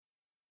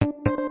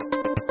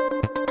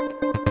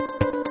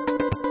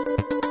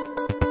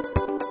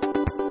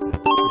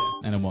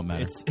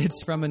matter.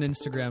 It's from an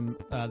Instagram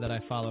that I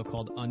follow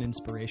called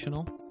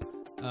Uninspirational.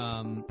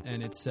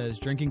 And it says,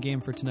 drinking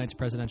game for tonight's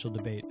presidential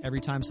debate.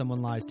 Every time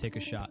someone lies, take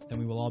a shot. Then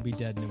we will all be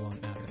dead and it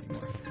won't matter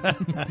anymore.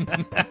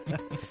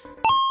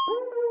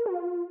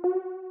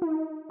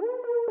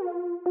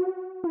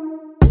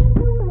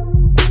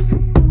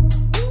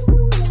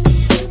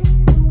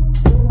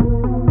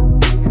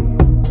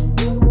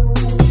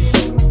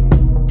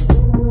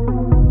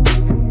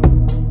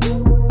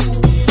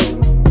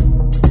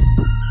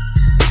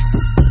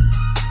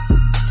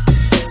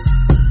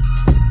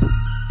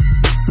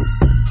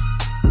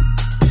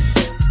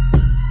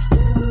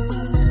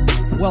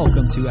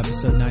 Welcome to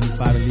episode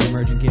 95 of the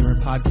Emergent Gamer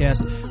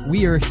Podcast.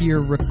 We are here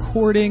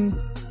recording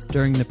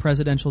during the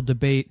presidential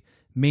debate,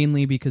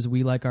 mainly because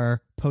we like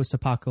our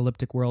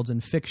post-apocalyptic worlds in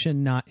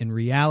fiction, not in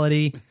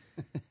reality.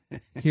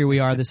 Here we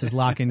are. This is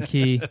Lock and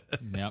Key.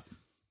 Yep.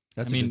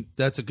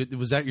 That's a good.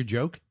 Was that your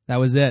joke? That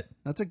was it.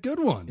 That's a good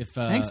one.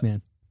 Thanks,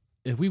 man.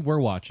 If we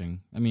were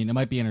watching, I mean, it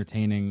might be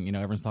entertaining. You know,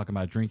 everyone's talking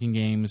about drinking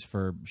games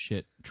for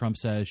shit Trump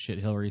says, shit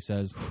Hillary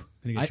says.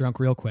 Gonna get drunk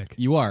real quick.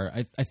 You are.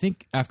 I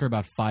think after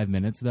about 5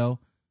 minutes, though,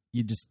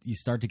 you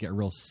start to get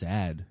real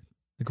sad.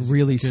 Like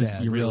really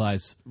sad. You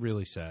realize,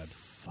 really sad.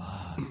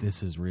 fuck,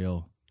 this is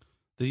real.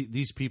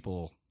 These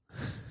people.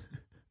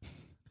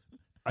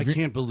 I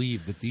can't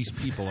believe that these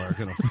people are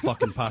going to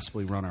fucking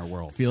possibly run our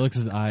world.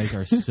 Felix's eyes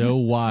are so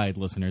wide,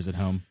 listeners at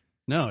home.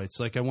 No, it's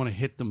like I want to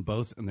hit them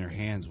both in their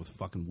hands with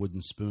fucking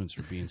wooden spoons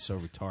for being so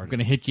retarded. I'm going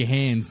to hit your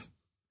hands.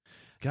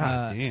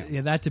 God damn.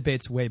 Yeah, that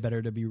debate's way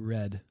better to be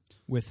read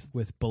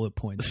with bullet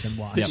points than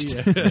watched.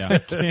 Yeah.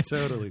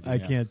 Totally. I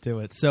can't do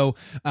it. So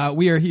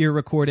we are here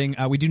recording.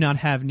 We do not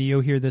have Neo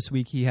here this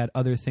week. He had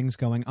other things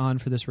going on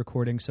for this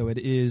recording. So it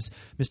is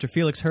Mr.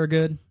 Felix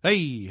Hergood.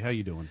 Hey, how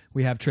you doing?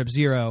 We have Trip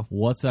Zero.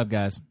 What's up,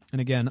 guys? And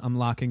again, I'm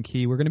Lock and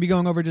Key. We're going to be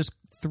going over just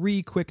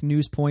 3 quick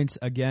news points.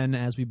 Again,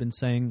 as we've been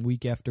saying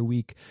week after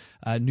week,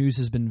 news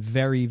has been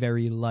very,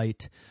 very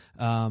light.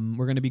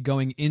 We're going to be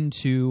going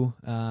into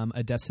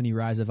a Destiny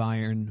Rise of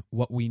Iron,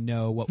 what we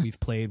know, what we've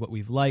played, what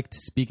we've liked.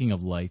 Speaking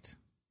of light.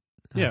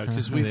 Yeah,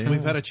 because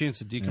we've had a chance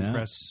to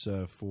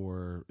decompress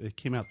for... It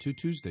came out 2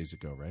 Tuesdays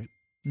ago, right?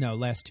 No,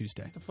 last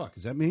Tuesday. What the fuck?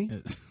 Is that me?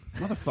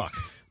 Motherfucker.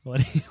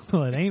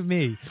 Well, it ain't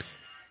me.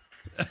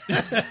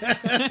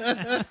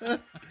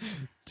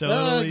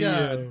 Totally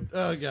you.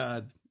 Oh,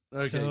 God.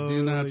 Okay, Totally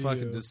do not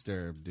fucking you.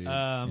 disturb, dude. You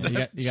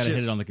got to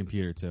hit it on the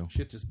computer, too.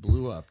 Shit just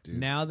blew up, dude.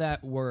 Now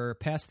that we're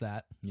past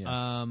that,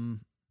 Yeah.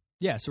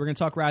 So we're going to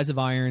talk Rise of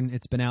Iron.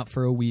 It's been out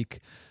for a week.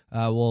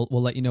 We'll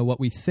let you know what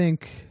we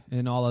think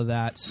and all of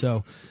that.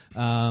 So,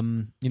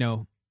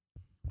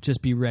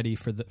 just be ready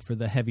for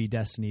the heavy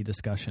Destiny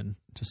discussion.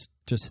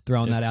 Just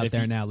throwing that out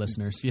there now,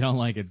 listeners. If you don't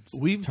like it,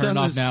 We've turn done it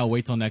off this- now.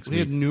 Wait till next We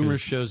week. had numerous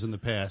shows in the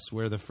past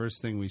where the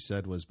first thing we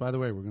said was, by the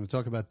way, we're going to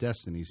talk about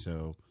Destiny,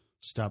 so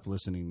stop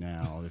listening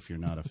now if you're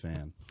not a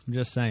fan. I'm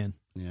just saying.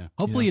 Yeah.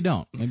 Hopefully you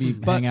don't. Maybe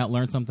hang out,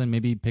 learn something.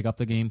 Maybe pick up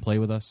the game, play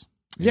with us.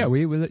 Yeah,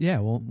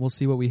 we'll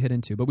see what we hit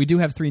into. But we do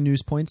have 3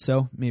 news points,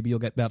 so maybe you'll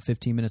get about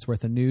 15 minutes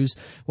worth of news.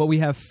 What we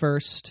have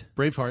first,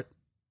 Braveheart,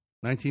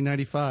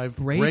 1995.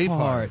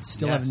 Braveheart.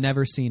 Still Yes. have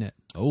never seen it.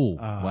 Oh,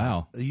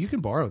 wow. You can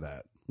borrow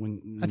that.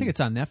 I think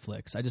it's on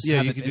Netflix. I just Yeah,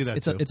 haven't, you can do that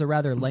it's too. it's a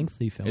rather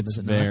lengthy film. It's is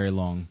it not? very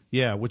long.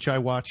 Yeah, which I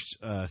watched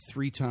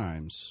 3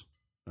 times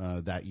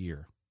that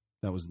year.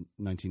 That was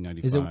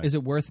 1995. Is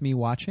it worth me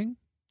watching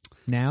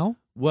now?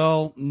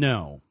 Well,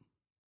 no.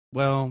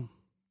 Well,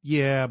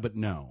 yeah, but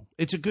no.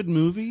 It's a good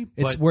movie.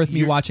 It's but worth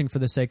me watching for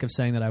the sake of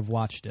saying that I've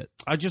watched it.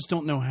 I just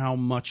don't know how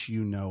much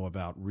you know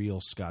about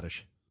real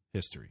Scottish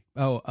history.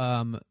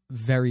 Oh,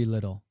 very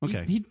little.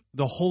 Okay.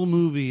 The whole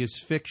movie is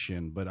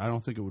fiction, but I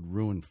don't think it would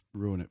ruin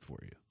it for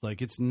you.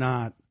 Like, it's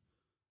not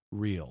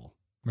real.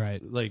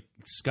 Right. Like,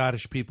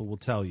 Scottish people will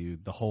tell you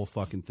the whole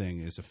fucking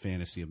thing is a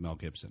fantasy of Mel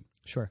Gibson.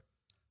 Sure.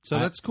 So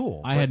that's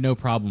cool. I had no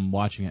problem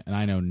watching it, and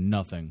I know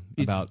nothing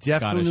about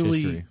Scottish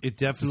history. It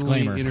definitely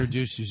Disclaimer.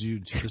 introduces you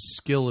to the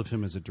skill of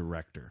him as a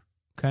director,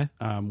 Okay.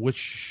 which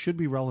should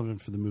be relevant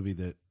for the movie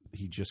that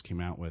he just came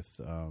out with,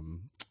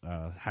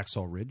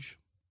 Hacksaw Ridge.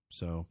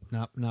 So,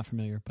 Not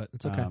familiar, but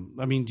it's okay.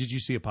 I mean, did you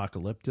see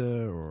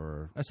Apocalypta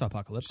or I saw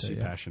Apocalypse. see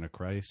Yeah. Passion of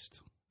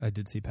Christ? I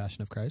did see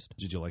Passion of Christ.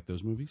 Did you like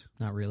those movies?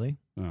 Not really.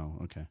 Oh,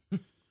 okay.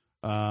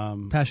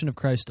 Passion of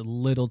Christ a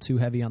little too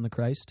heavy on the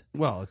Christ.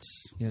 Well,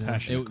 it's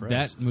Passion of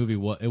Christ. That movie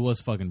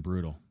was fucking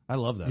brutal. I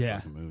love that Yeah.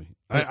 fucking movie.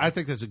 I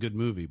think that's a good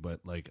movie,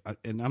 but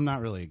and I'm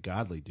not really a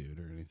godly dude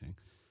or anything,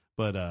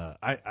 but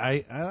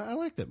I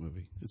like that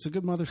movie. It's a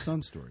good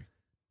mother-son story.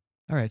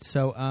 All right.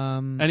 So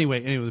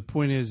Anyway, the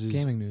point is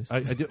gaming news.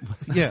 I did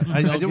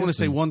want to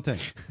say one thing.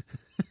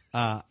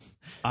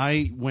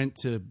 I went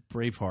to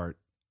Braveheart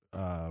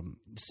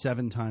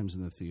 7 times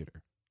in the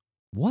theater.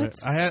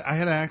 What? I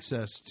had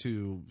access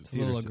to a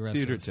little aggressive.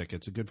 theater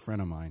tickets. A good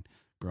friend of mine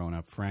growing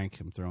up, Frank.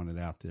 I'm throwing it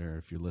out there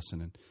if you're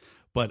listening.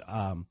 But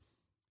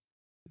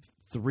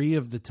 3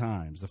 of the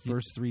times, the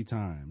first 3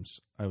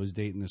 times, I was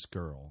dating this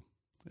girl,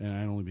 and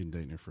I'd only been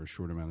dating her for a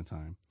short amount of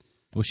time.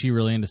 Was she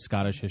really into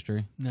Scottish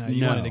history? No,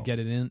 you No. wanted to get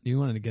it in. You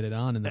wanted to get it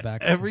on in the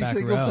back. Every back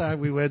single row. time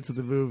we went to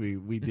the movie,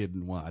 we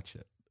didn't watch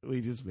it. We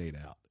just made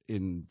out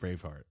in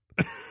Braveheart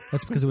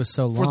That's because it was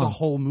so long. for the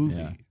whole movie.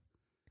 Yeah.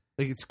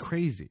 Like it's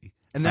crazy.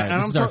 And All that right,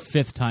 and this is I'm our talk-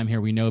 fifth time here.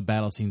 We know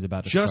battle scene's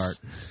about to just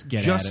start. Just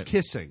get just at it.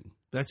 kissing.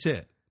 That's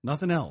it.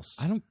 Nothing else.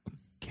 I don't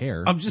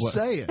care. I'm just What-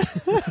 saying.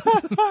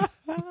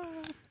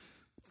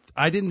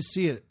 I didn't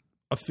see it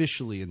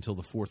officially until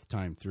the fourth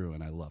time through,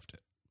 and I loved it.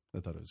 I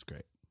thought it was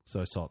great.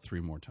 So I saw it 3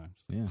 more times.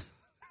 Yeah,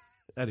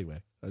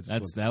 Anyway, I just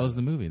wanted to that say was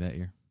the movie that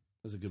year.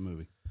 It was a good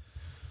movie.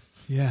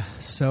 Yeah.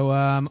 So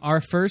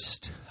our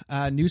first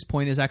news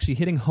point is actually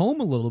hitting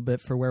home a little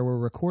bit for where we're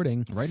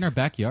recording. Right in our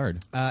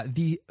backyard.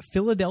 The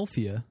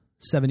Philadelphia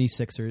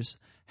 76ers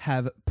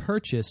have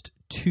purchased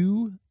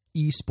 2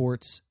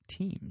 esports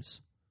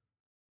teams,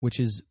 which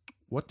is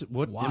What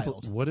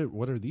Wild.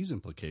 what are these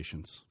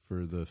implications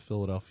for the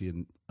Philadelphia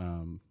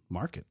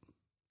market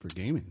for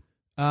gaming?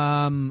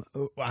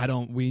 I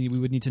don't. We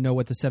would need to know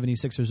what the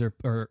 76ers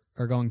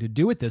are going to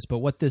do with this. But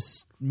what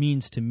this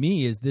means to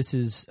me is this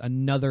is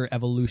another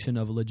evolution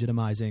of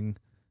legitimizing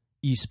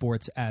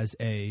esports as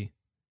a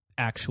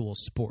actual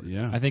sport.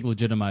 Yeah, I think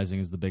legitimizing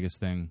is the biggest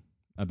thing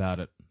about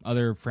it.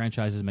 Other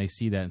franchises may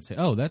see that and say,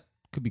 "Oh, that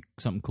could be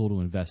something cool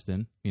to invest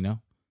in." You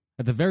know,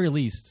 at the very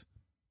least,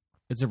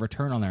 it's a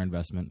return on their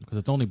investment because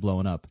it's only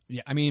blowing up.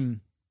 Yeah, I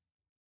mean,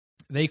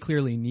 they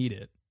clearly need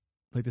it.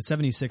 Like the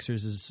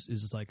 76ers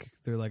is like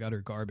they're like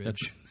utter garbage.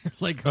 That's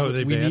like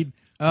they we bad? need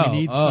Oh, we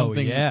need oh,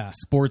 something yeah.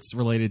 sports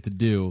related to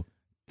do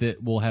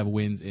that will have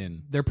wins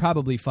in. They're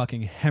probably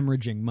fucking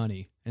hemorrhaging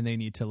money, and they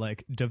need to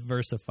like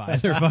diversify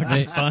their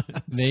fucking funds.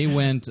 They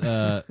went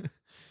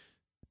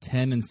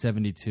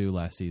 10-72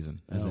 last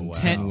season, as in wow.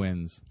 10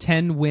 wins.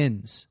 10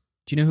 wins.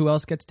 Do you know who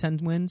else gets 10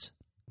 wins?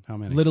 how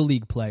many? Little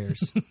League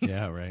players.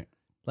 Yeah, right.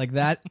 Like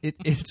that,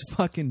 it's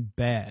fucking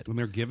bad. When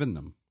they're giving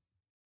them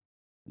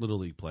little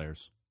league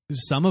players.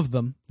 Some of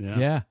them, Yeah.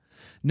 yeah.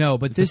 No,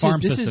 but It's this a farm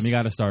is this system. is You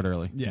got to start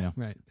early. yeah, you know?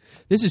 right.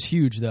 This is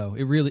huge, though.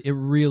 It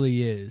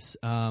really is.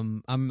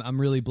 I'm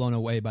really blown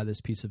away by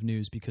this piece of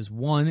news because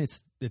one,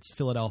 it's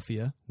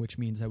Philadelphia, which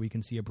means that we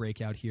can see a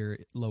breakout here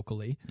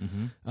locally.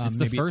 It's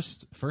the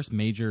first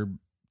major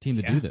team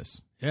to do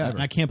this. Yeah, ever.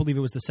 and I can't believe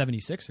it was the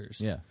 76ers.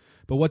 Yeah.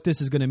 But what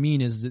this is going to mean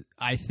is that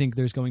I think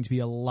there's going to be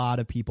a lot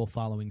of people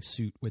following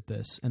suit with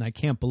this. And I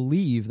can't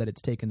believe that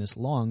it's taken this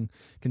long,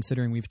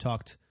 considering we've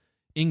talked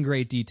in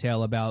great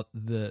detail about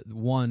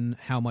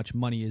how much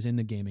money is in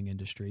the gaming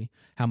industry,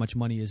 how much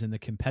money is in the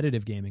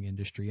competitive gaming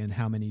industry, and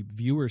how many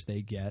viewers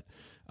they get.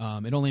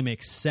 It only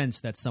makes sense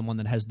that someone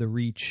that has the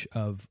reach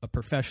of a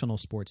professional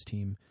sports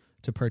team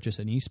to purchase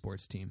an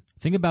esports team.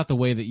 Think about the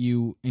way that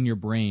you, in your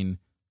brain,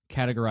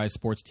 categorize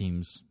sports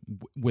teams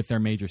with their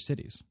major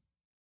cities.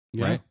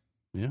 Yeah. Right?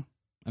 Yeah.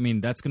 I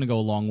mean, that's going to go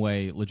a long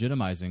way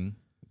legitimizing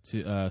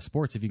to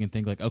sports if you can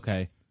think like,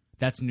 okay,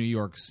 that's New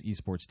York's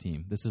esports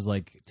team. This is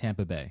like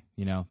Tampa Bay,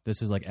 you know?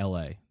 This is like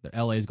LA.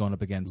 LA is going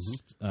up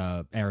against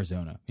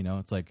Arizona, you know?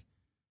 It's like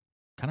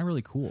kind of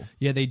really cool.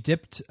 Yeah, they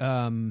dipped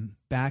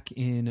back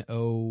in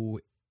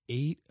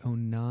 08,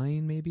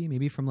 09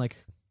 maybe from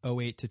like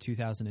 08 to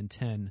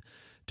 2010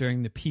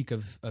 during the peak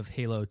of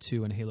Halo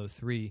 2 and Halo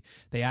 3.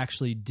 They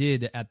actually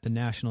did at the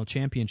national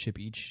championship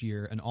each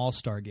year an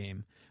all-star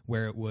game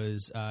where it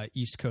was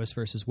East Coast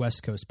versus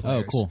West Coast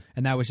players. Oh, cool.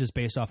 And that was just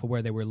based off of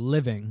where they were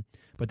living.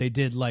 But they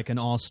did like an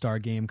all-star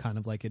game kind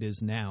of like it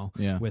is now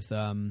with,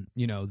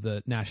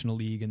 the National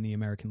League and the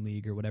American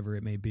League or whatever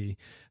it may be.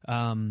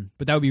 But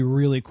that would be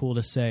really cool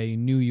to say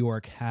New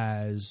York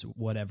has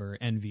whatever,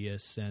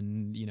 Envious,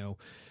 and,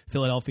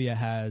 Philadelphia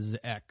has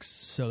X.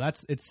 So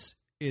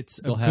it's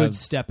a good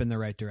step in the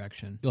right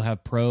direction. You'll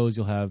have pros.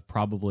 You'll have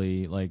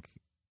probably like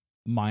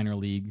minor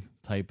league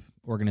type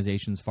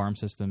organizations, farm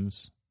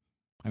systems.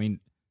 I mean,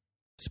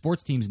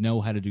 sports teams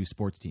know how to do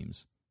sports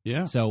teams.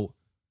 Yeah. So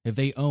if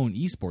they own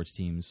esports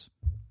teams,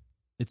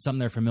 it's something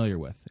they're familiar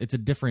with. It's a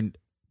different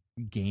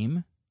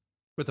game,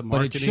 But the but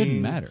marketing, it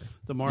shouldn't matter.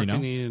 The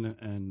marketing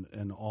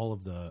and all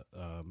of the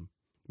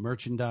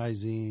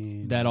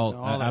merchandising. That all,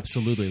 and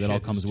absolutely, that all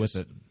shit comes is with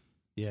just- it.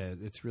 Yeah,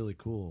 it's really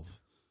cool.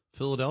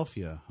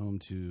 Philadelphia, home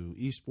to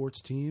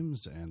esports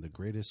teams and the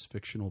greatest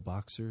fictional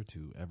boxer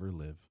to ever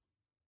live.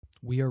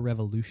 We are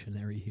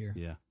revolutionary here.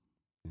 Yeah.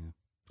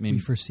 I mean, We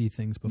foresee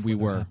things before we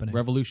they're were happening.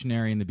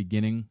 revolutionary in the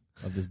beginning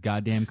of this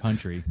goddamn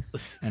country,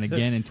 and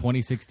again in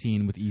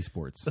 2016 with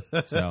esports.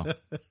 So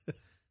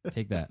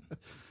take that,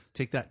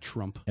 Take that,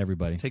 Trump.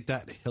 everybody. Take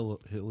that,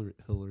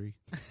 Hillary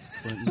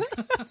Clinton.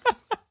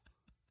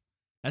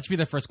 That should be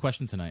the first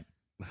question tonight.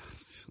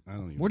 I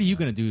don't even What are you know.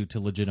 going to do to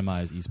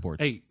legitimize esports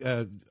Hey,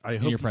 I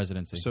in hope your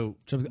presidency? So,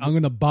 I'm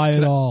going to buy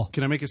it all.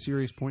 can I make a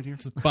serious point here?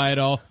 Buy it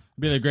all.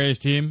 Be the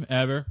greatest team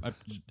ever.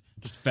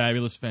 Just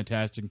fabulous,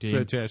 fantastic team.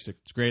 Fantastic.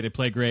 It's great. They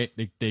play great.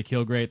 They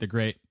kill great. They're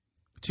great.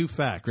 2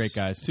 facts. Great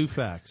guys. 2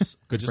 facts.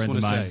 Good I just friends wanna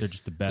of mine. say, They're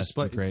just the best,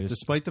 Despite, the greatest.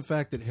 despite the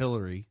fact that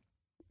Hillary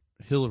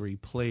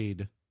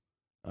played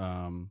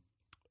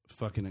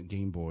fucking a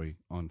Game Boy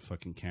on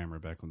fucking camera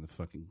back when the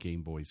fucking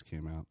Game Boys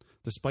came out.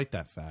 Despite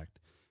that fact,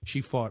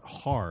 she fought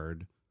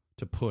hard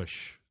to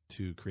push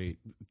to create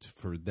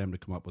for them to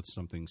come up with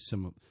something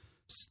similar.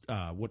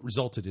 What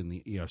resulted in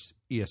the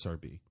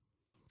ESRB.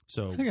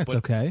 So I think that's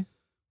okay.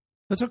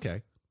 That's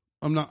okay.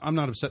 I'm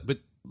not upset, but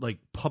like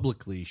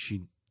publicly,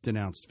 she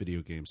denounced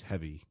video games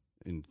heavy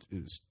in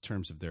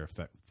terms of their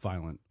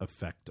violent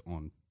effect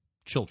on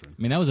children.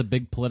 I mean, that was a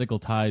big political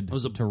tide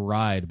to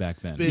ride back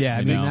then. Yeah,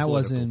 I mean, that political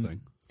wasn't.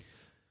 thing.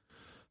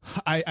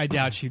 I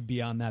doubt she'd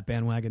be on that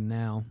bandwagon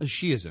now.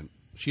 She isn't.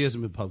 She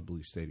hasn't been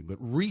publicly stating, but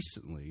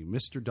recently,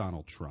 Mr.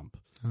 Donald Trump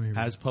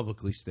has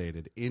publicly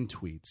stated in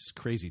tweets,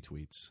 crazy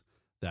tweets,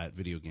 that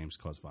video games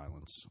cause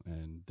violence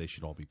and they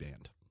should all be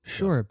banned.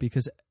 Sure,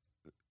 because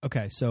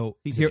okay, so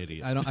He's here, an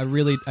idiot. I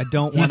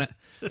don't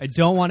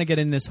want to get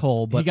in this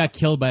hole, but he got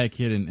killed by a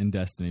kid in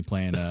Destiny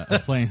playing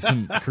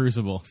some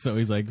Crucible. So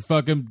he's like,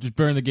 "Fuck him, just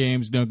burn the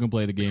games. Don't go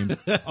play the games."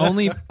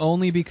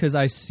 only because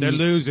I see They're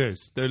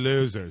losers. They're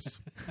losers.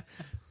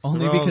 only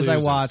They're all because I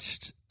losers.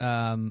 watched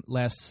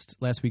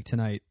last week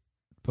tonight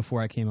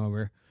before I came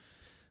over.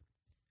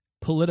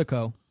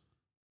 Politico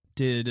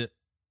did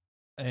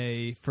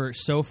for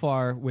so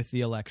far with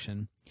the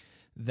election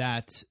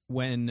that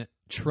when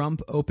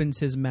Trump opens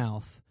his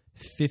mouth,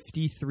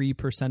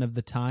 53% of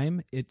the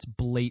time it's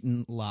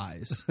blatant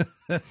lies.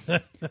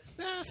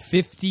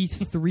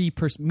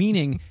 53%,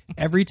 meaning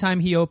every time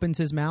he opens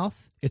his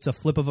mouth, it's a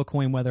flip of a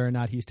coin whether or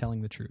not he's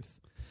telling the truth.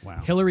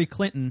 Wow. Hillary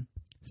Clinton,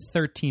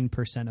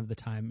 13% of the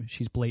time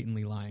she's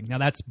blatantly lying. Now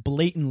that's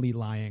blatantly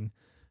lying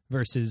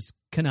versus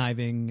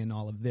conniving and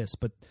all of this,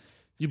 but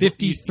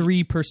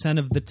 53%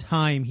 of the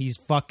time he's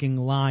fucking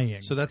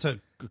lying. So that's a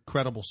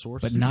credible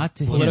source. But not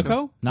to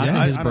Politico? him. Not yeah, to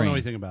his I brain. don't know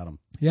anything about him.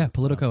 Yeah,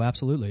 Politico,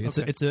 absolutely. It's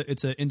Okay.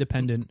 it's an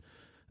independent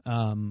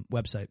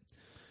website.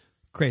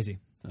 Crazy.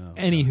 Oh,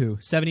 Anywho,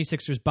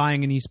 76ers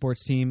buying an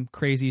esports team.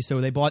 Crazy.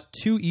 So they bought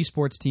 2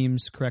 esports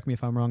teams, correct me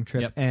if I'm wrong,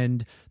 Trip, Yep.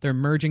 and they're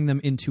merging them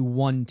into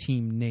one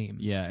team name.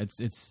 Yeah,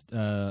 it's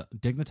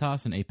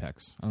Dignitas and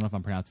Apex. I don't know if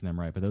I'm pronouncing them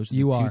right, but those are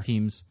You the two are.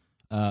 teams.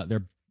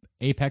 Their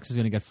Apex is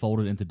going to get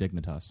folded into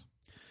Dignitas.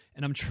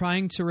 And I'm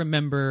trying to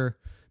remember,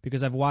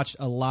 because I've watched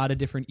a lot of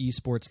different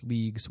esports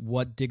leagues,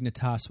 what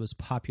Dignitas was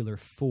popular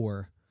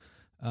for.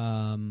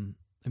 I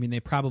mean, they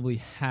probably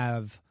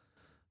have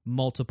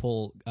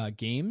multiple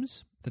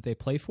games that they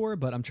play for,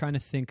 but I'm trying to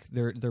think.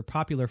 They're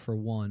popular for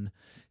one.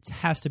 It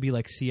has to be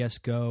like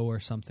CS:GO or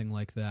something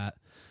like that.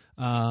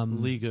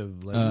 League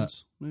of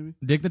Legends, maybe?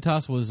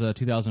 Dignitas was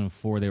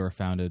 2004 they were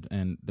founded,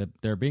 and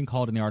they're being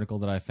called in the article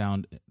that I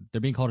found, they're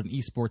being called an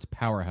esports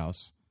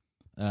powerhouse.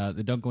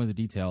 They don't go into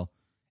detail.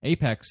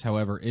 Apex,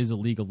 however, is a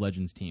League of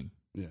Legends team.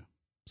 Yeah.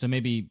 So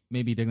maybe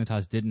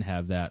Dignitas didn't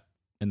have that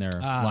in their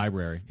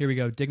library. Here we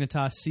go.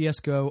 Dignitas,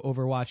 CS:GO,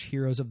 Overwatch,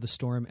 Heroes of the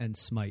Storm, and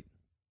Smite.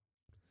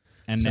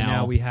 And So now,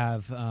 now we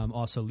have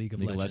also League of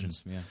League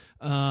Legends. of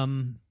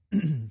Legends.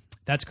 Yeah.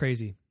 That's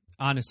crazy.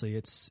 Honestly,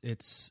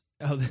 it's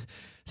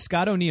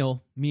Scott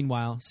O'Neil,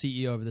 meanwhile,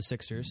 CEO of the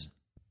Sixers,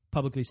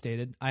 publicly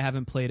stated, "I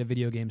haven't played a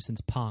video game since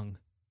Pong."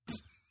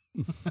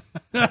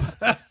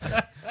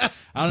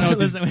 I don't know what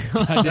these Listen,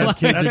 goddamn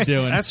kids are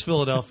doing. That's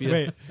Philadelphia.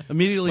 Wait.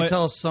 Immediately But-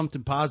 tell us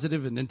something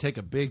positive and then take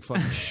a big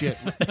fucking shit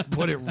and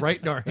put it right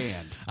in our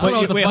hand. I don't know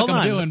what the fuck hold I'm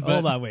on, doing, but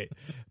hold on, wait.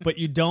 But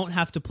you don't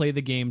have to play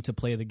the game to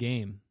play the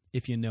game,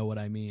 if you know what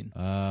I mean.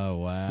 Oh,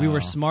 wow. We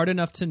were smart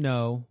enough to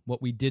know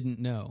what we didn't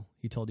know,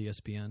 he told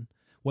ESPN.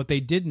 What they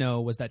did know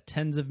was that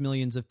tens of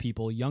millions of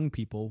people, young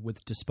people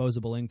with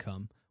disposable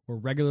income, were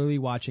regularly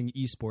watching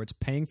esports,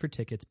 paying for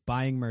tickets,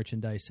 buying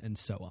merchandise, and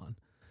so on.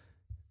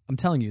 I'm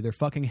telling you, they're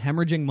fucking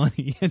hemorrhaging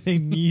money and they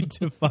need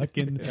to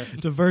fucking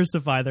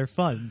diversify their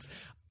funds.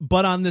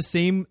 But on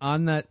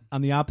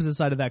the opposite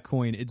side of that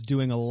coin, it's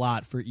doing a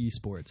lot for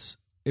esports.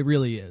 It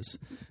really is.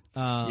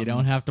 You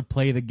don't have to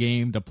play the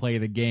game to play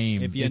the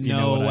game. If you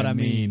know what I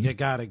mean. You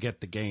got to get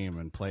the game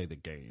and play the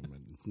game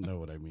and know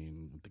what I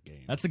mean with the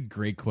game. That's a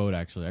great quote,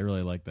 actually. I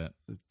really like that.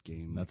 the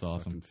game. That's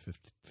awesome. fucking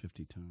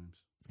 50 times.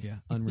 Yeah,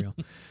 unreal.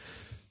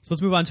 So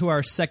let's move on to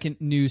our second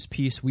news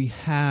piece. We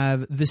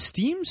have the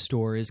Steam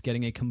store is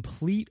getting a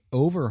complete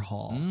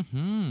overhaul.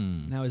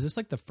 Mm-hmm. Now, is this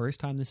like the first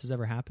time this has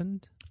ever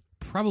happened?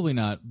 Probably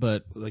not,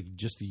 but Like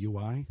just the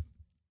UI?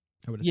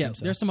 I would assume yeah,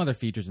 so. there's some other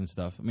features and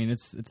stuff. I mean,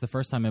 it's the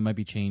first time it might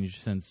be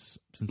changed since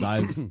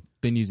I've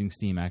been using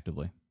Steam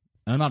actively.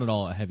 And I'm not at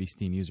all a heavy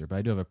Steam user, but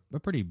I do have a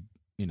pretty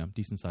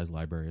decent sized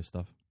library of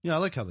stuff. Yeah, I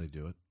like how they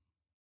do it.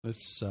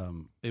 It's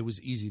it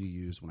was easy to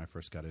use when I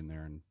first got in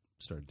there and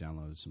started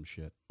downloading some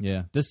shit.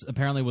 Yeah, this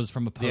apparently was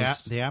from a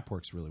post. The app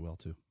works really well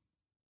too.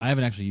 I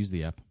haven't actually used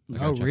the app. I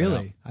gotta Oh, check it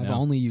really? out. I've Yeah.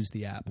 only used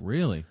the app.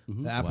 Really?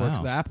 The app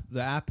Wow. works.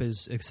 The app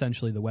is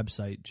essentially the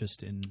website,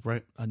 just in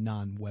Right. a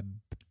non-web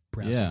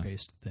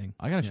browser-based thing.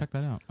 I gotta check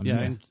that out. I'm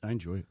Yeah, new. I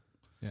enjoy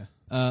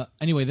it.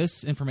 Anyway,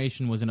 this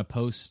information was in a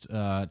post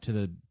to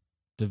the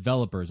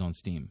developers on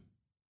Steam.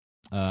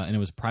 And it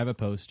was a private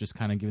post, just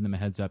kind of giving them a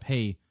heads up.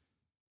 Hey,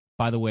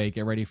 by the way,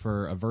 get ready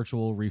for a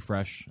virtual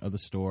refresh of the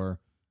store.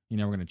 We're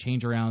going to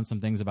change around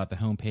some things about the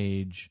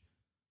homepage,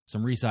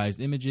 some resized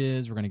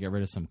images. We're going to get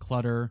rid of some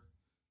clutter,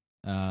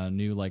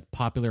 new like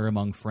popular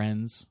among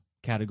friends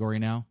category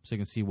now, so you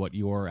can see what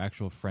your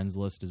actual friends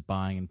list is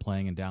buying and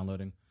playing and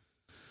downloading.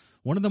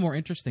 One of the more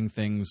interesting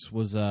things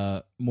was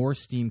more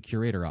Steam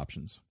curator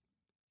options,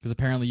 because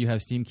apparently you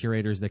have Steam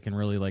curators that can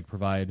really like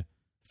provide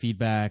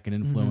feedback and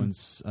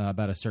influence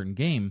about a certain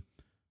game,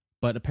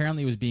 but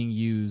apparently it was being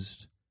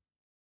used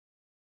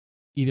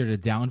either to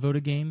downvote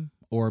a game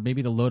or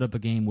maybe to load up a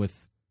game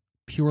with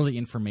purely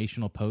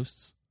informational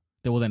posts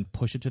that will then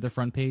push it to the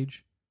front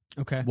page.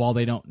 Okay. While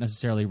they don't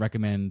necessarily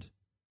recommend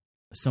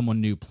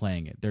someone new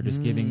playing it. They're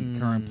just giving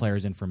current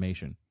players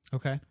information.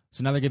 Okay.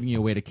 So now they're giving you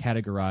a way to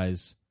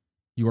categorize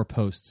your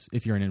posts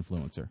if you're an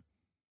influencer,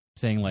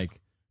 saying like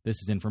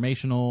this is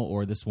informational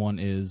or this one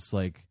is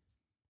like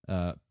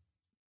a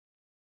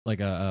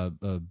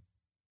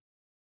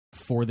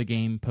for the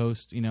game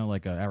post, you know,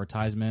 like an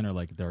advertisement or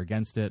like they're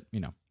against it, you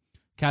know,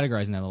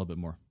 categorizing that a little bit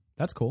more.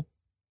 That's cool.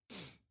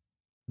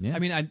 Yeah. I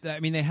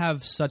mean, they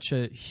have such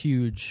a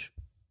huge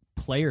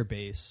player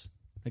base.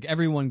 Like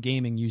everyone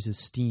gaming uses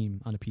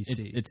Steam on a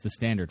PC. It's the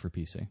standard for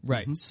PC.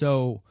 Right.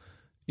 So,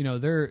 you know,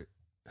 they're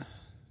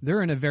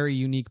in a very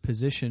unique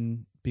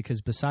position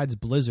because besides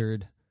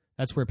Blizzard,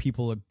 that's where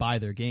people buy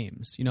their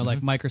games. You know,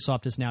 like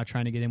Microsoft is now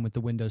trying to get in with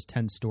the Windows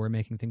 10 store,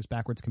 making things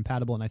backwards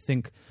compatible, and I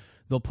think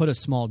they'll put a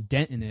small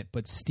dent in it,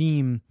 but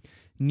Steam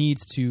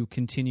needs to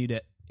continue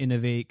to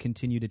innovate,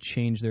 continue to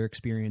change their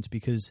experience,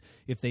 because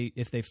if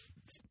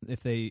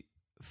they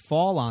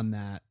fall on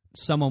that,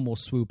 someone will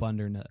swoop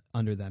under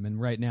them. And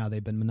right now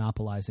they've been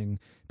monopolizing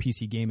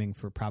PC gaming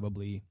for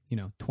probably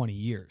 20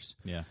 years.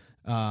 Yeah.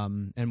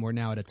 And we're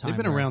now at a time They've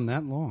been around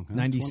that long. Huh?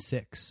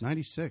 96.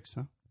 96,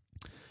 huh?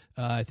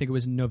 I think it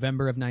was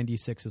November of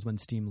 96 is when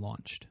Steam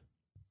launched.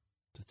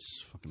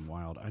 That's fucking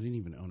wild. I didn't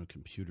even own a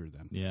computer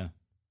then. Yeah.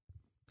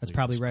 That's Like,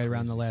 probably it's right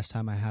around crazy. the last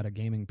time I had a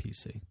gaming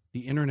PC. The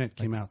internet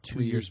came Like out 2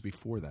 3 years years.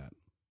 before that,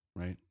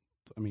 right?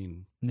 I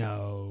mean,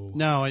 No.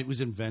 no, it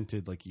was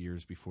invented like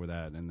years before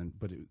that,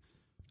 but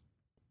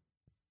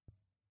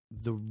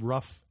the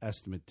rough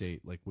estimate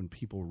date, like when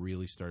people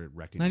really started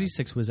recognizing.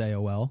 96 was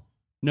AOL.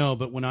 No,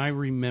 but when I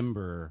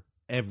remember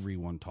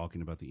everyone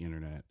talking about the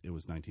internet, it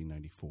was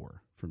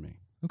 1994 for me.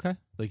 Okay.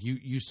 Like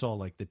you saw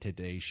like the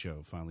Today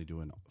Show finally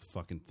doing a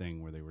fucking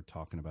thing where they were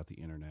talking about the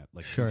internet.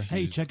 Like Sure.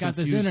 Hey, check out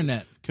this confused-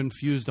 internet.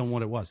 Confused on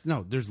what it was.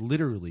 No, there's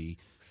literally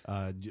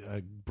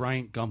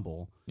Bryant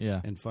Gumbel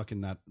Yeah. and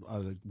fucking that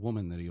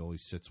woman that he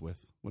always sits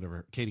with,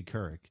 whatever, Katie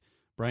Couric.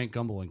 Bryant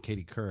Gumbel and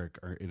Katie Couric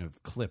are in a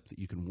clip that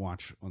you can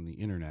watch on the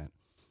internet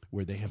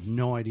where they have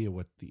no idea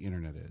what the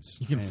internet is.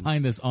 You can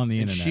find this on the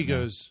and internet.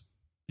 now.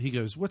 he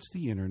goes, "What's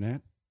the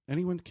internet?"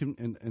 Anyone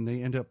can, and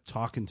they end up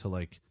talking to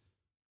like,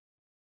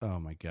 oh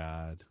my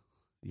God.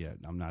 Yeah,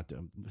 I'm not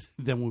dumb.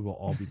 Then we will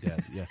all be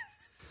dead. Yeah.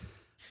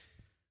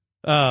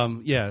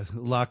 Yeah,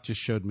 Locke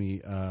just showed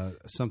me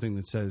something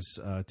that says,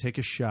 take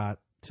a shot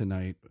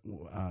tonight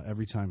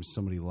every time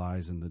somebody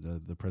lies in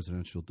the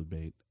presidential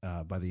debate.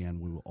 By the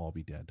end, we will all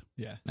be dead.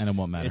 Yeah. And it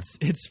won't matter.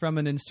 It's from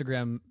an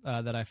Instagram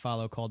that I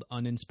follow called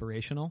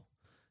Uninspirational.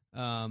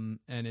 And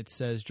it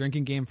says,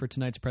 drinking game for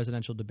tonight's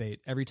presidential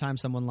debate. Every time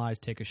someone lies,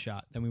 take a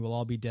shot. Then we will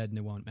all be dead and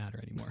it won't matter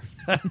anymore.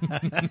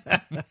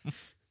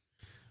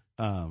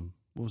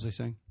 What was I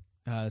saying?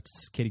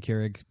 It's Katie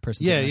Couric,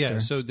 person. Yeah, sitting next yeah. to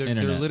her. So they're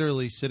Internet.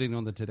 literally sitting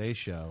on the Today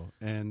Show,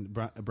 and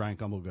Brian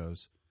Gumbel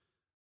goes,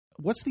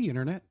 "What's the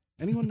internet?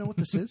 Anyone know what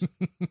this is?"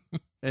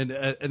 and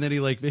then he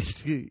like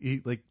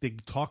basically they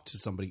talk to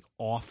somebody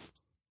off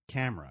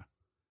camera,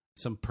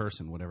 some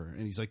person, whatever,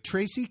 and he's like,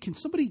 "Tracy, can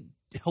somebody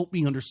help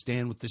me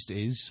understand what this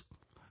is?"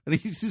 And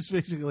he's just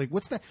basically like,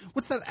 "What's that?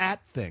 What's that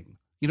at thing?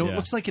 You know, Yeah. it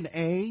looks like an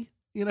A.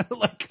 You know,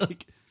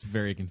 like It's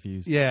very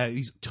confused. yeah,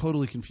 he's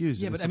totally confused.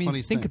 Yeah, and but it's I the mean,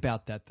 funniest think thing.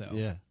 about that though.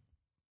 Yeah.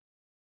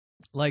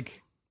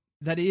 Like,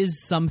 that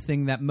is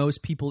something that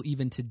most people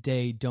even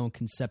today don't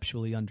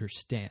conceptually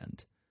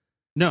understand.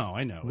 No,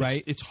 I know.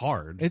 Right? It's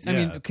hard. I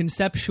mean,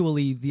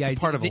 conceptually, the it's idea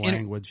a part of a the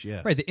language.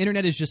 Yeah. right? The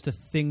internet is just a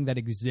thing that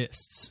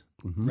exists,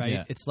 Mhm. right?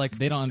 Yeah. It's like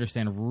They don't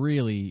understand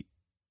really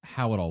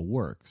how it all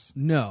works.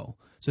 no.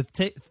 So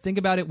think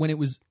about it when it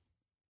was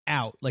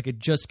out, like it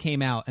just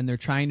came out, and they're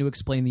trying to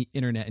explain the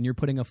internet, and you're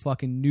putting a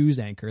fucking news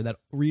anchor that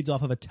reads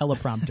off of a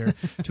teleprompter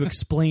to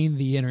explain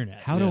the internet.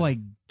 How do I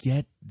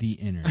get the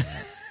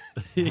internet?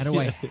 How do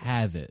I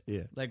have it?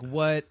 Yeah. Like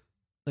what?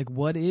 Like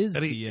what is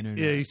And the internet?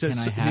 Yeah, he says,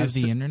 Can I have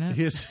the internet?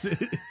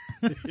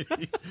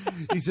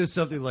 He says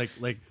something like,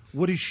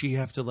 what does she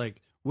have to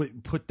like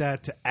put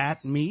that to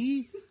at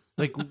me?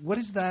 Like, what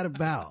is that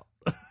about?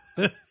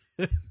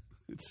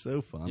 It's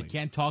so funny. You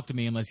can't talk to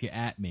me unless you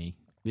at me.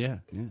 Yeah,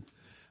 yeah.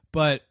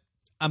 But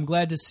I'm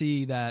glad to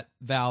see that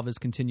Valve is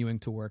continuing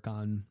to work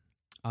on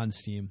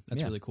Steam. That's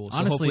Yeah. really cool. So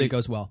Honestly, hopefully it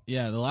goes well.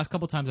 Yeah, the last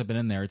couple times I've been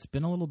in there, it's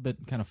been a little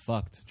bit kind of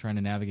fucked trying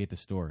to navigate the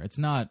store. It's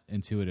not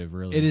intuitive,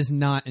 really. It is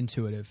not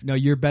intuitive. No,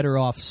 you're better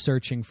off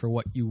searching for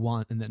what you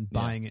want and then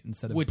buying it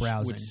instead of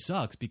browsing. Which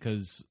sucks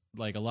because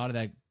like a lot of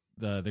that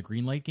the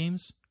Greenlight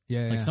games,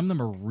 yeah, like yeah. some of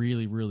them are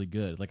really really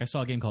good. Like I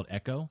saw a game called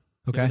Echo.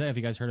 the Okay. other day. Have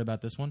you guys heard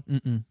about this one?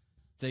 Mm-mm.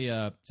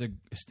 It's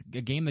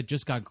a game that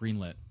just got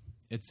greenlit.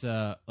 It's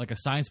like a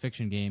science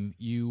fiction game.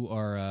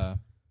 You're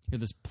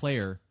this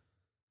player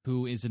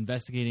who is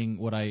investigating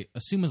what I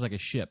assume is like a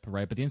ship,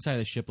 right? But the inside of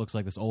the ship looks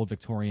like this old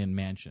Victorian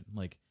mansion,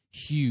 like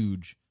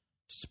huge,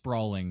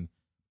 sprawling,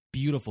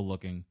 beautiful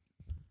looking.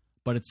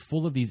 But it's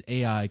full of these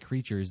AI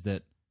creatures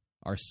that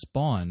are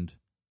spawned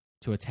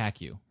to attack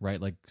you, right?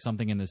 Like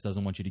something in this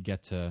doesn't want you to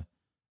get to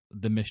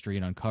the mystery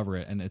and uncover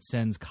it, and it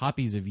sends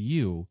copies of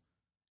you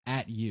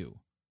at you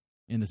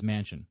in this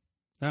mansion.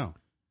 Oh,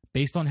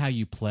 Based on how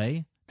you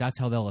play, that's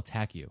how they'll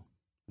attack you.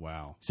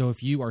 wow. So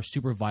if you are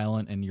super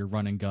violent and you're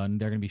running gun,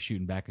 they're going to be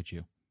shooting back at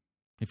you.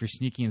 If you're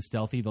sneaky and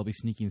stealthy, they'll be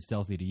sneaky and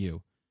stealthy to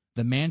you.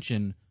 The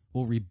mansion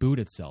will reboot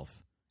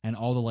itself, and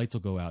all the lights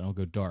will go out and it'll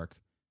go dark.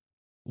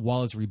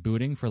 While it's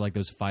rebooting for like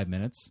those 5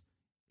 minutes,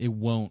 it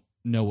won't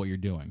know what you're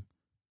doing.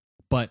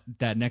 But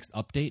that next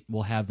update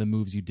will have the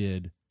moves you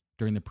did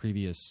during the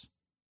previous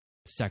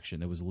section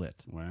that was lit.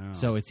 Wow.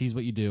 So it sees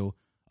what you do,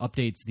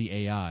 updates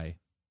the AI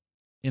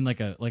in like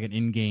an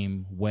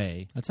in-game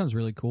way. That sounds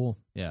really cool.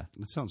 Yeah.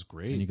 that sounds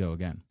great. And you go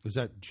again. Is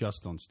that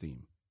just on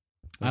Steam?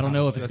 I don't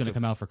know if it's That's going to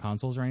come out for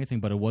consoles or anything,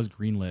 but it was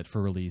greenlit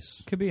for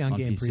release. Could be on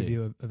game PC.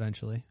 preview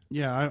eventually.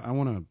 Yeah, I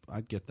want to.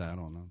 I'd get that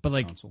on a But,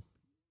 like, console.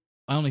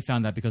 I only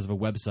found that because of a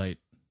website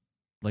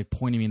like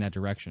pointing me in that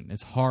direction.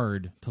 It's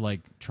hard to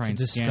like try To and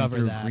scan discover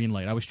through that.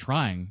 Greenlight. I was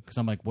trying because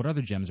I'm like, what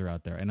other gems are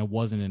out there? And it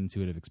wasn't an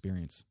intuitive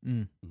experience.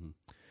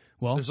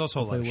 Well, There's also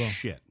a lot of hopefully it will.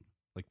 shit,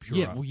 like pure.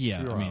 Yeah, well,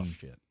 yeah, pure I mean,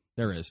 shit.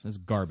 There is. It's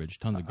garbage.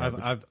 Tons of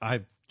garbage.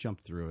 I've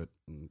jumped through it,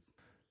 and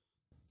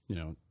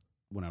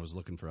when I was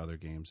looking for other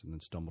games, and then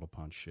stumbled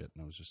upon shit,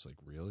 and I was just like,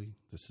 really,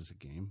 this is a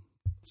game?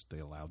 They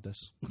allowed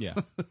this? Yeah.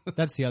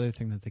 That's the other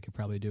thing that they could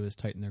probably do is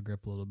tighten their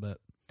grip a little bit.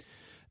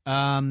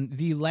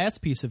 The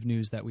last piece of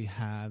news that we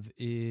have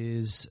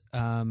is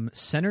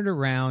centered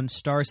around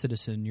Star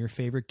Citizen, your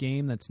favorite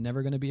game that's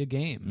never going to be a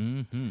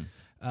game.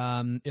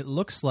 Mm-hmm. It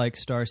looks like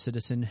Star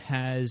Citizen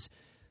has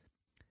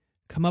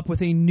come up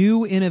with a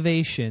new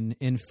innovation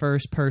in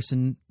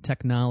first-person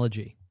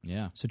technology.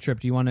 Yeah. So, Tripp,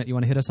 do you want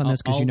to hit us on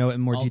this because you know it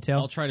in more detail?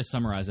 I'll try to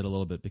summarize it a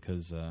little bit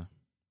because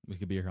we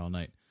could be here all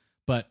night.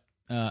 But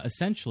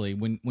essentially,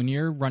 when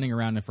you're running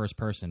around in first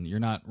person, you're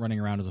not running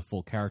around as a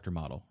full character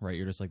model, right?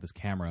 You're just like this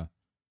camera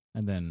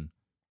and then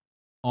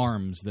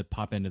arms that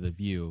pop into the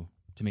view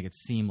to make it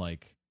seem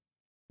like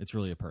it's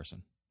really a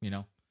person, you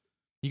know?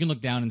 You can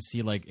look down and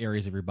see like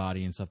areas of your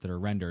body and stuff that are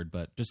rendered,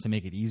 but just to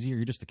make it easier,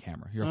 you're just a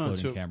camera. You're a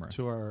floating camera.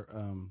 To our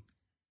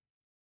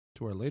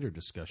later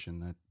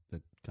discussion,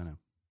 that kind of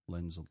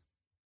lends.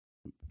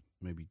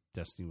 Maybe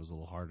Destiny was a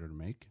little harder to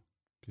make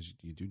because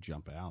you do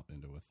jump out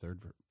into a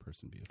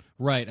third-person view.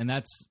 Right, and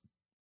that's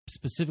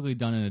specifically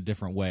done in a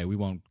different way. We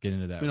won't get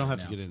into that. We don't right have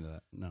now. to get into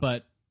that. No.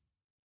 But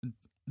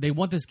they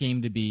want this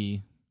game to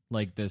be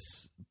like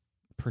this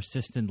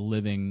persistent,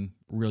 living,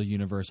 real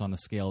universe on the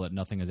scale that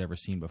nothing has ever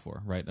seen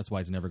before, right? That's why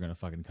it's never going to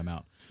fucking come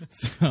out.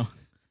 So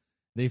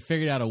they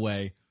figured out a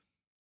way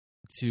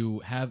to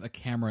have a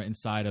camera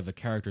inside of a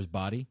character's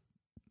body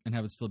and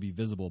have it still be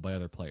visible by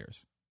other players.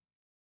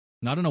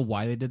 Now, I don't know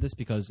why they did this,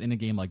 because in a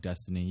game like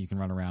Destiny, you can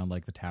run around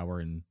like the tower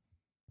and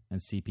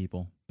see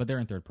people, but they're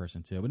in third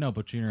person too. But no,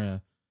 when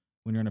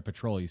you're in a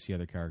patrol, you see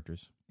other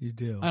characters. You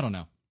do. I don't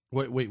know.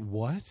 Wait,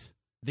 what?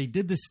 They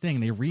did this thing.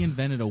 They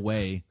reinvented a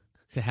way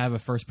to have a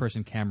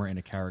first-person camera in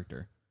a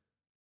character.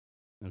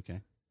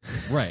 Okay.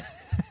 Right.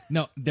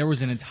 No, there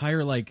was an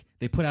entire,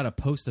 they put out a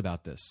post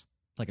about this,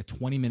 like a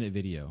 20-minute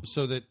video.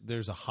 So that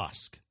there's a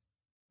husk.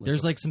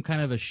 There's some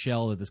kind of a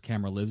shell that this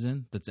camera lives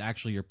in that's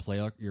actually your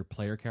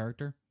player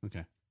character.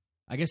 Okay.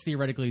 I guess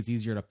theoretically it's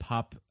easier to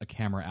pop a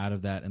camera out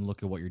of that and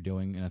look at what you're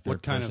doing in a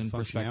What kind third-person of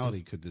perspective.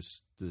 functionality could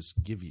this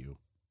give you?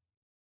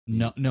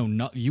 No,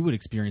 you would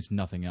experience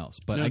nothing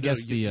else. But No, I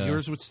guess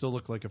yours would still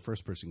look like a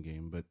first-person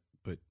game, but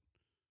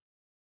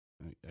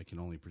I can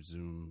only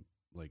presume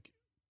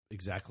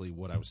exactly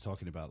what I was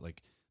talking about,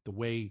 like the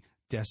way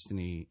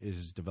Destiny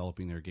is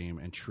developing their game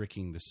and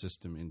tricking the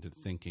system into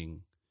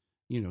thinking.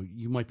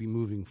 You might be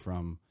moving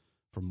from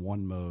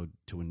one mode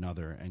to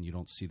another, and you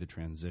don't see the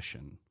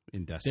transition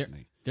in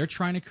Destiny. They're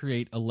trying to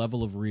create a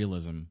level of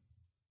realism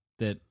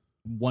that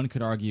one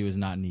could argue is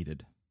not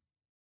needed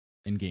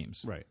in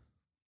games. Right.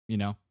 You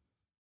know?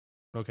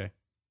 Okay.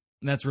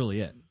 And that's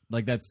really it.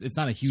 It's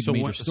not a huge So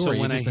major when, story.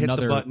 so when I it's just hit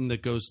another the button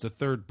that goes to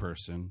third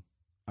person,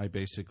 I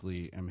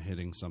basically am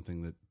hitting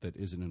something that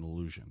isn't an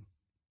illusion.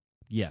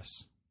 Yes.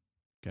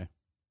 Okay.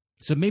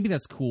 So maybe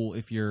that's cool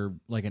if you're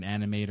like an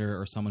animator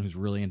or someone who's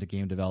really into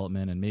game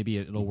development, and maybe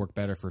it'll work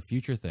better for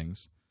future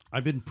things.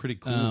 I've been pretty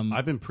cool.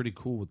 I've been pretty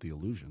cool with the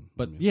illusion.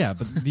 But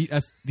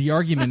the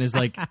argument is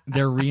like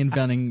they're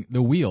reinventing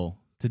the wheel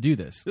to do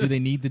this. Do they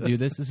need to do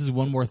this? This is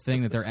one more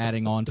thing that they're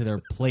adding on to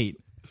their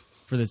plate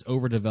for this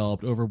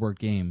overdeveloped, overworked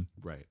game.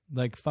 Right.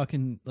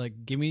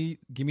 Give me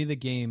the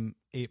game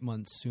 8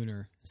 months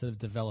sooner instead of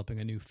developing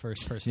a new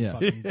first person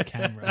fucking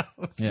camera.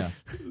 Yeah.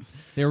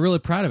 They were really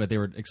proud of it. They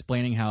were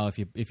explaining how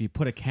if you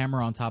put a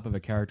camera on top of a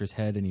character's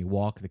head and you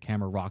walk, the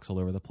camera rocks all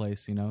over the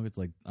place, it's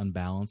like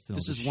unbalanced. And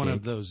This it'll is just one of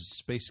shake. those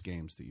space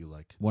games that you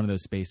like. One of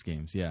those space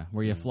games, yeah,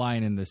 where you're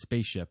flying in the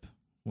spaceship,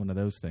 one of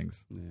those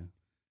things. Yeah.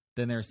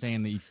 then they're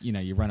saying that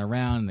you run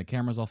around and the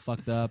camera's all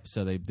fucked up.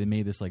 So they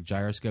made this like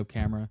gyroscope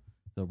camera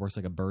that works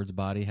like a bird's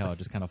body, how it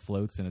just kind of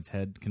floats and its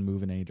head can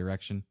move in any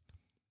direction.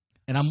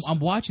 And I'm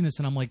watching this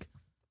and I'm like,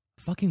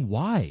 fucking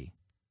why?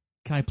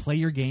 Can I play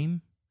your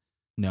game?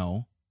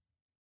 No,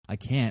 I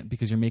can't,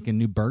 because you're making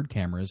new bird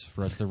cameras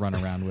for us to run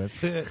around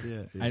with.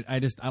 Yeah. I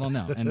don't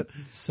know. And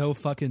So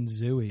fucking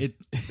zooey.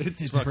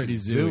 it's fucking pretty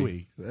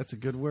zooey. That's a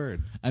good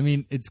word. I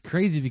mean, it's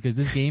crazy because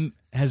this game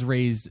has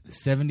raised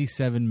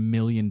 $77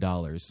 million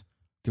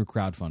through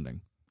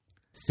crowdfunding.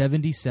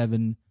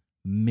 $77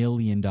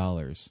 million.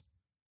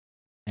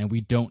 And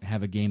we don't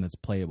have a game that's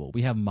playable.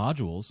 We have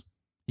modules.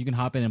 You can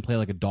hop in and play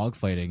like a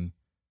dogfighting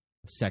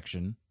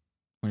section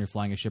when you're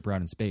flying a ship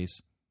around in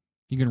space.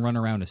 You can run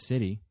around a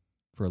city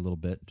for a little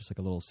bit, just like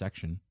a little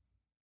section.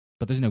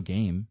 But there's no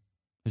game.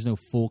 There's no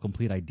full,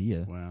 complete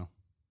idea. Wow.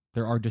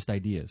 There are just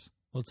ideas.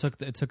 Well,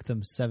 it took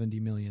them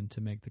 $70 million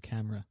to make the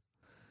camera.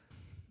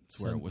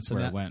 That's where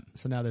it went.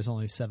 So now there's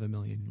only $7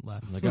 million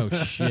left. Like, oh,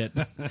 shit.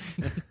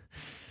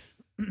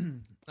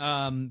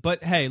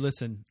 But hey,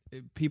 listen,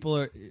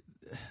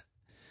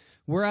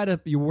 we're at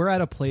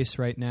a place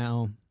right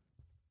now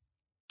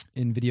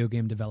in video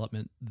game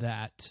development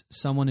that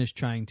someone is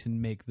trying to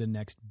make the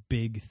next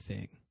big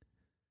thing.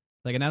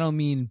 Like, and I don't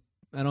mean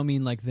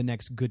like the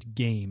next good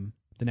game,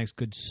 the next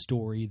good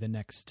story, the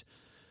next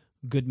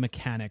good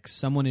mechanics.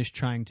 Someone is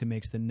trying to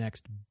make the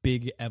next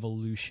big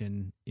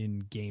evolution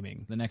in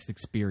gaming. The next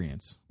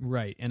experience.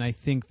 Right. And I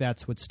think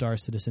that's what Star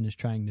Citizen is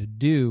trying to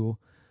do.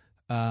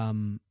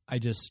 I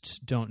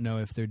just don't know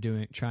if they're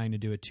trying to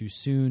do it too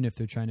soon, if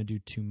they're trying to do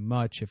too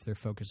much, if they're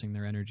focusing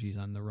their energies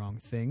on the wrong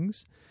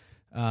things.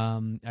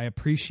 I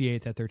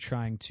appreciate that they're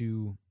trying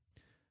to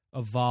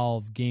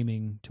evolve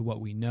gaming to what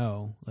we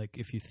know. Like,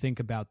 if you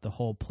think about the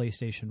whole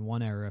PlayStation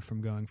 1 era,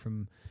 from going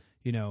from,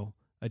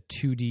 a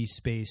 2D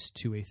space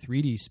to a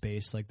 3D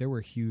space, like, there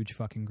were huge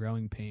fucking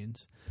growing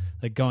pains.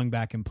 Like, going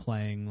back and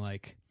playing,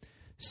 like,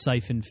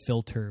 Siphon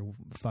Filter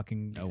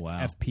fucking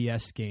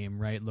FPS game,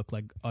 right? Looked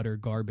like utter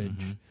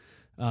garbage.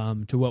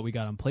 To what we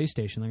got on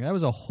PlayStation. Like, that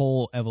was a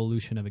whole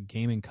evolution of a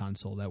gaming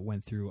console that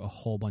went through a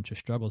whole bunch of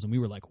struggles, and we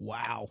were like,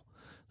 wow,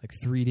 like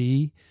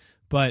 3D.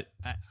 But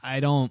I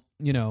don't,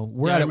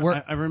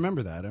 I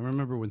remember that. I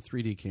remember when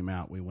 3D came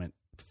out, we went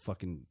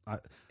fucking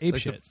ape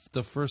shit.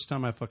 The first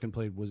time I fucking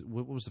played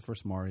what was the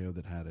first Mario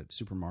that had it?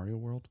 Super Mario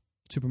World?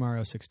 Super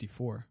Mario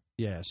 64.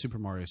 Yeah, Super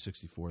Mario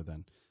 64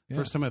 then. Yeah.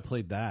 First time I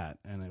played that,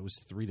 and it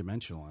was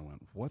 3-dimensional, I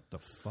went, what the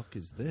fuck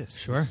is this?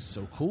 Sure. This is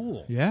so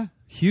cool. Yeah,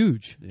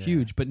 huge.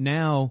 But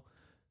now,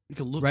 you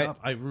can look up.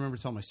 I remember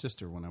telling my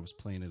sister when I was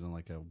playing it in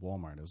like a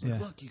Walmart, I was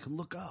like, look, you can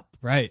look up.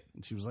 Right.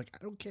 And she was like, I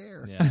don't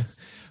care. Yeah.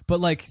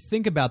 But like,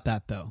 think about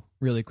that though,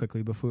 really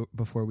quickly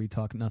before we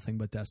talk nothing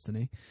but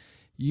Destiny.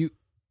 We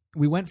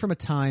went from a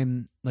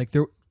time like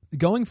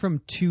going from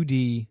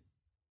 2D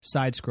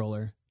side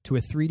scroller to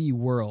a 3D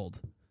world,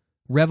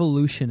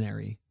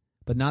 revolutionary,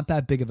 but not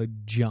that big of a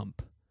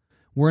jump.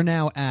 We're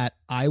now at,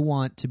 I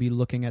want to be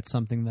looking at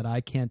something that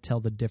I can't tell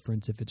the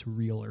difference if it's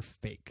real or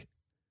fake.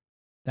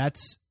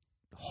 That's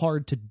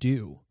hard to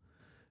do,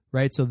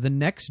 right? So the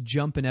next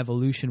jump in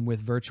evolution with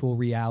virtual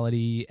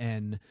reality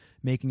and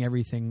making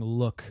everything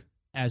look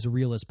as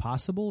real as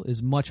possible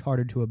is much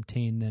harder to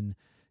obtain than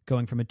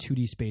going from a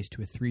 2D space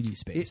to a 3D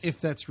space.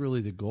 If that's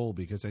really the goal,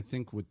 because I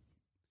think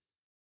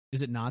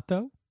Is it not,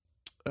 though?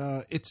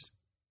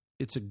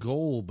 It's a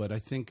goal, but I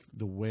think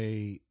the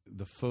way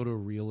the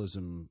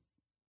photorealism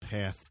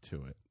path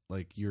to it,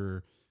 like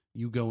you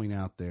going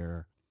out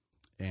there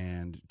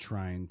and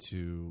trying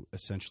to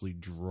essentially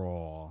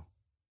draw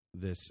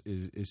this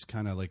is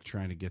kind of like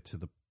trying to get to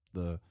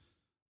the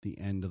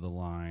end of the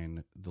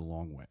line the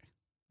long way.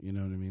 You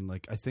know what I mean?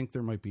 Like, I think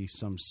there might be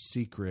some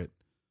secret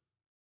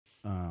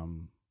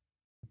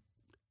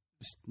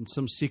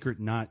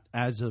not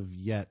as of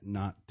yet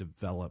not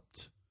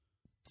developed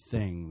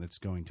thing that's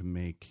going to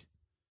make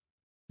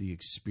the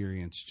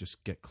experience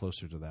just get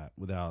closer to that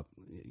without,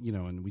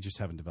 and we just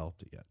haven't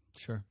developed it yet.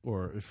 Sure.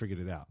 Or figured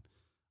it out.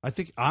 I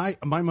think my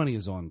money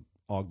is on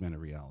augmented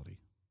reality,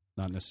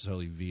 not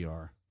necessarily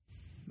VR.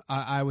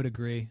 I would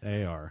agree.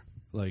 AR,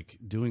 like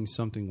doing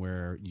something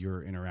where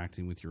you're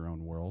interacting with your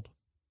own world.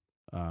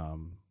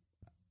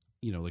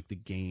 Like the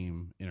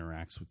game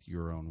interacts with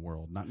your own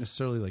world, not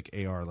necessarily like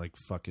AR, like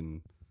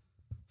fucking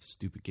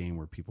stupid game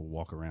where people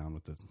walk around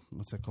with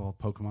what's that called?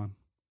 Pokemon?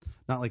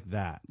 Not like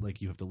that.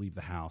 Like you have to leave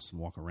the house and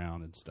walk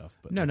around and stuff.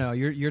 But no,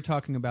 you're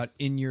talking about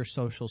in your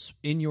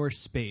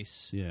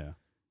space. Yeah.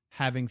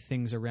 Having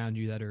things around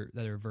you that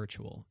are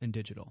virtual and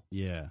digital.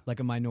 Yeah. Like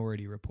a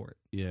Minority Report.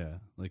 Yeah,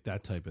 like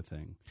that type of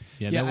thing.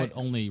 Yeah, that would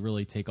only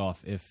really take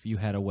off if you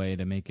had a way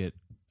to make it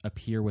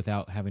appear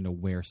without having to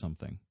wear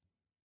something.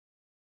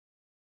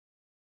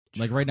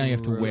 Like right now you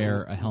have to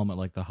wear a helmet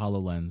like the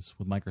HoloLens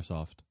with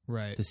Microsoft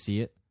to see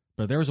it.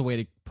 But if there was a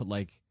way to put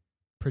like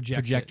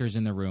projectors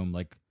in the room,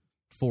 like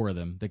 4 of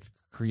them, that could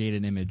create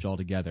an image all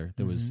together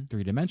that was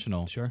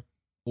 3-dimensional. Sure.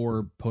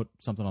 Or put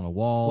something on the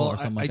wall or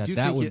something like that.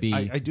 That would be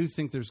I do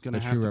think there's going to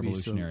have to be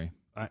revolutionary.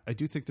 I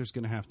do think there's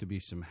going to have to be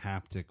some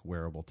haptic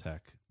wearable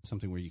tech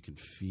something where you can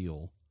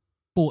feel.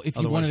 Well, if you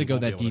Otherwise, wanted to you go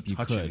won't be that able to deep, you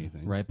touch could,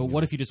 anything, right? But you what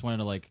know? if you just wanted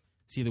to like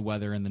see the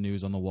weather and the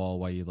news on the wall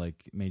while you like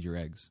made your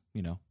eggs?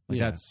 You know, like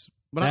Yeah. that's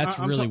But that's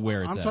I'm really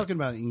where it's I'm at. talking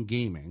about in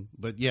gaming,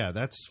 but yeah,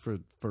 that's for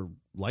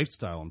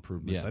lifestyle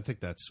improvements. Yeah. I think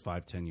that's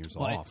 5-10 years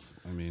Well, off.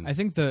 I mean, I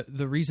think the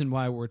reason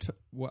why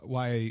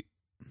why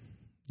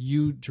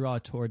you draw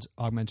towards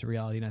augmented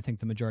reality, and I think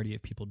the majority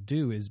of people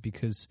do, is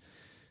because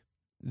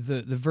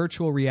the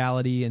virtual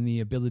reality and the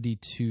ability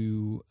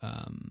to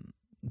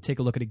take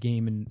a look at a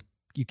game and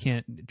you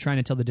can't trying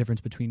to tell the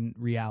difference between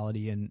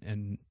reality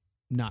and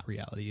not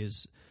reality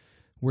is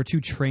we're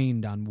too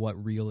trained on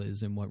what real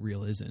is and what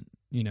real isn't,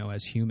 you know,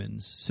 as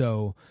humans.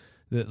 So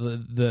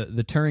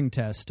the Turing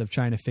test of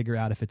trying to figure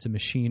out if it's a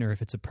machine or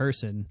if it's a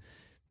person,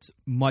 it's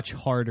much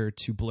harder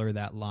to blur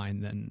that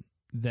line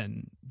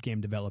than game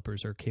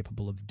developers are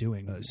capable of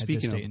doing. At this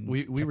speaking day of, in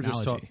we were just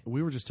technology.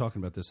 we were just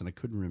talking about this, and I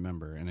couldn't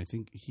remember, and I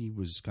think he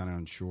was kind of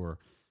unsure,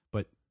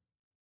 but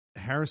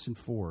Harrison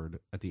Ford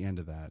at the end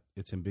of that,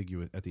 it's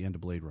ambiguous at the end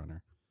of Blade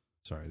Runner.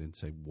 Sorry, I didn't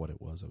say what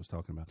it was I was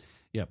talking about.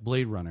 Yeah,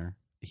 Blade Runner.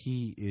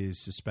 He is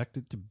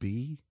suspected to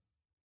be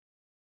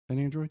an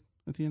android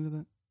at the end of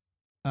that.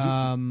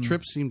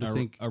 Tripp seemed to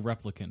think a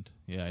replicant.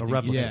 Yeah,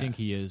 replicant. I think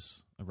he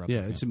is a replicant.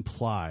 yeah, it's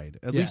implied.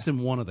 At Yeah. least in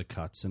one of the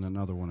cuts, in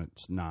another one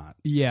it's not.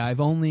 Yeah, I've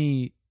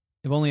only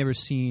ever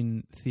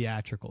seen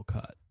theatrical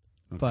cut,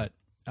 Okay. but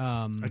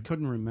I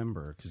couldn't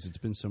remember because it's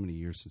been so many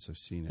years since I've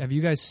seen it. have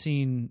you guys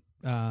seen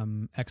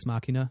Ex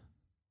Machina?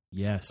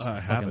 Yes, I I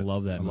have fucking it.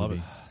 love that I love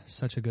movie.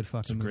 Such a good fucking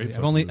It's a great movie.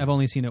 fucking movie. I've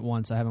only seen it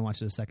once. I haven't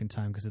watched it a second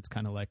time because it's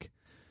kind of like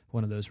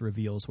one of those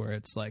reveals where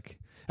it's like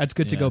that's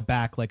good to Yeah. go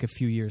back like a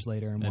few years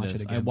later and watch It it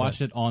is. again. I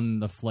watched it on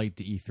the flight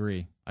to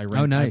E3. I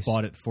nice. I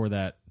bought it for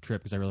that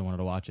trip because I really wanted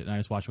to watch it, and I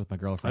just watched it with my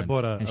girlfriend.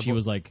 I she bought-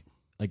 was like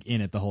in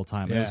it the whole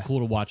time. And It was Yeah. cool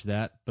to watch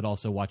that, but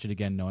also watch it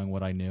again knowing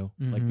what I knew.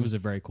 Like Mhm. it was a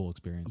very cool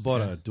experience. I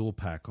bought a dual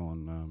pack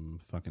on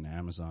fucking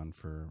Amazon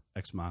for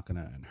Ex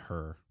Machina and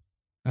Her.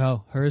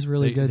 Oh, Her's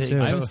really They- good they-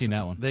 too. I haven't seen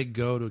that one. They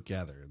go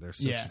together. They're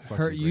such Yeah, a fucking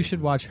Her. great You should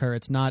movie. watch Her.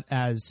 It's not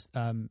as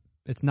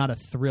it's not a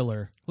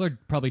thriller. Well, they're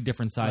probably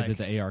different sides Like,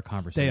 of the AR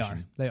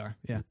conversation. They are.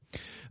 Yeah.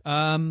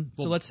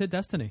 So let's hit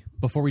Destiny.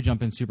 Before we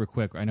jump in super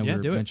quick, I know Yeah,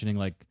 we do were it. mentioning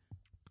like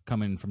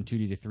coming from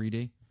 2D to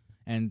 3D,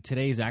 and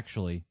today as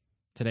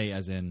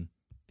in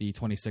the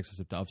 26th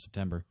of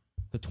September,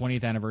 the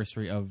 20th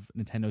anniversary of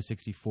Nintendo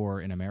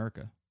 64 in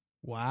America.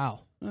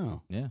 Wow.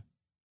 Oh, Yeah,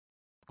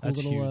 That's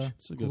huge.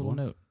 it's a cool good little one.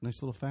 note.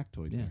 Nice little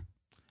factoid Yeah. there.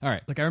 All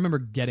right. Like I remember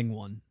getting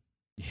one.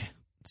 Yeah.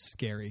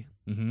 Scary.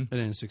 Mm-hmm.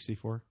 And in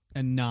 64,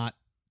 And not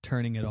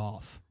turning it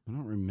off I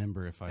don't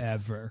remember if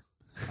ever.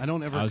 I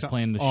don't ever. I was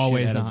playing the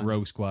Always shit out on. of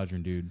Rogue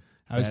Squadron, dude.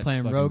 I was That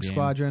playing fucking Rogue game.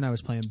 Squadron. I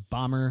was playing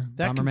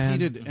Bomberman.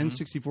 competed.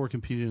 N64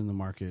 competed in the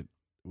market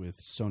with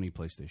Sony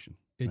PlayStation.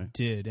 It right?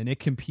 did, and it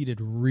competed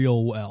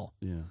real well.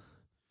 Yeah.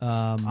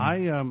 Um,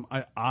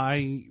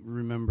 I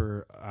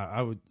remember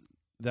I would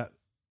that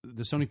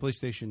the Sony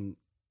PlayStation.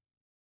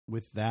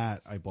 With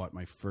that, I bought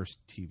my first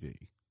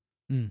TV.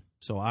 Mm.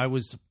 So I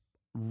was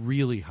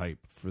really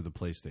hyped for the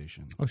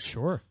PlayStation. oh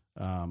sure.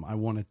 I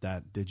wanted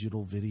that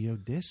digital video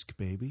disc,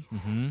 baby.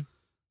 Mm-hmm.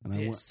 And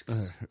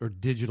Discs. or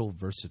digital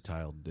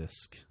versatile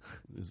disc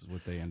is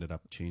what they ended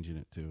up changing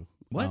it to.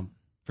 What?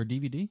 For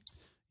DVD?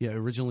 Yeah,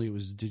 originally it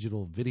was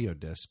digital video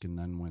disc, and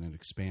then when it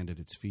expanded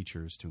its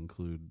features to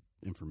include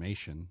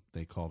information,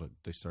 they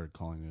started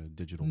calling it a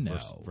digital No.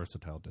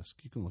 versatile disc.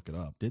 You can look it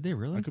up. Did they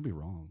really? I could be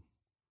wrong.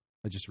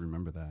 I just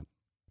remember that.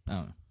 I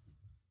don't know.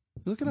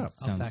 Look it up.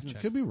 I'll fact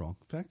check. Could be wrong.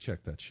 Fact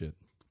check that shit.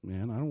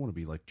 Man, I don't want to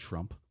be like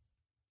Trump.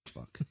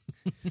 Fuck.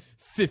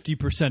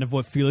 50% of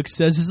what Felix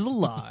says is a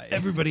lie.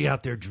 Everybody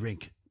out there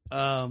drink.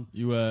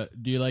 You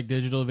do you like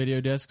digital video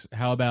discs?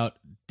 How about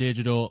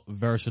digital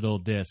versatile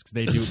discs?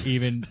 They do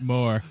even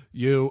more.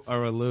 You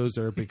are a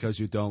loser because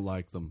you don't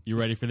like them. You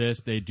ready for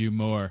this? They do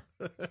more.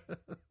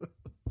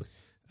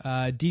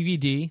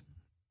 DVD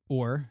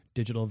or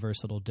digital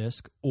versatile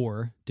disc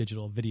or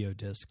digital video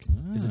disc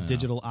is a Ah.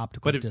 digital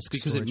optical But disc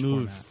because it storage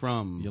moved format.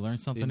 from You learn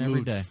something it every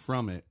moved day.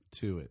 from it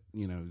to it.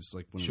 You know, it's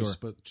like when Sure.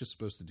 it was just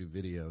supposed to do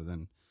video,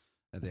 then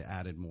they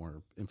added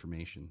more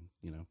information.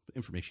 You know,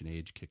 information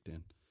age kicked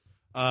in.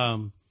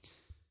 I'm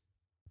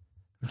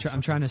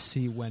trying to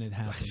see when it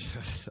happened.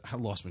 I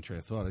lost my train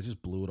of thought. I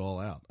just blew it all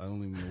out. I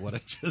don't even know what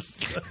I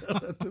just said.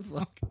 What the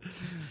fuck?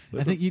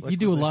 I think you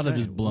do a lot of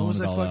just blowing What was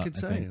it I all fucking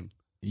out, I think. saying?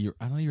 I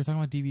don't know. You were talking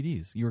about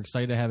DVDs. You were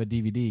excited to have a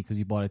DVD because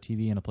you bought a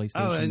TV and a PlayStation.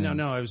 Oh and-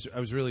 no! I was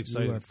really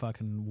excited. You are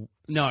fucking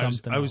No,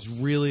 something I was else.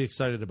 really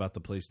excited about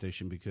the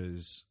PlayStation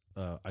because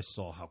I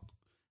saw how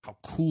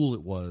cool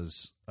it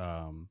was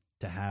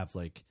to have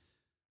like.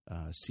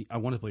 See, I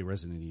wanted to play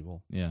Resident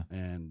Evil, Yeah.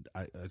 and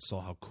I saw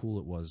how cool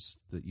it was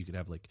that you could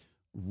have like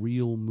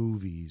real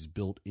movies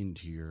built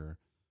into your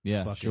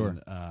Yeah. fucking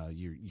Sure.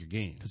 your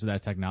game, Because of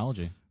that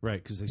technology.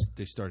 right? Because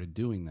they started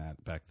doing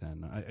that back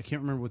then. I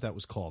can't remember what that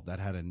was called. That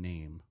had a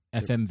name.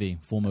 FMV,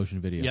 full motion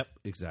video. Yep,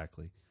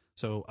 exactly.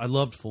 So I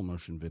loved full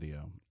motion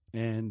video,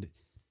 and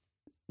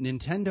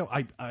Nintendo.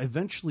 I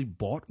eventually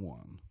bought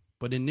one,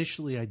 but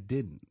initially I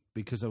didn't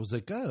because I was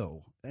like,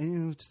 oh,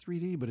 it's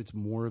 3D, but it's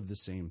more of the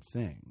same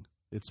thing.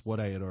 It's what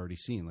I had already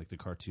seen, like the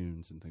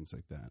cartoons and things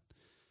like that.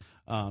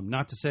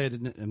 Not to say I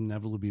didn't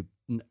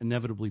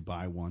inevitably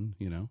buy one,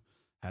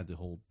 had the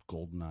whole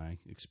GoldenEye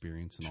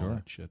experience and all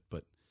that shit.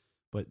 But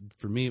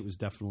for me, it was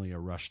definitely a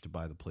rush to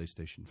buy the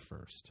PlayStation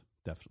first.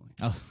 Definitely.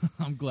 Oh,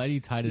 I'm glad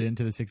you tied it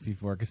into the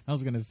 64 because I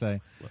was going to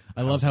say,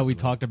 I loved how we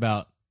talked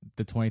about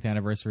the 20th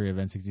anniversary of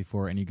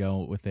N64 and you go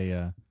with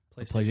a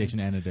PlayStation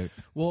anecdote.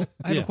 Well,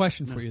 I have a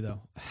question for you,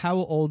 though. How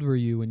old were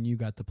you when you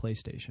got the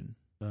PlayStation?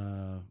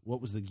 What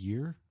was the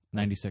year?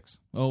 96.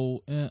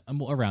 Oh,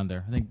 I'm around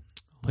there. I think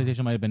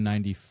PlayStation might have been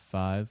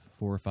 95,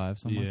 4 or 5,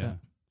 something like that.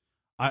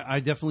 I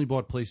definitely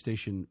bought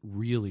PlayStation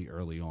really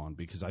early on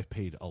because I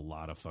paid a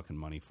lot of fucking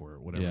money for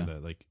it, whatever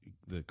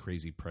the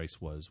crazy price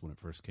was when it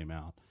first came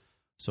out.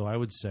 So I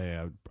would say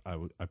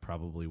I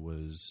probably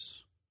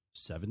was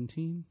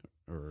 17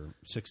 or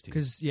 16.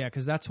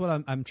 Because that's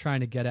what I'm trying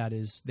to get at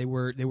is they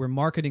were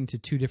marketing to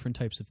two different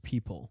types of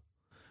people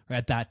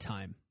at that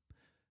time.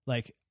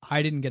 Like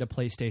I didn't get a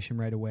PlayStation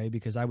right away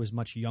because I was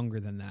much younger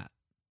than that.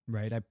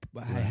 Right,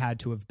 I had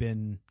to have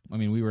been. I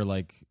mean, we were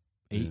like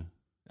 8. Yeah.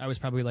 I was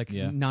probably like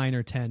 9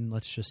 or 10.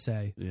 Let's just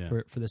say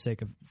for the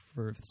sake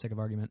of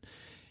argument.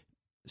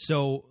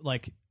 So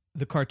like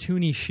the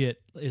cartoony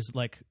shit is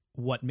like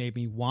what made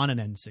me want an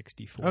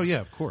N64. Oh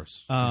yeah, of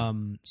course.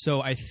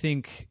 So I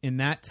think in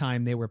that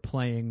time they were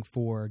playing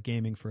for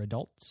gaming for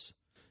adults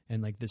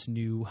and like this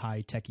new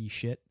high techy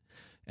shit,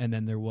 and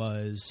then there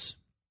was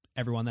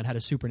everyone that had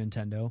a Super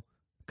Nintendo.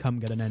 Come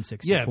get an N64.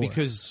 Yeah,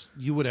 because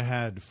you would have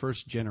had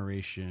first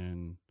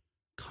generation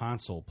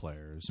console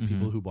players,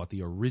 people who bought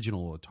the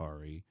original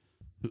Atari,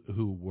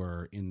 who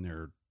were in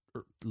their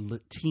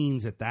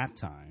teens at that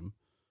time,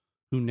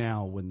 who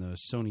now, when the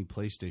Sony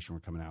PlayStation were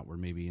coming out, were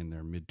maybe in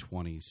their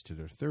mid-20s to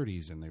their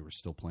 30s, and they were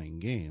still playing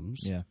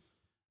games. Yeah.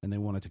 And they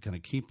wanted to kind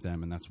of keep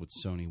them, and that's what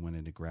Sony went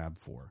in to grab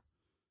for.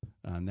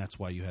 And that's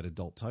why you had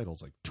adult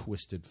titles like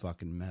Twisted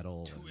fucking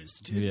Metal.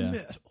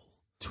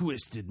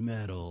 Twisted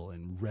Metal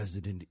and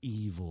Resident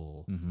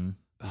Evil. Mm-hmm.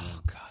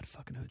 Oh, God,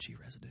 fucking OG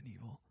Resident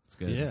Evil. It's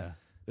good. Yeah.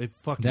 It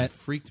fucking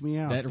freaked me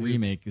out. That dude.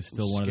 remake is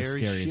still one of the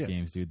Scary scariest shit.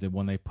 games, dude. The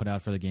one they put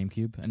out for the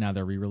GameCube, and now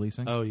they're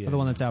re-releasing. Oh, yeah. The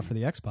one that's out for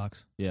the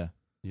Xbox. Yeah.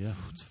 Yeah.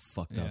 It's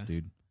fucked up,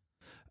 dude.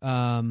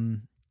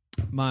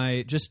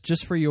 My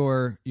just for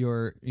your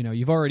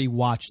you've already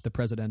watched the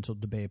presidential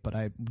debate, but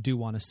I do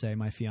want to say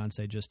my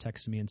fiance just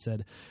texted me and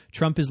said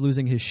Trump is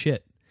losing his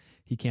shit.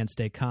 He can't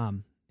stay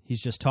calm.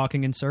 He's just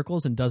talking in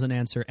circles and doesn't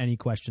answer any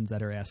questions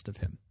that are asked of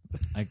him.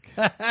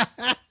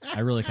 I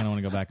really kind of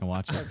want to go back and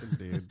watch it.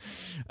 Dude.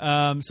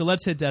 So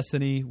let's hit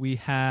Destiny. We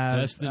have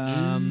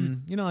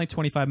Destiny. like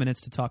 25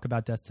 minutes to talk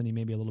about Destiny,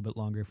 maybe a little bit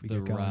longer if we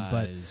get going.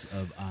 Rise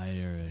of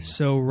Iron.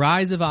 So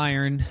Rise of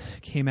Iron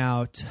came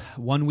out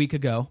 1 week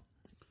ago.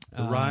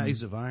 The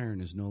Rise of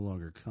Iron is no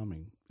longer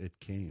coming. It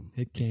came.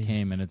 It came. It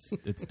came and it's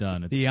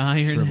done. It's the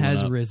iron shriveling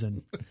has up.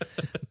 risen.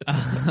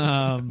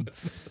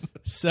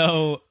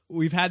 So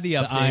we've had the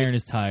update. The iron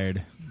is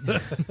tired.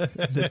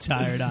 The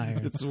tired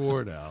iron. It's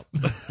worn out.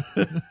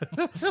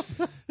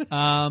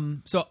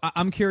 So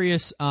I'm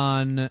curious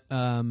on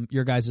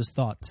your guys'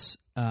 thoughts.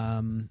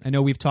 I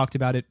know we've talked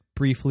about it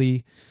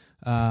briefly.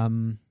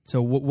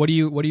 So what are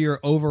your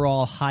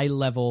overall high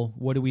level?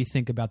 What do we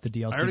think about the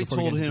DLC? I already before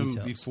we told get into him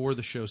details? before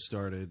the show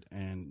started,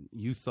 and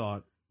you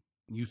thought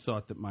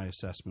that my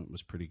assessment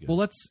was pretty good. Well,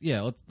 let's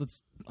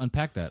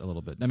unpack that a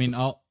little bit. I mean,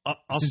 I'll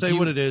say you-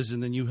 what it is,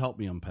 and then you help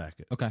me unpack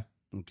it. Okay.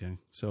 Okay.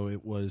 So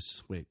it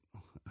was. Wait.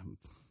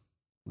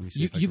 Let me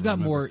see. if I You've can got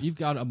remember. more. You've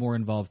got a more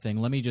involved thing.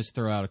 Let me just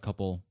throw out a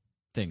couple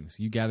things.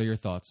 You gather your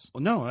thoughts.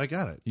 Well, no, I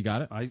got it. You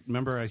got it. I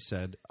remember I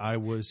said I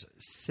was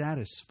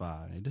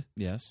satisfied,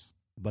 Yes.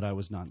 but I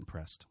was not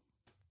impressed.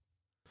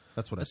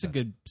 That's what That's I said. a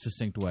good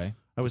succinct way.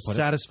 I was put it.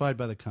 satisfied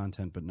by the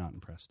content, but not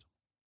impressed.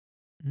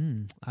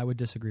 I would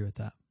disagree with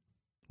that.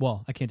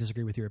 Well, I can't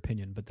disagree with your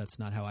opinion, but that's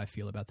not how I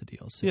feel about the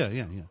DLC.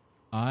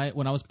 Yeah.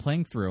 When I was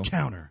playing through,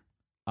 Counter.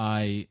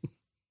 I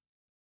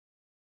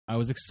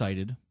was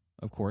excited,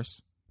 of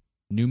course.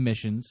 New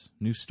missions,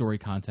 new story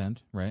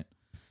content, right?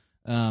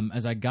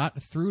 As I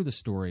got through the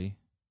story,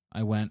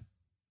 I went,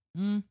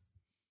 you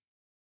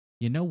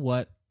know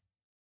what?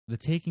 The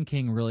Taken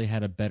King really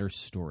had a better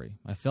story.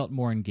 I felt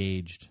more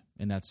engaged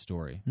in that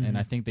story. And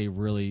I think they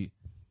really,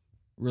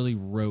 really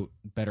wrote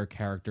better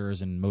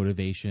characters and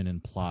motivation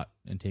and plot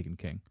in Taken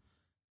King.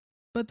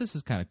 But this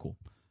is kind of cool.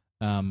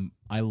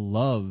 I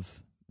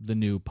love the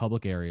new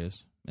public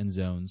areas and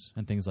zones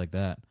and things like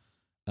that.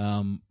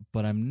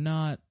 But I'm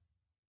not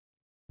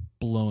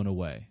blown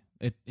away.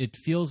 It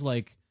feels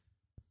like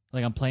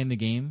I'm playing the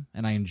game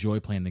and I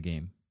enjoy playing the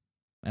game.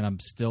 And I'm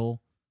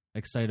still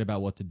excited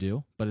about what to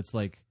do. But it's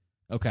like,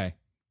 okay,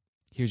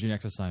 here's your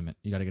next assignment.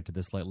 You got to get to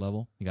this light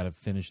level. You got to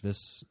finish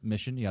this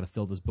mission. You got to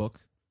fill this book.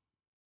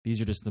 These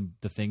are just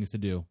the things to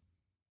do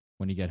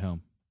when you get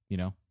home, you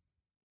know?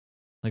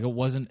 Like, it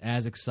wasn't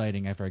as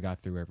exciting after I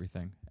got through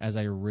everything as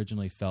I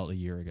originally felt a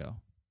year ago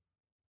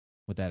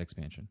with that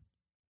expansion.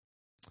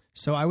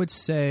 So I would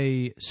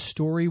say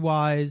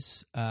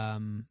story-wise,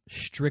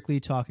 strictly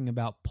talking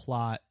about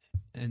plot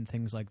and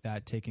things like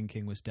that, Taken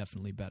King was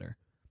definitely better,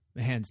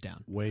 hands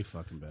down. Way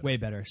fucking better. Way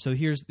better. So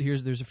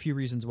there's a few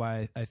reasons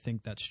why I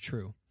think that's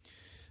true.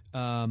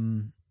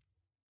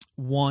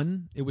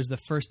 One, it was the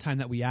first time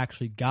that we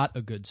actually got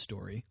a good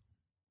story,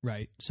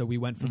 right? So we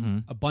went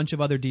from a bunch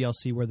of other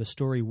DLC where the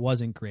story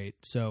wasn't great.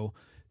 So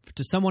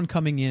to someone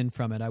coming in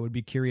from it, I would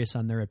be curious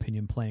on their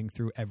opinion playing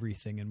through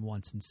everything in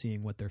once and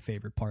seeing what their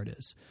favorite part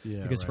is.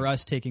 Yeah, because right. for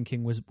us, Taken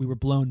King we were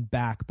blown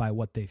back by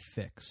what they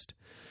fixed.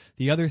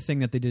 The other thing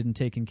that they did in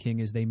Taken King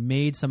is they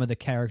made some of the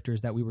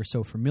characters that we were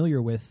so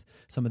familiar with,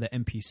 some of the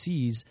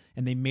NPCs,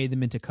 and they made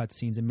them into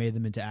cutscenes and made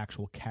them into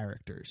actual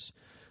characters.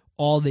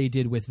 All they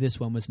did with this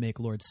one was make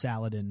Lord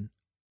Saladin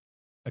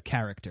a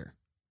character,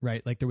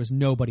 right? Like there was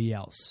nobody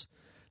else.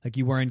 Like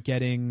you weren't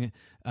getting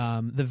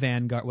the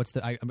Vanguard.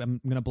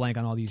 I'm going to blank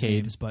on all these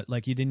Cade. names, but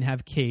like you didn't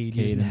have Cade.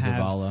 You Cade didn't and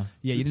have Zavala.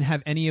 Yeah, you didn't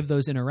have any of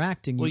those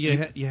interacting. Well,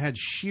 you had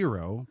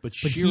Shiro, but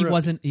Shiro, he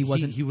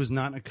wasn't. He was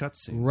not in a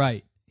cutscene.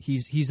 Right.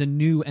 He's a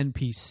new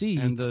NPC,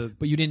 And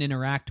but you didn't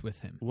interact with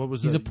him. What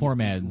was He's it? a poor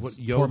man's- What,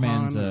 poor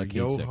man's, Johan or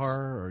Cade Six.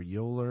 Yohar or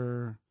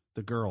Yoler,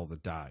 the girl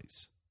that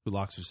dies, who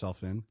locks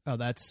herself in. Oh,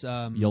 that's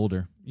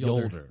Yolder.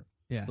 Yolder.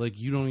 Yeah. Like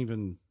you don't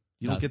even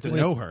No, get to wait,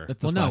 know her.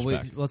 That's a Well, no,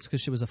 flashback. it's because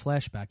she was a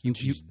flashback. You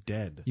She's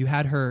dead. you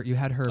had her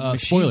machine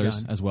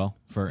Spoilers gun. as well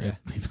for Yeah.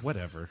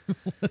 Whatever.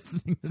 if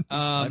listening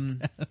to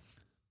this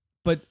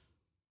But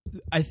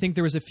I think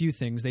there was a few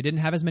things. They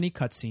didn't have as many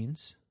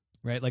cutscenes,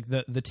 right? Like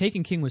the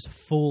Taken King was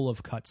full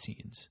of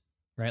cutscenes,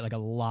 right? Like a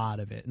lot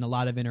of it and a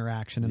lot of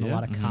interaction and a Yeah.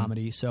 lot of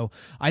comedy. So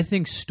I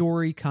think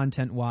story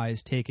content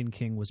wise, Taken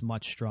King was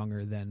much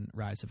stronger than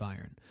Rise of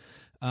Iron.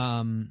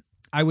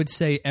 I would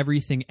say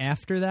everything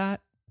after that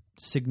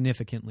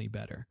significantly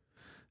better.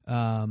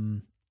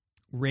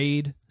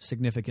 Raid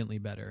significantly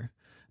better.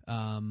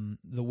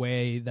 The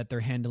way that they're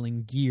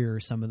handling gear,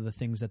 some of the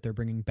things that they're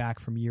bringing back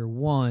from year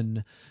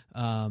one,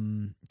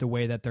 the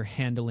way that they're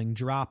handling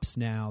drops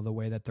now, the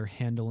way that they're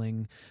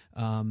handling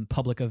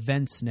public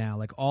events now,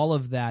 like all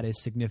of that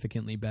is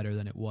significantly better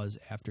than it was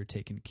after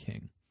Taken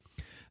King.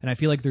 And I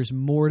feel like there's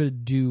more to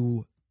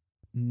do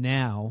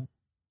now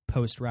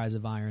post Rise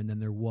of Iron than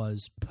there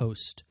was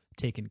post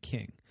Taken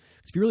King.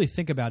 Because if you really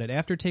think about it,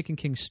 after Taken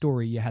King's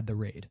story, you had the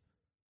raid,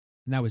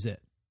 and that was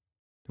it.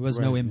 There was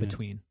no Right, in yeah.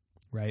 between,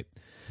 right?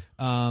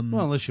 Well,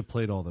 unless you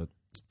played all the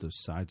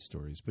side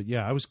stories. But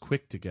yeah, I was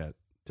quick to get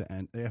to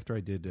end after I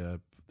did the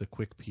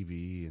quick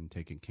PvE and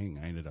Taken King.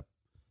 I ended up.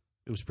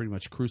 It was pretty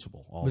much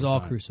Crucible. It was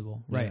all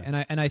Crucible, right?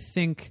 Yeah. And I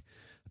think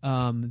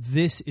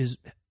this is,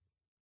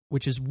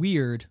 which is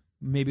weird.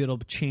 Maybe it'll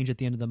change at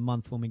the end of the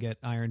month when we get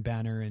Iron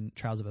Banner and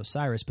Trials of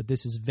Osiris. But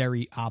this is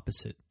very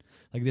opposite.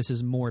 Like this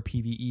is more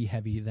PvE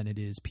heavy than it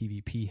is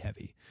PvP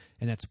heavy,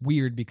 and that's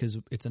weird because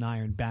it's an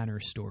Iron Banner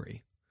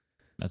story.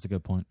 That's a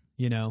good point.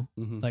 You know,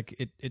 like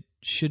it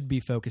should be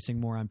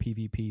focusing more on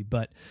PvP,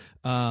 but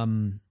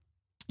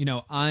you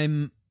know,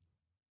 I'm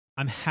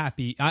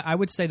happy. I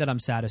would say that I'm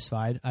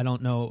satisfied. I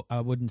don't know.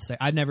 I wouldn't say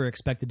I never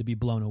expected to be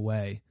blown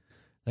away.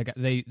 Like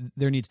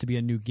there needs to be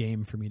a new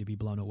game for me to be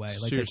blown away.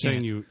 So Like you're they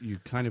saying can't- you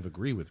kind of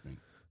agree with me.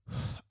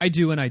 I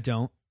do and I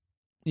don't.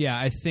 Yeah,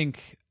 I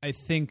think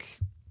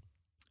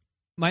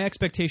my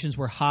expectations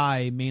were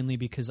high mainly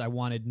because I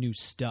wanted new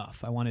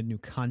stuff. I wanted new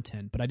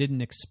content, but I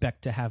didn't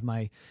expect to have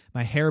my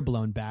hair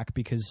blown back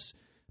because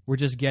we're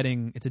just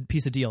getting it's a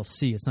piece of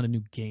DLC. It's not a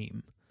new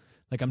game.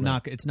 Like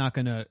it's not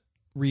going to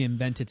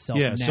reinvent itself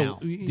Yeah. now.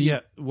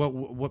 So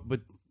what?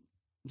 But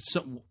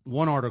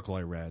one article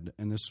I read,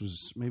 and this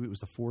was maybe it was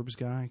the Forbes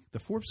guy. The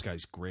Forbes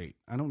guy's great.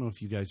 I don't know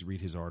if you guys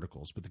read his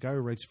articles, but the guy who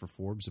writes for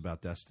Forbes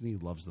about Destiny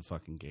loves the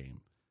fucking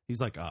game. He's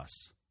like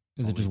us.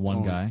 Is it just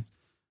one guy?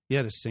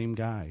 Yeah, the same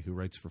guy who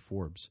writes for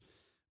Forbes.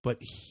 But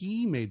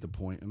he made the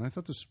point, and I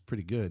thought this was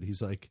pretty good.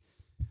 He's like,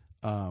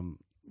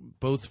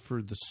 both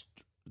for the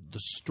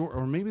story,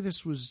 or maybe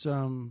this was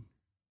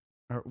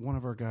one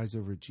of our guys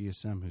over at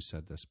GSM who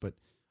said this. But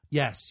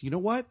yes, you know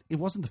what? It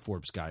wasn't the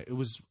Forbes guy. It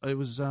was I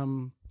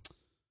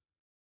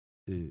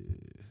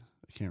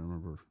can't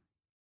remember.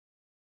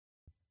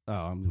 Oh,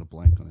 I'm going to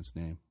blank on his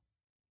name.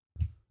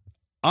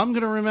 I'm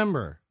going to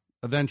remember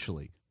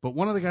eventually. But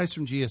one of the guys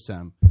from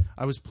GSM,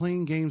 I was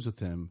playing games with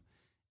him,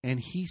 and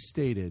he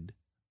stated,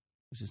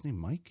 is his name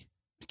Mike?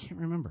 I can't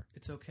remember.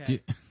 It's okay.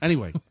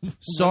 Anyway, What did he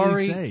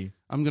sorry. say?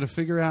 I'm going to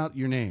figure out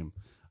your name.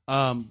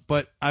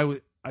 But I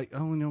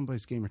only know him by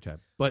his gamer tag.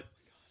 But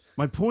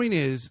my point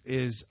is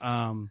he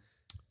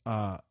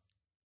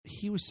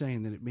was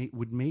saying that it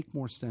would make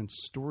more sense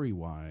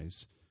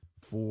story-wise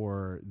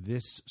for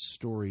this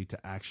story to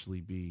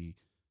actually be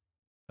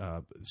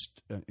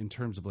in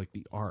terms of like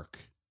the arc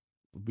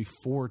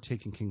before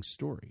Taken King's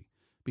story,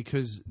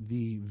 because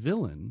the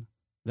villain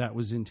that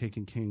was in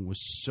Taken King was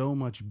so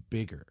much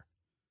bigger,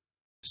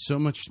 so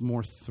much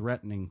more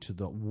threatening to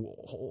the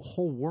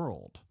whole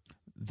world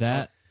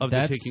That's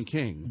the Taken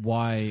King.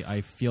 Why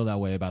I feel that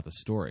way about the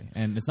story,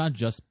 and it's not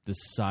just the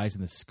size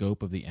and the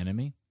scope of the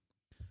enemy,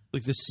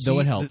 Like the Though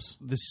it helps.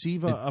 The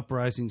Siva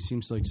uprising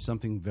seems like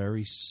something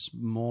very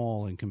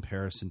small in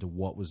comparison to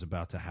what was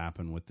about to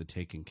happen with the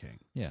Taken King.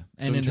 Yeah.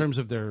 So And in terms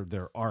of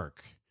their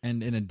arc.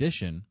 And in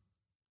addition,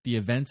 the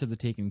events of the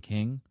Taken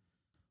King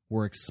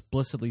were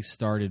explicitly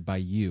started by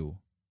you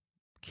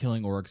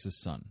killing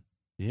Oryx's son.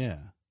 Yeah.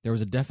 There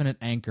was a definite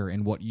anchor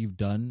in what you've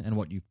done and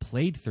what you've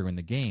played through in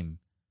the game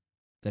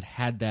that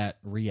had that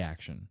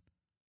reaction.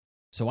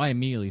 So I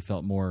immediately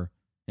felt more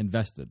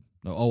invested.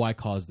 Oh, I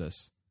caused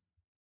this.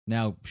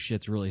 Now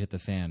shit's really hit the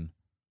fan.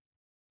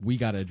 We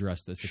got to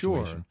address this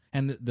situation. Sure.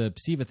 And the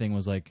Siva thing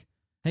was like,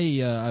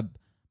 hey, I'm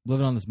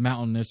living on this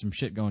mountain. There's some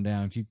shit going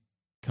down. If you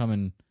come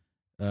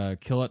and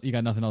kill it, you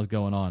got nothing else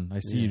going on. I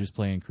see you just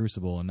playing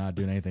Crucible and not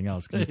doing anything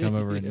else. Can you come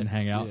over and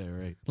hang out? Yeah,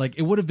 right. Like,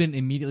 it would have been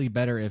immediately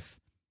better if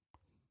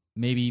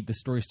maybe the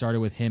story started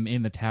with him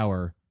in the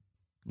tower,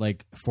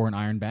 like, for an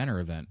Iron Banner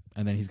event,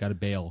 and then he's got to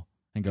bail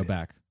and go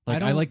back.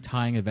 Like, I like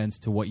tying events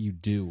to what you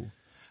do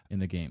in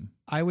the game.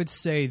 I would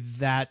say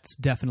that's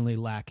definitely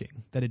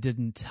lacking, that it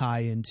didn't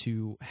tie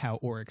into how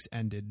Oryx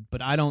ended.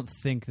 But I don't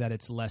think that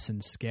it's less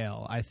in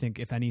scale. I think,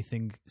 if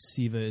anything,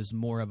 Siva is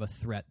more of a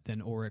threat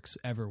than Oryx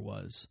ever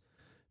was.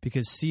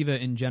 Because Siva,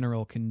 in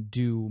general, can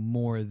do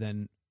more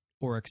than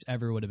Oryx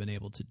ever would have been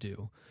able to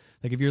do.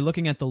 Like, if you're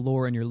looking at the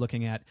lore and you're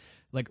looking at,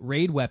 like,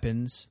 raid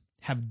weapons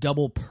have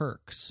double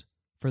perks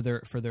for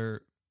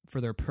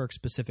their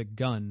perk-specific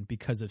gun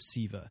because of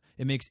Siva.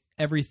 It makes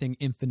everything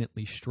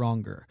infinitely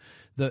stronger.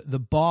 The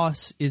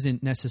boss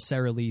isn't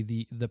necessarily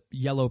the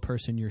yellow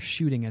person you're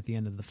shooting at the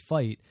end of the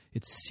fight.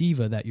 It's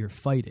Siva that you're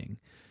fighting.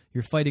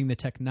 You're fighting the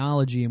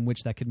technology in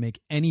which that could make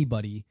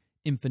anybody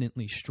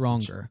infinitely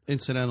stronger.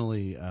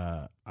 Incidentally,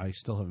 I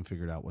still haven't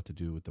figured out what to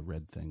do with the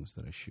red things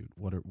that I shoot.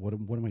 What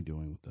am I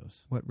doing with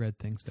those? What red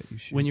things that you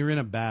shoot? When you're in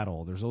a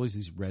battle, there's always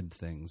these red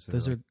things.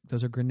 Those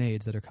are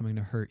grenades that are coming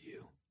to hurt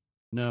you.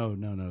 No.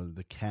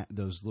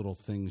 Those little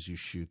things you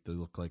shoot, they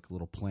look like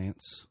little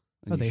plants.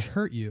 Oh, they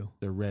hurt you.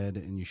 They're red,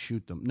 and you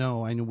shoot them.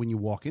 No, I know when you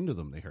walk into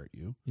them, they hurt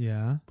you.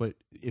 Yeah. But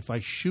if I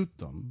shoot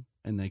them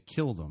and they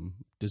kill them,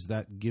 does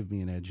that give me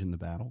an edge in the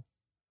battle?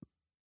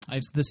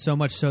 This so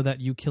much so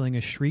that you killing a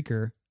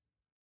Shrieker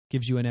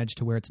gives you an edge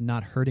to where it's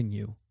not hurting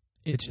you.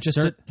 It's just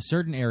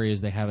certain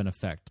areas they have an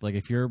effect. Like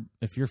if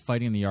you're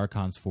fighting the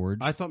Archon's Forge,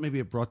 I thought maybe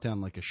it brought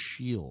down like a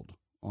shield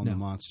on the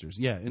monsters.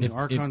 Yeah, in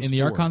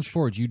the Archon's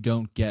Forge, you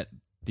don't get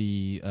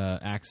the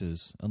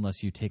axes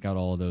unless you take out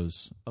all of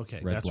those.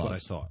 Okay, red that's blobs. what I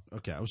thought.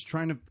 Okay, I was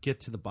trying to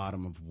get to the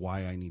bottom of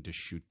why I need to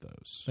shoot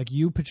those. Like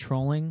you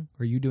patrolling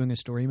or you doing a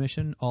story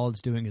mission, all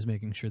it's doing is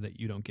making sure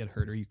that you don't get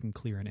hurt or you can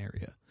clear an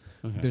area.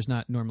 Okay. There's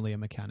not normally a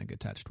mechanic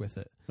attached with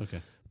it. Okay.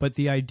 But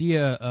the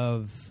idea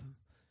of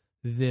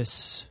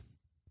this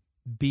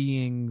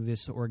being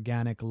this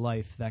organic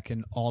life that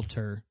can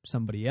alter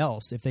somebody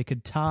else, if they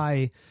could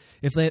tie,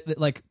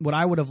 what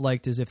I would have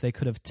liked is if they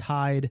could have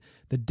tied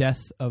the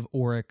death of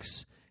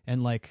Oryx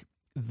and like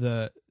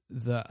the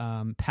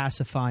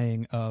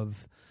pacifying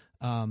of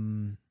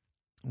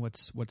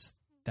what's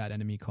that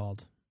enemy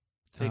called?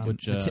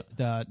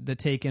 The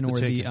Taken or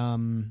the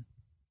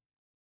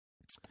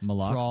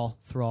Malak?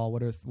 Thrall.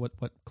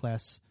 What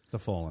class? The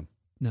Fallen.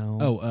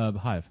 No.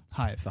 Hive.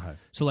 Hive. The Hive.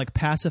 So like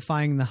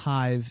pacifying the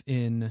Hive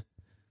in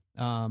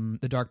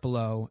the Dark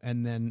Below,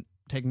 and then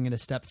taking it a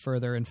step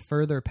further and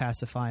further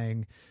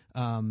pacifying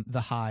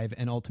the Hive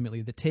and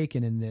ultimately the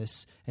Taken in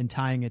this, and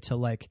tying it to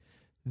like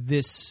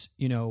this,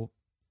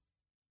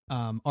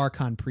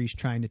 Archon priest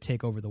trying to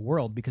take over the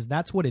world, because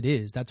that's what it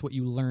is. That's what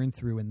you learn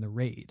through in the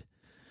raid.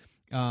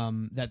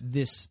 That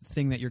this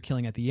thing that you're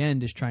killing at the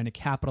end is trying to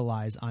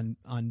capitalize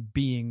on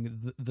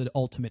being the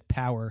ultimate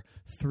power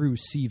through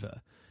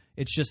Siva.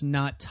 It's just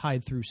not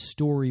tied through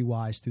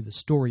story-wise through the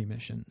story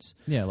missions.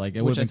 Yeah, like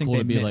it would have been cool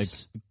to be like,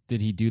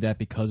 did he do that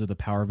because of the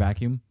power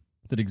vacuum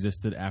that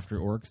existed after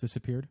Oryx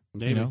disappeared?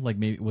 Maybe.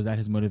 Maybe was that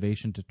his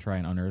motivation to try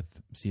and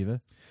unearth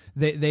Siva?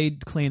 They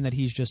claim that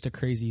he's just a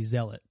crazy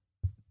zealot.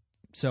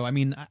 So I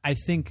mean, I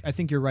think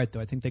you're right though.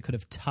 I think they could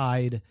have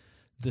tied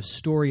the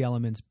story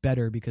elements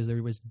better, because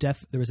there was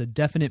a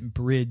definite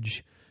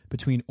bridge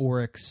between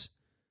Oryx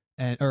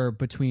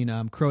between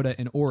Crota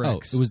and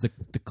Oryx. Oh, it was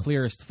the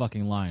clearest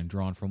fucking line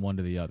drawn from one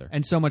to the other.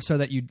 And so much so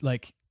that you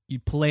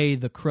play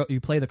the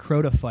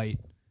Crota fight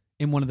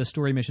in one of the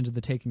story missions of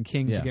the Taken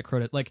King to get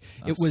Crota. Like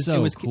it was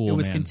cool, it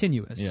was man.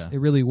 continuous. Yeah. It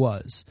really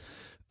was.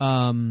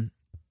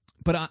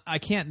 But I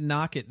can't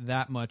knock it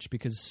that much,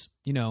 because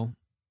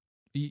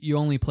you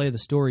only play the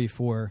story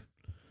for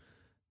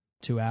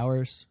 2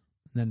 hours,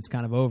 and then it's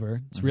kind of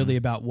over. It's really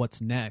about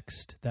what's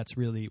next. That's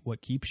really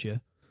what keeps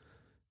you.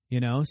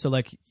 So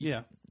like,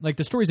 yeah, like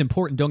the story's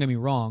important, don't get me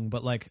wrong,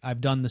 but like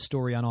I've done the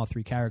story on all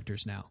three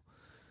characters now.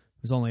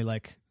 It was only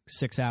like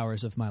 6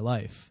 hours of my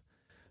life.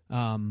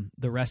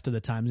 The rest of the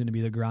time is going to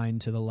be the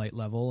grind to the light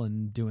level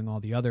and doing all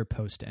the other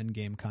post-end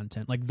game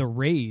content. Like the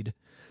raid,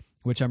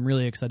 which I'm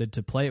really excited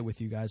to play it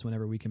with you guys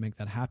whenever we can make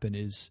that happen,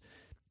 is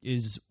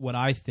what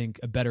I think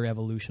a better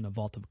evolution of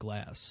Vault of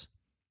Glass.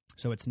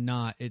 So it's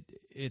not, it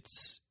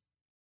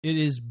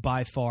is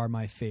by far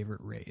my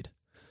favorite raid.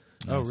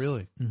 Nice. Oh,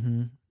 really?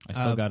 Mm-hmm. I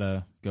still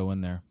gotta go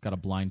in there. Got a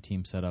blind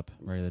team set up,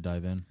 ready to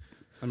dive in.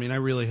 I mean, I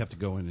really have to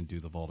go in and do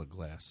the Vault of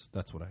Glass.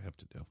 That's what I have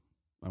to do.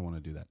 I want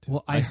to do that too.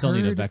 Well, I still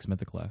need a Vex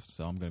Mythoclast,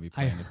 so I'm going to be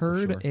playing it for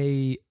sure.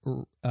 I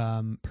heard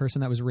a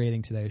person that was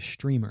rating today, a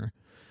streamer,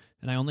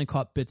 and I only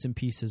caught bits and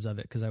pieces of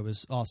it because I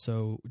was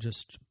also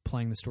just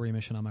playing the story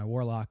mission on my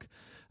Warlock,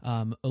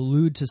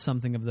 allude to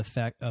something of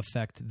the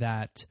effect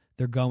that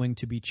they're going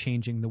to be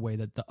changing the way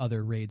that the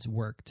other raids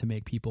work to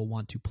make people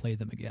want to play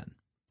them again.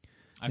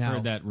 I've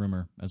heard that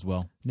rumor as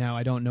well. Now,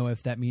 I don't know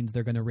if that means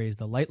they're going to raise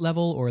the light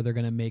level or they're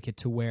going to make it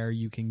to where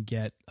you can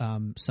get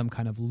some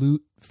kind of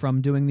loot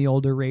from doing the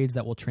older raids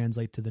that will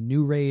translate to the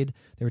new raid.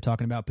 They were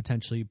talking about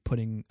potentially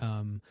putting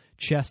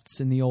chests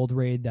in the old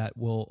raids that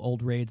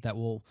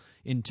will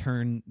in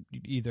turn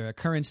either a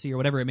currency or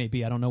whatever it may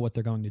be. I don't know what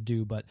they're going to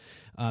do, but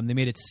they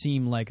made it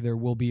seem like there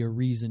will be a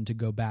reason to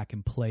go back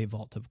and play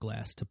Vault of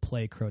Glass, to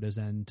play Crota's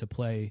End, to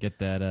play... Get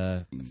that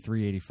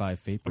 385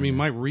 Fate. I mean,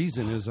 my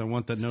reason is I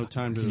want that no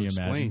time to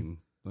explain. Imagine?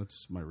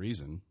 That's my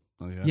reason.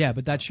 Yeah,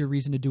 but that's your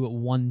reason to do it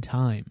one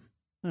time.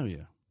 Oh,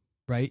 yeah.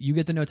 Right? You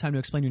get the no time to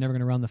explain, you're never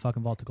going to run the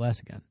fucking Vault of Glass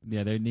again.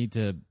 Yeah, they need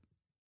to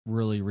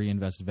really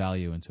reinvest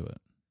value into it.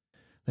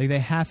 Like, they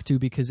have to,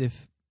 because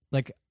if...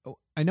 Like,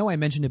 I know I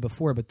mentioned it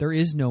before, but there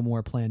is no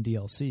more planned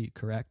DLC,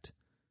 correct?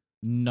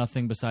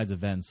 Nothing besides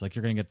events. Like,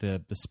 you're going to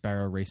get the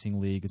Sparrow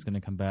Racing League is going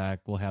to come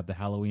back. We'll have the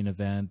Halloween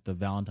event, the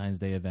Valentine's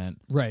Day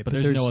event. Right. But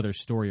there's no other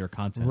story or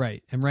content.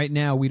 Right. And right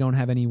now, we don't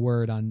have any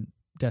word on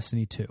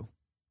Destiny 2.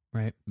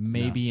 Right?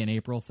 Maybe an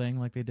April thing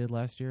like they did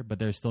last year, but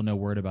there's still no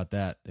word about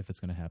that if it's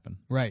going to happen.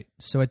 Right.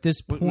 So at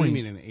this point... What do you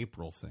mean an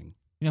April thing?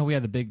 You know, we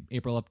had the big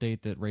April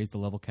update that raised the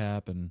level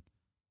cap and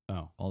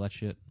all that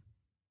shit.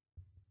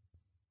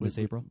 This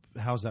April?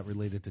 How's that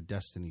related to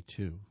Destiny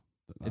 2?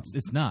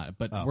 It's not,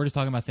 but we're just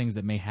talking about things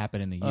that may happen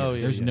in the year. Oh,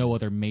 yeah, There's no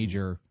other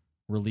major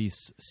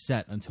release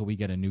set until we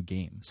get a new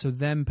game. So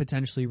them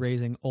potentially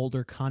raising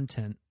older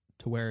content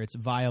to where it's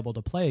viable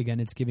to play again,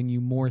 it's giving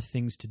you more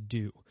things to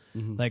do.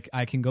 Mm-hmm. Like,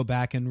 I can go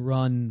back and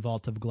run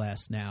Vault of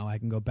Glass now. I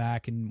can go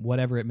back and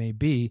whatever it may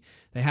be.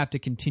 They have to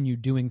continue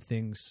doing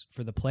things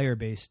for the player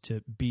base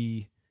to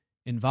be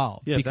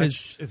involved. Yeah,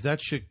 because if that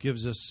shit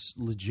gives us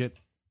legit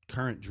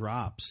current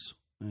drops,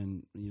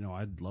 and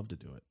I'd love to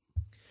do it.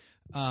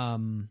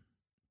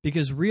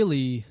 Because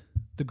really,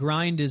 the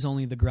grind is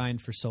only the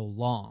grind for so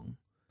long.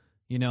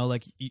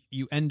 Like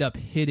you end up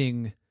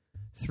hitting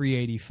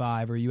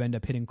 385, or you end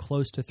up hitting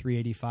close to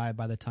 385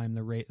 by the time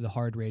the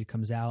hard raid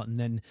comes out, and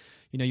then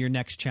your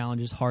next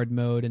challenge is hard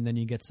mode, and then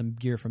you get some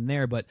gear from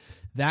there. But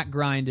that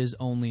grind is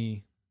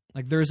only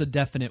like there's a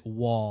definite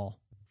wall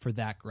for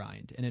that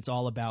grind, and it's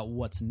all about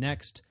what's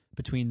next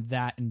between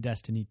that and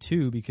Destiny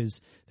 2 because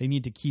they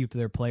need to keep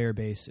their player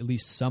base at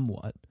least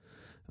somewhat.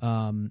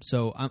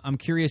 So I'm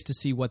curious to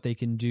see what they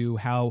can do,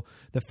 how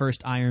the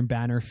first Iron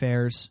Banner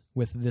fares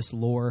with this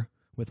lore,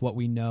 with what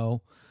we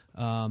know.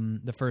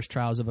 The first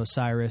Trials of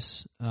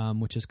Osiris,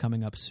 which is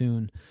coming up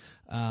soon.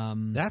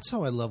 That's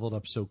how I leveled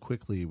up so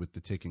quickly with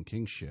the Taken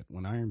King shit.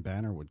 When Iron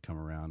Banner would come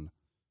around,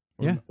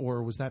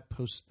 or was that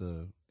post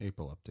the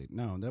April update?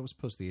 No, that was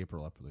post the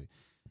April update.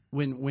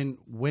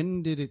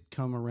 When did it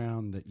come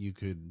around that you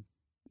could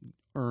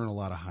earn a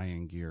lot of high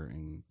end gear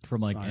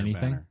from like Iron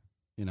anything Banner?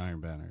 In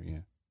Iron Banner? Yeah.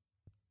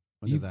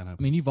 When did that happen?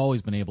 I mean, you've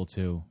always been able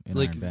to in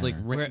Iron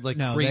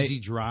Banner. Crazy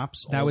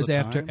drops. That was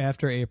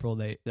after April.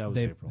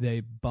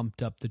 They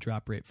bumped up the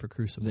drop rate for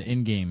Crucible. The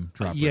in-game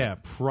drop rate. Yeah,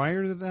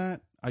 prior to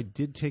that, I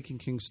did Taken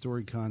King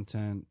story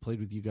content, played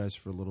with you guys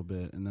for a little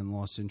bit, and then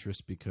lost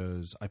interest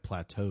because I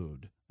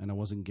plateaued and I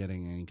wasn't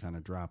getting any kind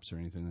of drops or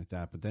anything like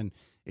that. But then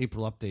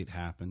April update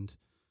happened,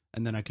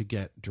 and then I could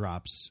get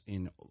drops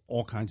in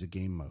all kinds of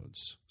game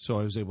modes. So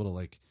I was able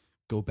to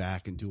go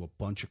back and do a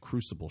bunch of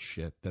Crucible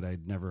shit that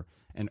I'd never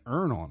and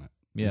earn on it.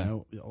 Yeah.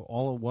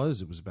 All it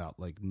was about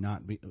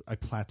I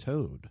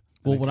plateaued.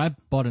 Well, when I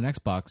bought an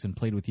Xbox and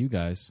played with you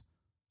guys,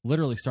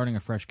 literally starting a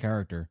fresh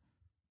character,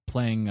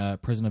 playing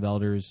Prison of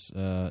Elders,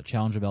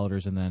 Challenge of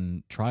Elders, and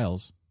then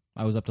Trials,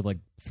 I was up to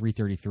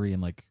 333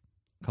 in a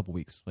couple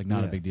weeks.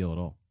 Not a big deal at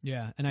all.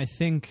 Yeah, and I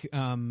think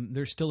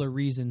there's still a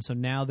reason. So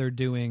now they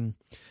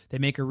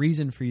make a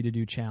reason for you to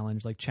do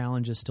Challenge.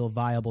 Challenge is still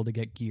viable to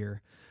get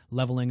gear.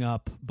 Leveling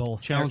up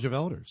both... Challenge of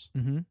Elders.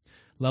 Mm-hmm.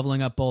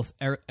 Leveling up both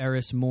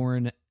Eris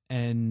Morn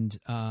and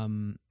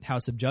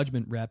House of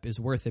Judgment rep is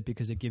worth it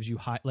because it gives you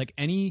high...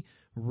 any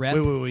rep...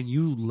 Wait. When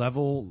you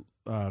level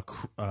the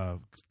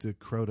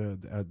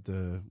Crota...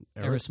 the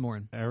Eris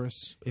Morn.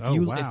 Eris? If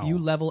you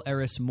level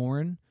Eris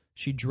Morn,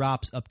 she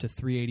drops up to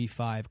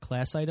 385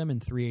 class item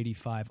and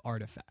 385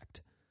 artifact.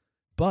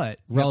 But...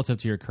 Relative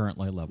to your current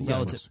light level.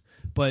 Relative.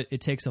 But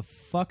it takes a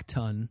fuck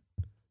ton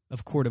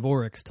of Court of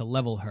Oryx to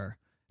level her.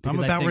 I'm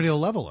about ready to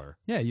level her.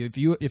 Yeah, if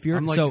you're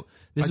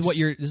this is what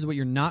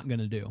you're not going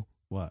to do.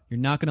 What? You're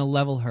not going to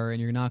level her, and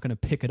you're not going to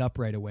pick it up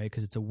right away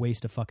because it's a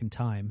waste of fucking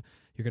time.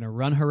 You're going to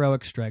run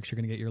heroic strikes. You're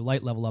going to get your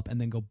light level up, and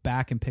then go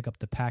back and pick up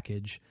the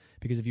package.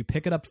 Because if you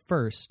pick it up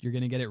first, you're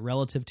going to get it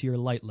relative to your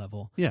light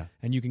level. Yeah,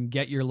 and you can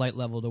get your light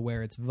level to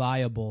where it's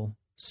viable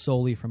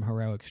solely from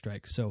heroic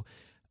strikes. So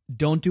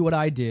don't do what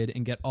I did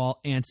and get all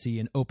antsy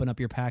and open up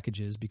your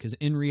packages, because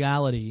in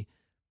reality,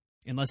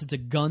 unless it's a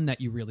gun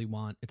that you really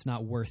want, it's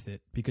not worth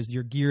it, because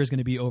your gear is going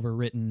to be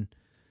overwritten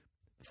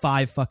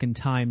 5 fucking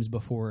times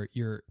before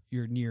you're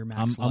near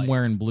max life. I'm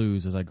wearing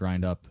blues as I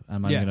grind up.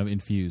 I'm not going to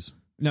infuse.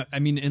 No, I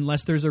mean,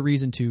 unless there's a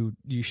reason to,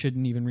 you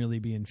shouldn't even really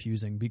be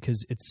infusing,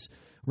 because it's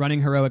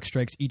running heroic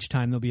strikes each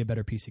time. There'll be a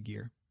better piece of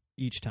gear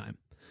each time.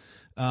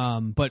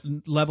 But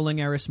leveling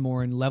Eris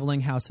Morn,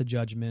 leveling House of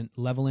Judgment,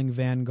 leveling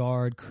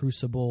Vanguard,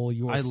 Crucible,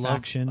 your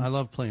faction. I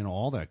love playing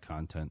all that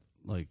content.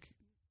 Like,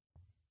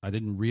 I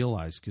didn't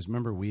realize, because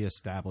remember we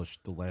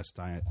established the last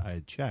time I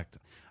had checked.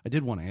 I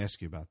did want to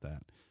ask you about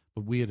that,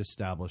 but we had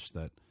established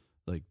that,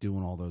 like,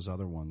 doing all those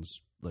other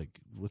ones, like,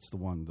 what's the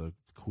one, the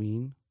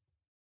Queen?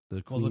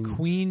 Well, the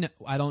Queen,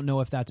 I don't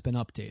know if that's been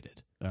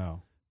updated.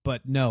 Oh.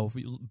 But no,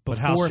 but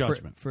House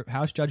Judgment. For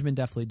House Judgment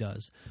definitely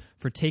does.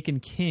 For Taken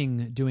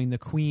King, doing the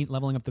Queen,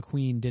 leveling up the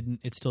Queen,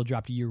 it still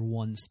dropped year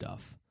 1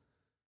 stuff.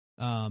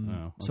 So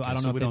I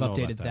don't know if they've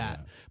updated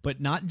that.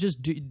 But not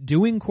just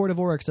doing Court of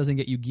Oryx doesn't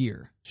get you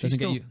gear. She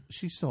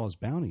still has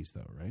bounties,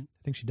 though, right?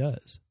 I think she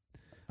does.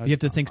 You have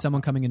to think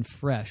someone coming in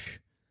fresh,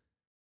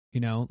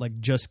 like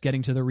just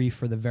getting to the reef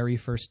for the very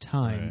first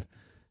time. Right.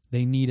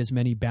 They need as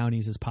many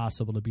bounties as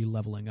possible to be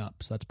leveling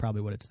up. So that's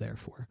probably what it's there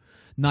for.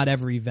 Not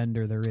every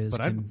vendor there is.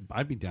 But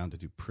I'd be down to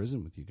do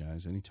prison with you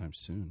guys anytime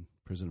soon.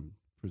 Prison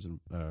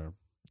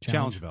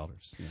Challenge of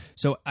Elders. Yeah.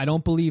 So I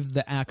don't believe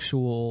the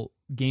actual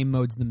game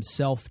modes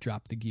themselves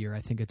drop the gear.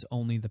 I think it's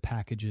only the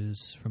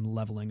packages from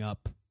leveling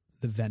up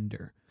the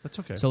vendor. That's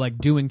okay. So like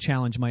doing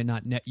challenge might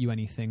not net you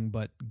anything,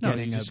 but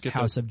getting a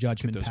House of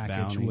Judgment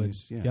package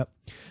bounties, would. Yeah.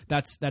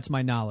 Yep. That's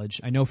my knowledge.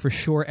 I know for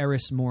sure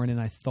Eris Morn, and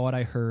I thought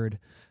I heard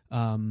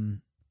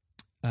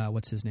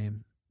what's his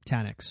name?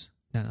 Tanix.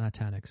 No, not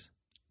Tanix.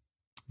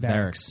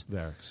 Varix.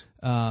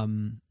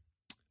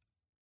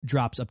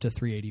 Drops up to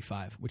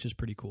 385, which is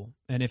pretty cool.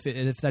 And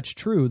if that's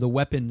true, the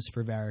weapons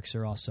for Varix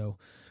are also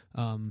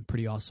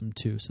pretty awesome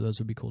too. So those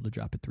would be cool to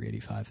drop at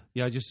 385.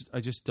 Yeah,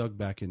 I just dug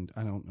back in.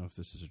 I don't know if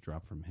this is a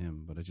drop from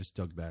him, but I just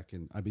dug back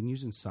in. I've been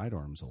using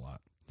sidearms a lot.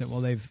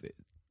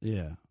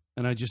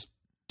 And I just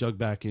dug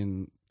back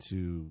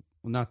into,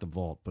 well, not the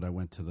vault, but I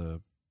went to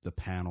the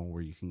panel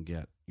where you can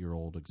get your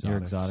old exotics. Your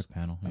exotic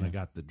panel, and I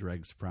got the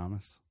Dreg's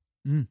Promise.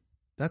 Mm.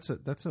 That's a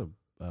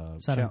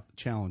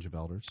Challenge of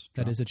Elders.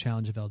 That is a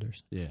Challenge of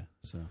Elders. Yeah.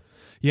 So.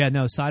 Yeah.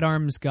 No,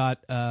 sidearms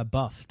got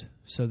buffed,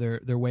 so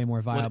they're way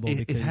more viable.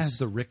 It has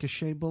the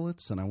ricochet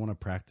bullets, and I want to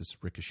practice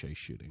ricochet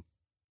shooting.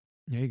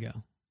 There you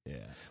go.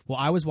 Yeah. Well,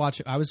 I was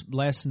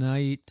last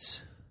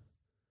night.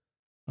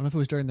 I don't know if it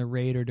was during the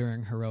raid or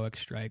during heroic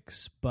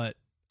strikes, but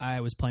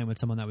I was playing with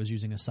someone that was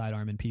using a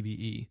sidearm in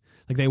PvE.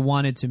 Like, they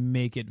wanted to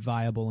make it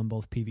viable in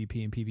both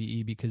PvP and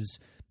PvE because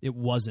it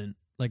wasn't.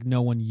 Like,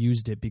 no one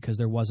used it because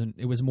it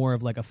was more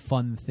of like a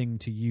fun thing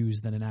to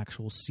use than an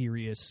actual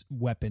serious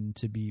weapon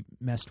to be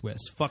messed with.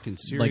 It's fucking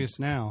serious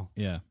now.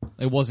 Yeah.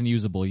 It wasn't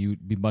usable.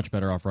 You'd be much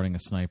better off running a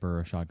sniper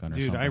or a shotgun or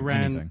something. Dude, I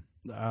ran... Anything.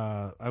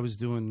 I was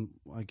doing,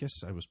 I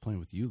guess I was playing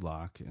with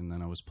U-Lock, and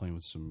then I was playing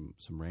with some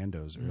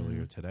randos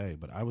earlier today,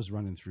 but I was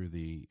running through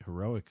the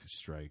Heroic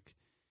Strike,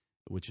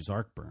 which is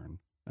Arc Burn,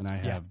 and I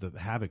have the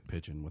Havoc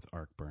Pigeon with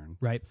Arc Burn.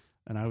 Right.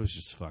 And I was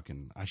just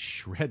I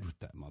shred with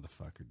that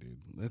motherfucker, dude.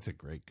 That's a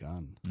great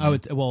gun.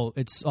 Oh,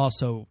 it's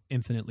also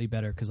infinitely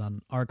better because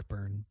on Arc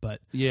Burn,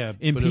 but yeah,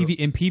 in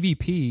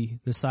PvP,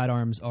 the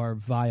sidearms are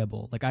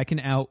viable. Like, I can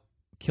out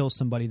kill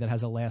somebody that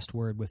has a last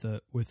word with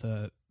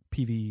a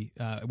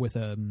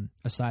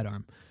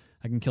sidearm.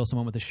 I can kill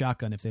someone with a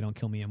shotgun if they don't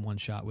kill me in one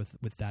shot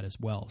with that as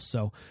well.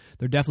 So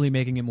they're definitely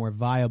making it more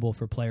viable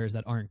for players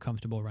that aren't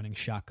comfortable running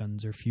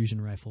shotguns or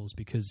fusion rifles,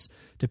 because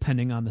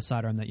depending on the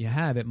sidearm that you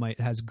have, it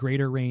has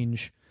greater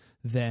range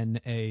than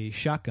a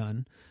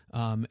shotgun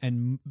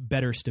and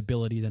better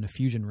stability than a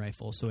fusion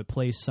rifle. So it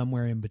plays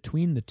somewhere in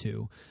between the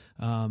two.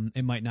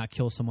 It might not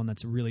kill someone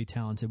that's really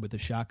talented with a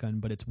shotgun,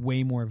 but it's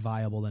way more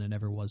viable than it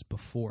ever was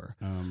before.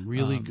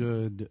 Really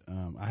good.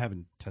 I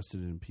haven't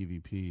tested it in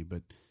PvP,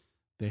 but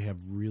they have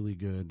really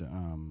good.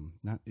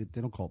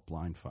 They don't call it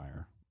blind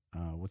fire.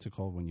 What's it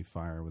called when you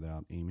fire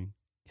without aiming?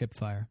 Hip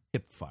fire.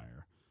 Hip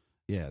fire.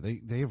 Yeah,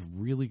 they have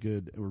really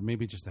good, or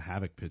maybe just the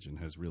Havoc Pigeon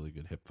has really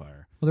good hip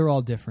fire. Well, they're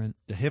all different.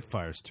 The hip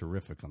fire is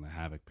terrific on the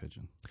Havoc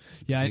Pigeon.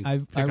 Yeah,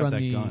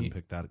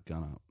 pick that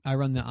gun up. I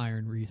run the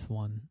Iron Wreath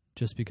one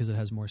just because it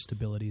has more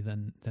stability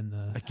than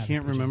the. I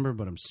can't remember,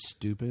 but I'm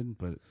stupid.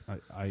 But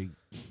I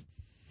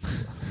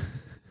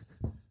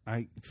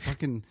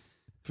fucking.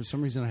 For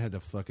some reason, I had to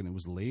fucking. It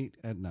was late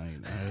at night.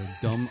 I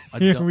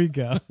had Here we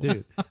go,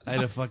 dude. I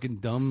had a fucking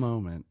dumb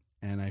moment,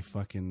 and I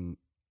fucking.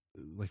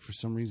 Like, for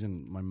some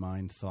reason, my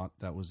mind thought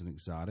that was an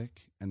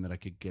exotic and that I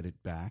could get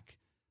it back,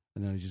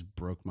 and then I just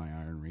broke my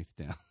Iron Wreath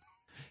down.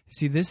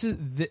 See, this is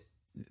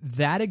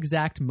that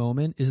exact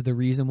moment is the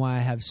reason why I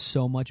have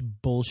so much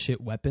bullshit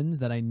weapons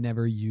that I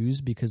never use,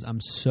 because I'm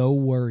so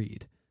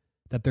worried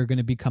that they're going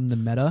to become the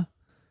meta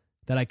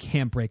that I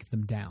can't break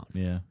them down.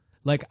 Yeah,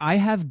 like, I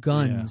have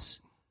guns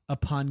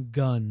upon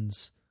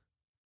guns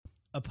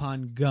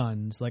upon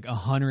guns, like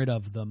 100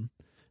 of them,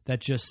 that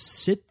just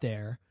sit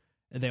there.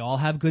 They all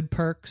have good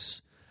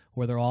perks,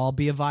 or they'll all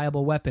be a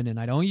viable weapon, and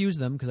I don't use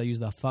them because I use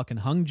the fucking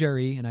hung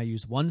jury, and I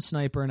use one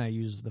sniper, and I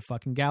use the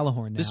fucking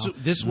Gallahorn now.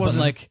 This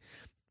wasn't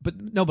But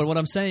what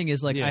I'm saying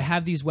is, like, Yeah. I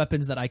have these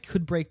weapons that I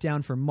could break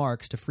down for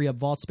marks to free up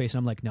vault space, and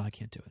I'm like, no, I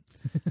can't do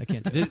it. I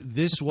can't do it.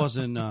 This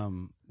wasn't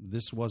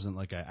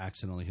like I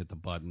accidentally hit the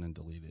button and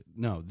deleted it.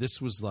 No,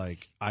 this was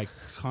like I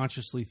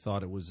consciously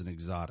thought it was an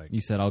exotic. You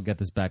said I'll get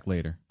this back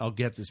later. I'll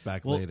get this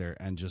back later,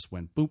 and just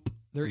went boop.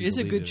 There and is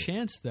a good deleted it.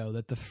 chance, though,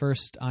 that the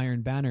first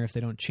Iron Banner, if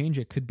they don't change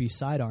it, could be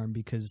sidearm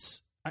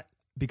because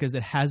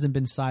it hasn't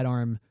been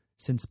sidearm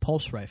since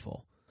Pulse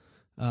Rifle,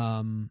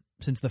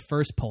 since the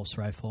first Pulse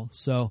Rifle.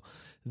 So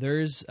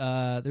there's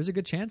a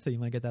good chance that you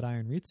might get that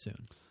Iron Wreath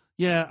soon.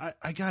 Yeah,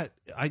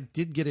 I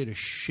did get it a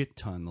shit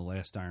ton the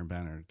last Iron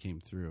Banner came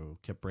through.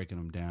 Kept breaking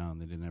them down.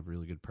 They didn't have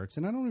really good perks,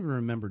 and I don't even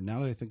remember.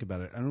 Now that I think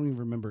about it, I don't even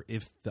remember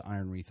if the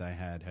Iron Wreath I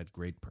had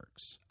great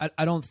perks.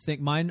 I don't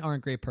think mine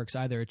aren't great perks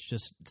either. It's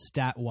just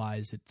stat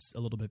wise, it's a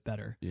little bit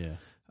better. Yeah.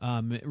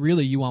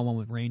 Really, you want one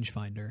with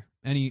rangefinder.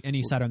 Any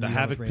sidearm. The that you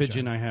want Havoc with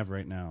Pigeon rangefinder. I have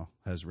right now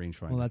has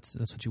rangefinder. Well, that's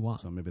what you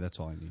want. so maybe that's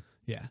all I need.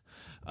 Yeah.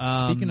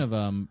 Speaking of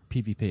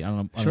PvP,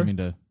 I Sure. don't mean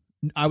to.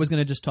 I was going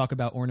to just talk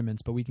about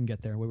ornaments, but we can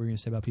get there. What were you going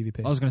to say about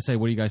PvP? I was going to say,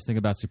 what do you guys think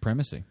about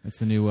Supremacy? It's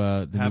the new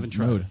Haven't new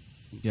tried mode. it.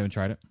 You haven't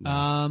tried it?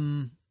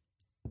 No.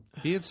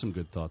 He had some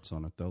good thoughts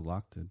on it, though.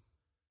 Locke did.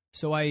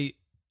 So I.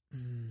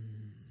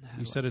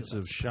 You said it's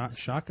a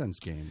shotguns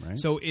game, right?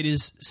 So it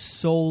is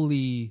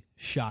solely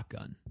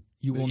shotgun.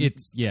 You will. That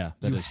you is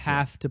true.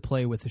 have to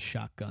play with a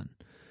shotgun.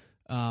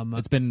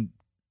 It's been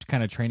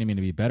kind of training me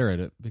to be better at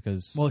it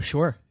because, Well,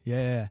 sure.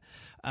 Yeah.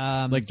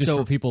 like, just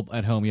for people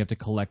at home, you have to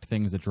collect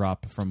things that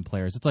drop from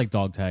players. It's like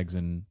dog tags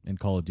in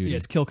Call of Duty. Yeah,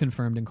 it's kill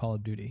confirmed in Call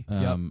of Duty.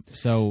 Yep.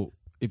 So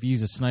if you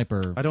use a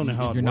sniper, I don't know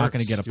how it you're not works.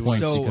 going to get a Do you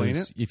point want to explain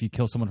because it? if you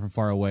kill someone from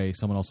far away,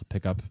 someone else will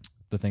pick up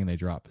the thing they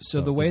drop. So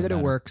the way doesn't that it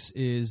matter. works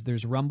is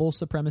there's Rumble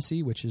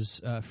Supremacy, which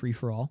is free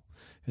for all,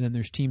 and then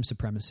there's Team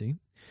Supremacy.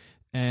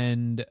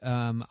 And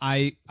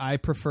I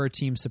prefer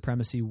Team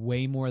Supremacy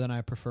way more than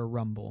I prefer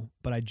Rumble,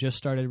 but I just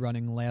started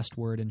running Last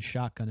Word and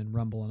Shotgun in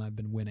Rumble, and I've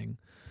been winning,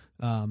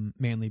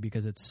 mainly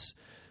because it's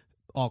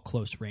all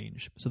close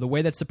range. So the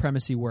way that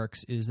Supremacy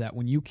works is that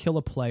when you kill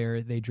a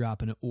player, they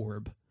drop an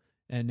orb.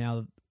 And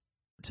now,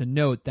 to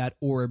note, that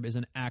orb is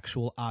an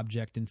actual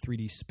object in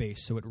 3D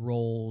space, so it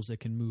rolls,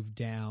 it can move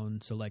down.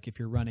 So, like, if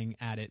you're running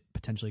at it,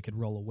 potentially it could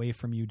roll away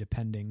from you,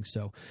 depending.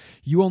 So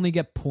you only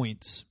get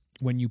points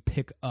when you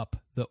pick up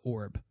the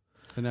orb.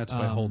 And that's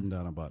by holding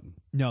down a button.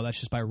 No, that's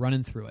just by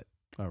running through it.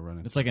 Oh,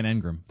 running. It's like an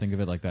engram. Think of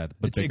it like that,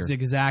 but It's bigger.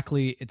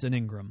 it's an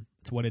Ingram.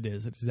 It's what it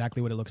is. It's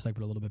exactly what it looks like,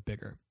 but a little bit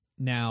bigger.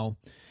 Now,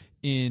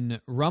 in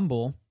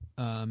Rumble,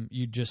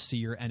 you just see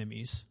your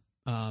enemies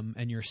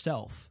and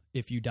yourself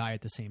if you die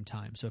at the same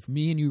time. So if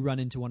me and you run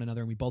into one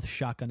another and we both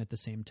shotgun at the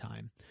same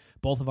time,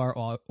 both of our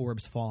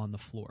orbs fall on the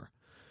floor.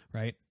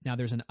 Right? Now,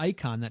 there's an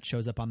icon that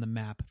shows up on the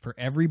map for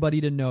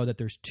everybody to know that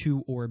there's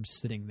 2 orbs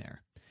sitting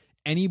there.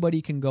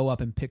 Anybody can go up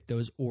and pick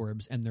those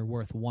orbs, and they're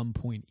worth 1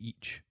 point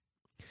each.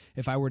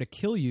 If I were to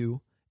kill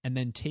you and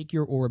then take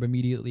your orb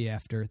immediately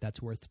after,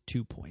 that's worth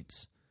 2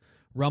 points.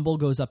 Rumble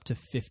goes up to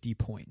 50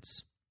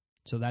 points.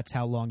 So that's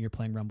how long you're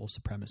playing Rumble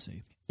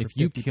Supremacy. For If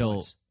you 50 kill,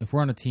 points. if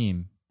we're on a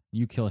team,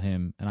 you kill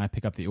him, and I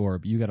pick up the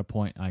orb, you get a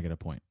point, I get a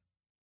point.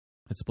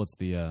 It splits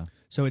the.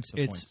 So it's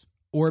points.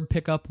 orb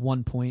pickup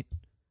 1 point,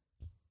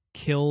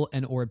 kill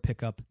and orb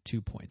pickup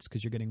 2 points,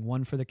 because you're getting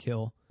 1 for the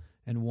kill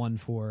and 1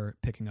 for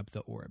picking up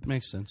the orb.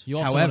 Makes sense. You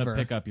also want However-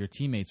 to pick up your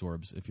teammates'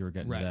 orbs if you were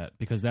getting Right. to that,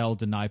 because that'll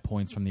deny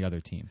points from the other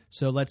team.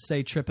 So let's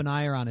say Trip and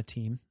I are on a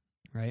team,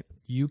 right?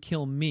 You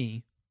kill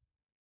me,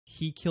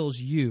 he kills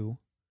you,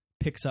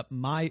 picks up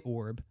my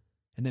orb,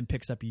 and then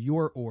picks up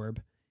your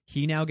orb.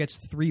 He now gets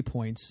 3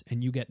 points,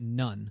 and you get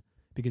none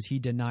because he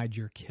denied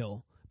your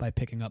kill by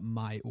picking up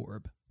my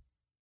orb.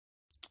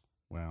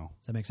 Wow.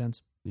 Does that make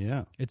sense?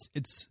 Yeah.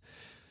 It's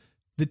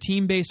the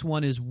team-based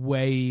one is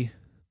way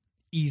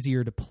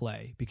easier to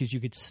play because you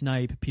could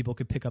snipe, people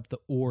could pick up the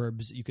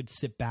orbs, you could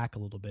sit back a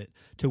little bit.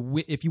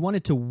 If you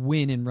wanted to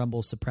win in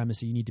Rumble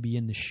Supremacy, you need to be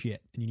in the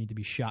shit and you need to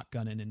be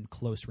shotgunning and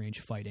close range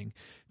fighting.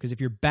 Because if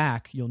you're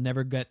back, you'll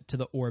never get to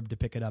the orb to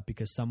pick it up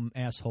because some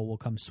asshole will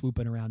come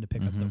swooping around to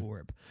pick up the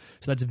orb.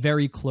 So that's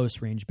very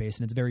close range based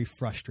and it's very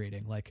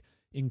frustrating, like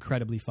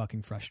incredibly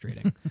fucking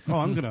frustrating. Oh,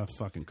 I'm gonna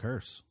fucking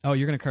curse. Oh,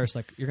 you're gonna curse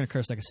like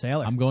a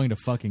sailor. I'm going to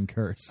fucking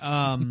curse.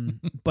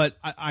 But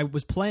I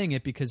was playing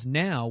it because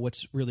now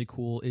what's really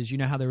cool is, you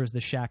know how there was the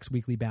Shaxx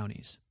weekly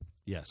bounties,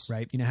 Yes.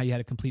 right? You know how you had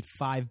to complete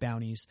 5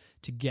 bounties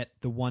to get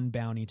the 1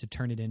 bounty to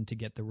turn it in to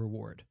get the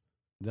reward.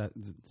 That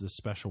the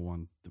special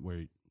one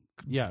where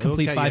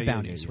Complete okay, 5 yeah,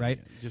 bounties, yeah. right?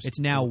 Just- It's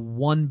now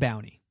 1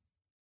 bounty.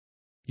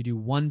 You do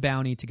 1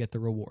 bounty to get the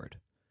reward.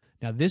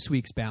 Now this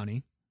week's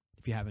bounty,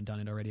 if you haven't done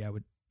it already, I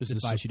would It's the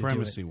advise you to do it.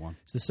 supremacy one.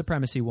 It's the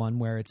Supremacy one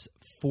where it's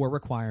 4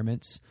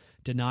 requirements: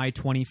 deny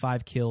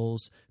 25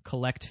 kills,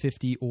 collect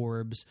 50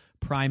 orbs,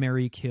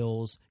 primary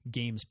kills,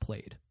 games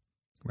played.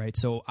 Right?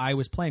 So I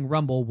was playing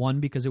Rumble, 1,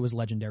 because it was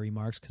legendary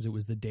marks, because it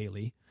was the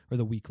daily, or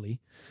the weekly.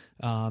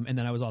 And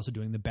then I was also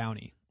doing the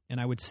bounty. And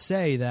I would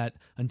say that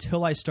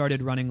until I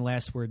started running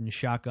Last Word and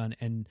Shotgun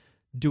and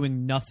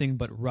doing nothing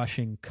but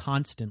rushing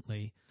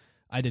constantly,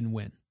 I didn't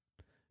win.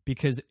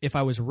 Because if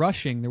I was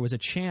rushing, there was a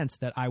chance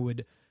that I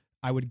would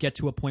get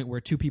to a point where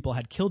two people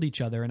had killed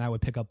each other and I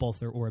would pick up both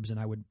their orbs and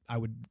I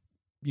would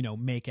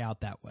make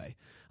out that way,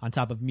 on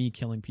top of me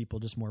killing people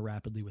just more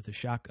rapidly with a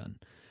shotgun,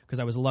 because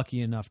I was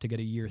lucky enough to get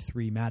a year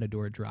 3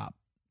 Matador drop.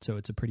 So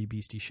it's a pretty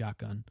beastie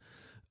shotgun.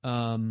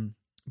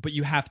 But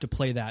you have to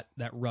play that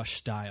rush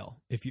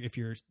style. If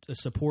you're a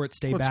support,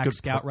 stay back, good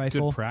scout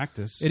rifle. Good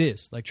practice. It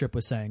is, like Trip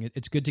was saying.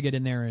 It's good to get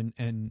in there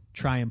and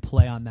try and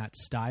play on that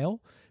style,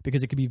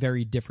 because it could be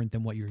very different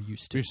than what you're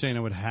used to. You're saying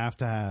I would have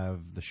to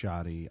have the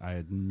shoddy. I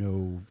had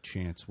no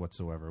chance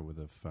whatsoever with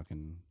a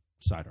fucking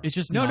sidearm. It's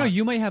just No,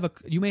 you may have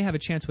a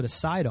chance with a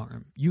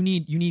sidearm. You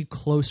need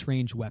close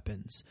range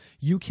weapons.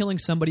 You killing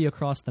somebody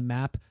across the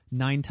map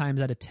 9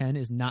 times out of 10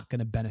 is not going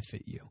to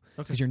benefit you,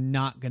 because you're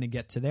not going to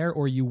get to there,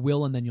 or you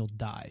will and then you'll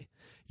die.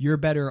 You're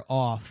better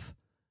off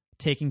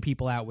taking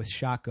people out with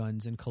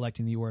shotguns and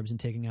collecting the orbs and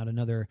taking out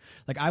another.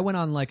 Like, I went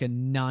on like a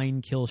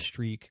 9 kill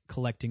streak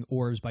collecting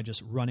orbs by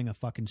just running a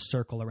fucking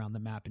circle around the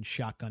map and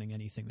shotgunning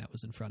anything that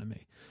was in front of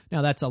me.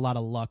 Now, that's a lot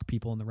of luck,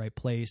 people in the right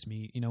place,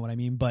 me, you know what I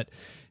mean? But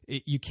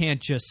you can't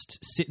just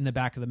sit in the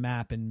back of the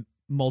map and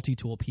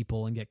multi-tool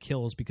people and get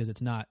kills, because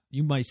it's not,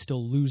 you might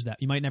still lose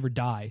that. You might never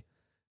die,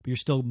 but you're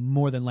still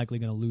more than likely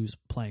going to lose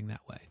playing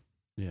that way.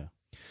 Yeah.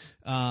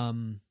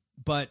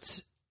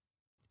 But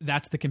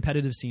that's the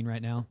competitive scene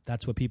right now.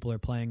 That's what people are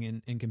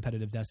playing in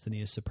competitive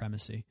Destiny, is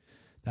Supremacy.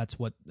 That's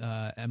what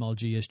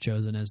MLG has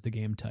chosen as the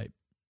game type.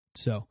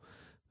 So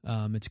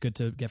it's good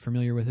to get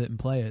familiar with it and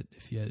play it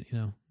if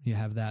you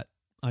have that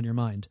on your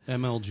mind.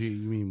 MLG,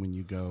 you mean when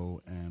you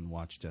go and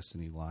watch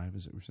Destiny live,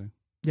 is it what you're saying?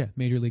 Yeah,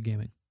 Major League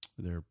Gaming.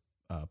 They're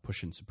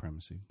pushing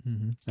Supremacy.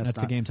 Mm-hmm. That's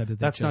the game type that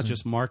that's chosen. not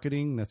just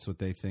marketing. That's what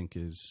they think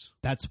is.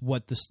 That's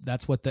what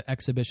the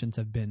exhibitions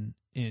have been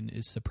in,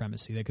 is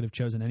Supremacy. They could have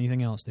chosen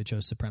anything else. They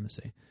chose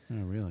Supremacy.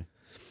 Oh, really?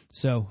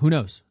 So who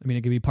knows? I mean,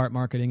 it could be part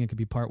marketing. It could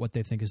be part what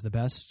they think is the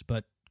best.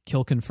 But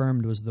Kill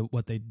Confirmed was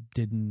what they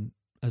did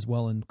as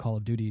well in Call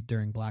of Duty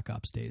during Black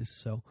Ops days.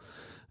 So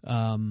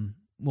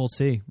we'll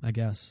see, I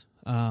guess.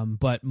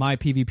 But my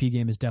PvP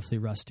game is definitely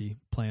rusty,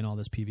 playing all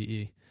this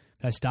PvE.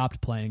 I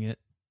stopped playing it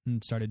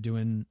and started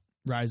doing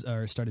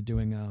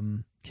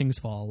King's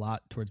Fall a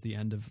lot towards the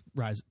end of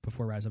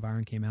before Rise of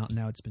Iron came out, and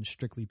now it's been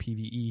strictly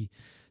PvE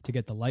to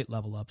get the light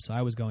level up. So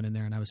I was going in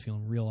there and I was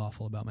feeling real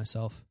awful about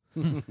myself.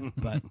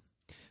 But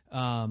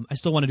I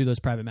still want to do those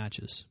private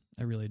matches.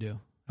 I really do.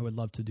 I would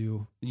love to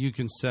do. You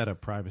can set a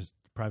private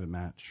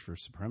match for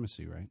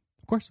Supremacy, right?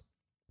 Of course.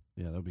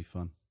 Yeah, that would be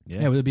fun.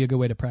 Yeah, it would be a good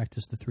way to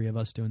practice the 3 of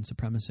us doing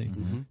Supremacy.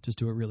 Mm-hmm. Just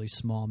do a really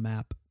small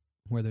map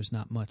where there's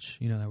not much,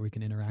 that we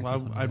can interact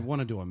with. Well, I'd want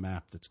to do a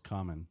map that's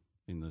common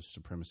in the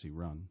Supremacy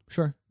run.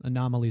 Sure.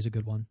 Anomaly's a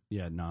good one.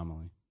 Yeah,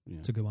 Anomaly. Yeah.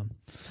 It's a good one.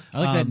 I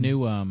like that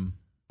new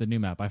the new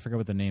map. I forget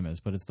what the name is,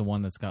 but it's the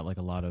one that's got like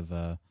a lot of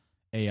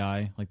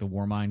AI, like the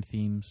Warmind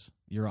themes.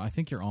 I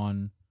think you're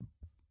on.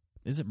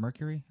 Is it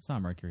Mercury? It's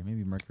not Mercury.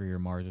 Maybe Mercury or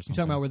Mars or something. You're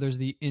talking about where there's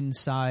the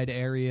inside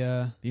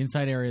area. The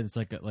inside area that's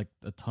like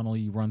a tunnel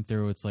you run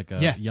through. It's like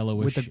a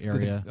yellowish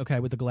area.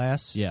 With the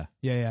glass. Yeah.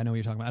 Yeah. I know what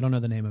you're talking about. I don't know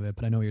the name of it,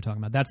 but I know what you're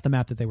talking about. That's the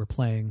map that they were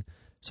playing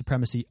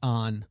Supremacy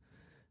on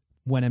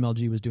when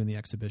MLG was doing the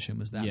exhibition.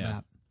 Was that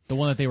map? The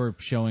one that they were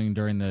showing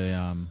during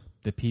the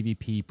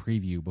PvP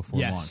preview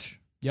before launch.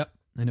 Yep.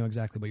 I know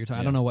exactly what you're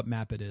talking. I don't know what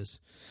map it is.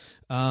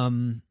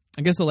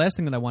 I guess the last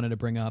thing that I wanted to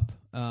bring up,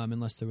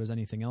 unless there was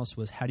anything else,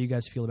 was how do you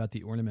guys feel about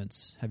the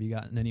ornaments? Have you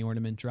gotten any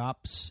ornament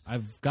drops?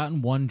 I've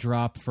gotten one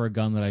drop for a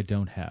gun that I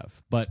don't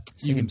have, but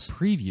you can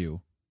preview.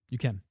 You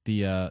can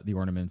the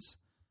ornaments.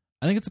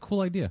 I think it's a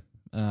cool idea.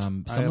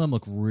 Some of them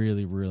look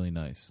really, really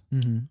nice.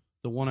 Mm-hmm.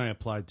 The one I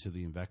applied to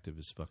the Invective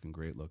is fucking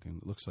great looking.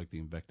 It looks like the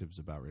Invective's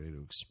about ready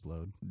to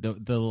explode.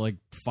 The like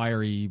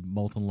fiery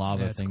molten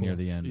lava thing near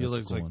the end. It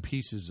looks like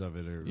pieces of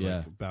it are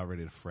like about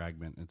ready to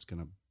fragment. It's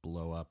gonna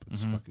blow up.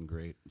 It's fucking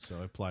great. So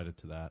I applied it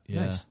to that.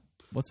 Yeah. Nice.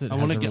 What's it? I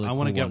want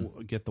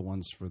to get the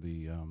ones for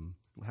the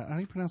how do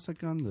you pronounce that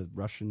gun? The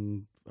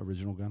Russian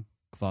original gun?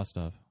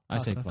 Kvostov. I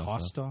say Kvostov.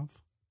 Kostov?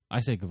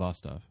 I say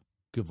Kvostov.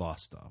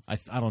 Kvostov.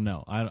 I don't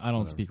know. I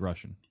don't speak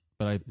Russian,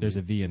 but there's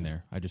a V in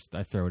there.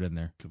 I throw it in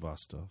there.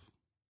 Kvostov.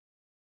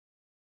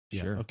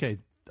 Sure. Yeah, okay.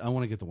 I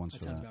want to get the ones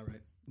for sounds that. about right.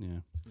 Yeah.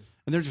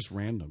 And they're just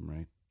random,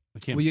 right? I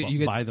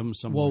can't buy them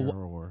somewhere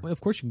or... Well, of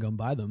course you can go and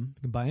buy them.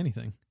 You can buy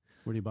anything.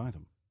 Where do you buy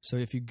them? So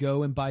if you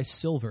go and buy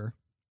silver,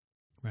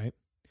 right,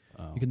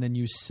 you can then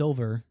use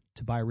silver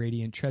to buy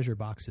Radiant treasure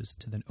boxes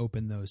to then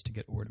open those to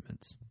get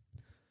ornaments.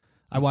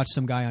 I watched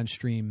some guy on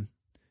stream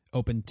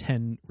open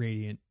 10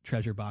 Radiant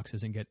treasure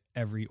boxes and get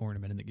every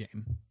ornament in the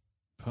game.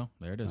 Oh,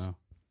 there it is. Oh.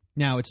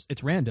 Now,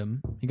 it's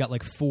random. You got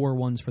like 4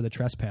 ones for the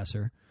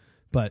Trespasser,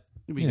 but...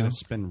 You're going to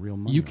spend real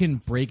money. You can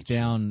break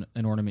down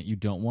an ornament you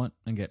don't want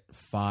and get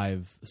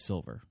 5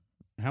 silver.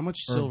 How much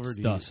silver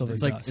do you... Silver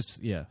it's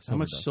dust. how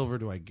much silver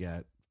do I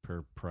get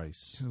per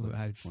price? Ooh, I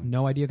have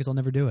no idea because I'll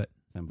never do it.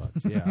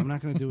 $10. Yeah, I'm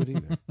not going to do it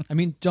either. I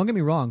mean, don't get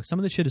me wrong. Some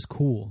of the shit is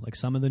cool. Like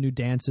some of the new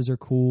dances are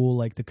cool.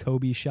 Like the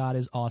Kobe shot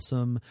is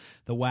awesome.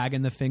 The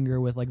wagging the finger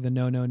with like the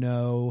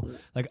no.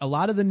 Like a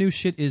lot of the new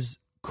shit is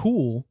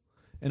cool,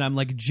 and I'm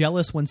like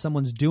jealous when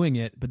someone's doing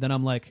it. But then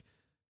I'm like,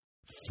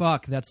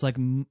 fuck, that's like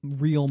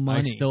real money.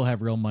 I still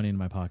have real money in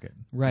my pocket.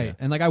 Right. Yeah.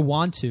 And like I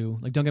want to.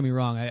 Like don't get me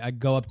wrong. I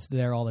go up to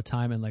there all the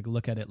time and like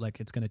look at it like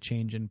it's going to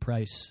change in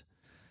price.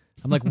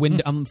 I'm like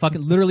I'm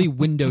fucking literally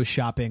window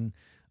shopping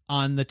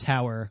on the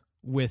tower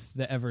with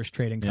the Evers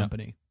Trading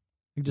Company.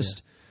 You're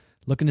just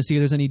looking to see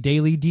if there's any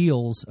daily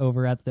deals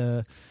over at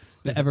the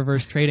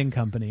Eververse Trading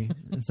Company.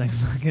 It's like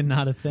fucking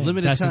not a thing.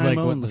 Limited Tess time is like,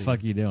 only. what the fuck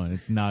are you doing?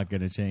 It's not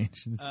going to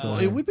change. It's still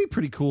It would be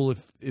pretty cool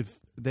if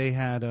they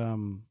had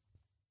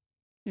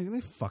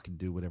they fucking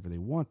do whatever they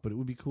want, but it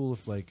would be cool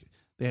if like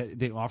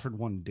they offered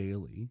one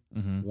daily,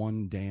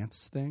 one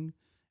dance thing,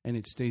 and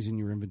it stays in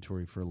your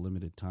inventory for a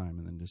limited time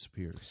and then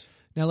disappears.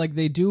 Now like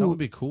they do. That would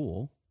be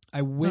cool.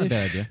 I not a wish.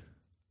 bad idea.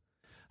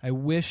 I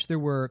wish there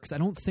were, because I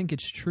don't think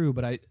it's true,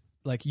 but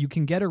you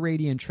can get a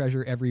Radiant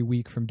Treasure every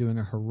week from doing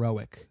a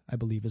heroic, I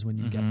believe is when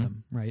you get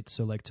them, right?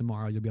 So like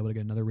tomorrow you'll be able to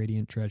get another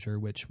Radiant Treasure,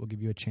 which will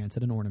give you a chance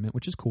at an ornament,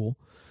 which is cool.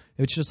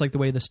 It's just like the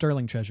way the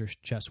Sterling Treasure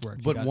chest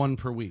works. But one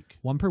per week.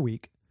 One per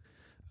week.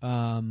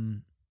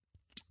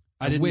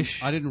 I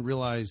didn't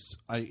realize.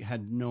 I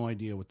had no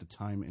idea what the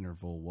time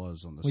interval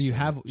was on the. Well, you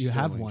have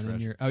Sterling one Treasure.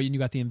 in your. Oh, and you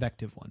got the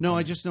Invective one. No,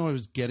 I just know I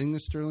was getting the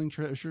Sterling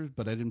Treasure,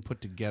 but I didn't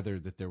put together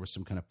that there was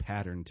some kind of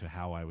pattern to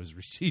how I was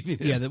receiving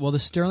it. Yeah, the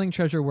Sterling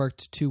Treasure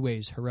worked two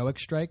ways: heroic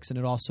strikes, and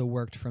it also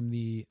worked from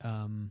the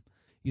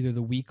either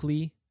the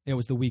weekly. It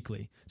was the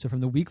weekly. So from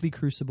the weekly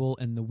Crucible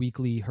and the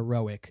weekly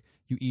heroic,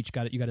 you each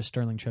got it. You got a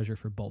Sterling Treasure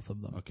for both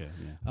of them. Okay.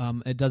 Yeah.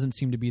 It doesn't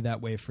seem to be that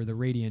way for the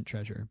Radiant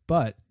Treasure,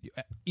 but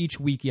each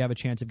week you have a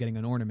chance of getting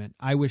an ornament.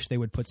 I wish they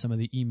would put some of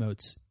the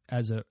emotes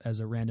as a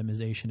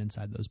randomization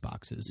inside those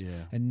boxes,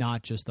 and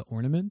not just the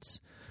ornaments,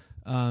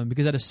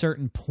 because at a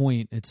certain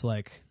point it's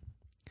like,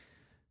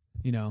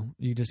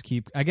 you just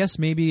keep. I guess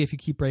maybe if you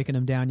keep breaking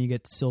them down, you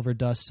get silver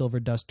dust. Silver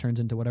dust turns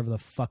into whatever the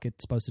fuck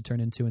it's supposed to turn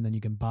into, and then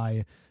you can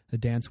buy a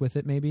dance with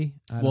it. Maybe.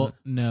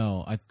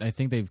 No, I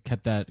think they've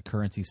kept that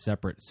currency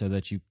separate so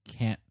that you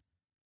can't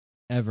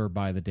ever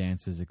buy the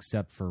dances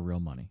except for real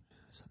money.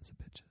 Sons of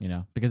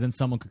bitches. Because then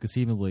someone could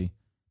conceivably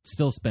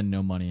still spend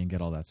no money and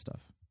get all that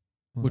stuff,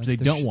 Well, which they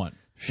there don't want.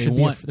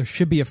 There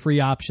should be a free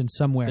option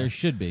somewhere. There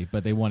should be,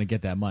 but they want to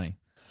get that money.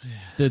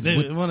 They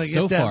want to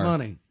get that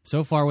money.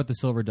 So far with the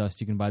silver dust,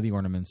 you can buy the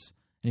ornaments,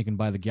 and you can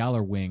buy the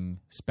Galar Wing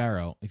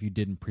Sparrow if you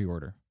didn't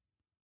pre-order.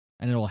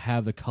 And it will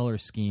have the color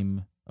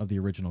scheme of the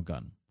original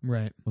gun.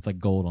 Right. With like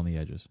gold on the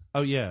edges.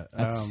 Oh, yeah.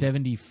 That's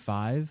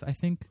 75, I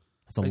think.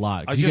 That's a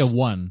lot. I You just- get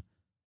one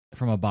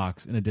from a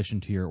box in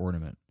addition to your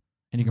ornament.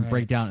 And you can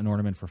break down an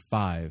ornament for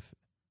 5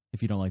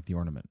 if you don't like the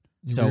ornament.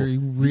 So you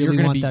you're really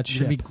gonna want be, that you're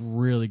ship. going to be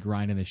really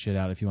grinding this shit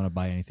out if you want to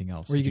buy anything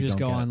else. Or you if could just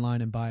go don't get it.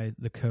 online and buy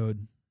the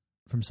code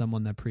from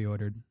someone that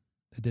pre-ordered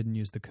that didn't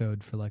use the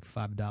code for like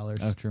 $5.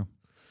 Oh, true.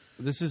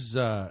 This is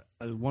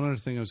one other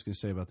thing I was going to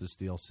say about this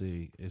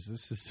DLC is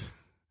this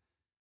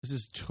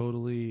is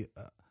totally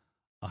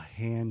a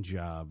hand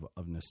job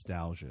of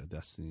nostalgia,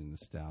 Destiny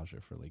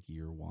nostalgia for like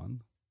year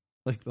one,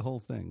 like the whole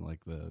thing,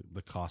 like the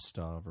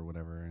Kostov or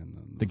whatever, and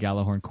then The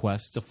Galahorn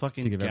quest. the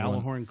fucking to give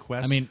everyone- Galahorn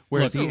quest. I mean,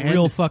 where look, at the It's a end,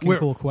 real fucking where-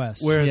 cool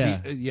quest. Where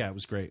Yeah. it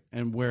was great,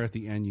 and where at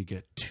the end you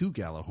get 2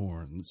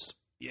 Galahorns.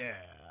 Yeah,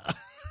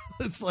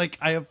 it's like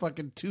I have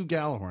fucking 2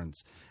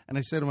 Galahorns, and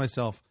I say to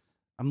myself,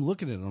 I'm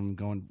looking at them, I'm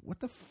going, what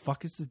the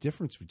fuck is the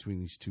difference between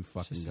these 2 It's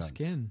fucking just a guns?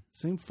 skin.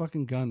 Same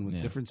fucking gun with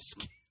Yeah. different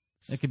skins.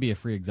 It could be a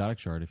free exotic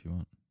shard if you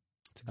want.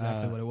 That's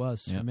exactly what it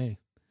was yeah. for me.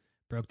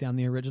 Broke down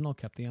the original,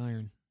 kept the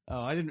iron.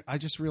 Oh, I didn't. I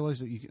just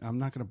realized that I'm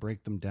not going to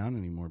break them down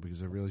anymore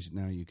because I realized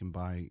now you can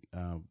buy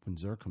when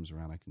Xur comes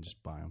around. I can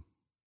just buy them.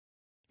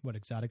 What,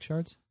 exotic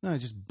shards? No, I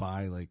just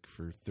buy like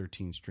for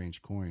 13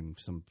 strange coin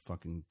some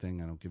fucking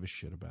thing I don't give a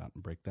shit about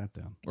and break that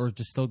down. Or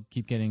just still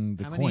keep getting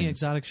the How coins. many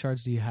exotic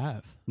shards do you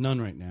have? None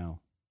right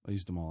now. I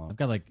used them all up. I've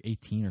got like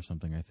 18 or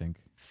something, I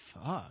think.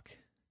 Fuck.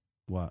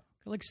 What?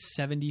 I got like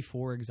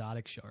 74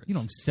 exotic shards. You know,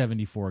 I'm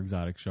 74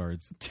 exotic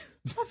shards.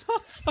 I'm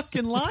not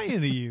fucking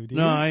lying to you, dude.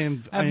 No, I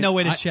am. I have no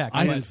way to check.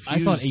 I but-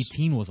 thought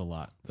 18 was a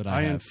lot. But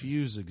I have.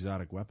 infuse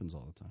exotic weapons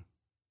all the time.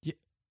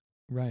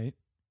 Right.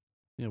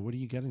 Yeah, what are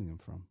you getting them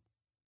from?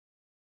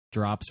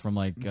 Drops from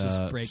like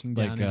Just breaking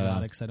down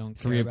exotics I don't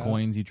care 3 of about.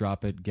 coins, you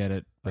drop it, get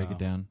it, break Oh. it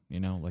down,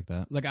 like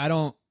that. Like I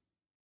don't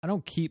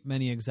keep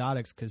many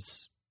exotics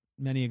because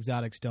many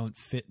exotics don't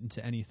fit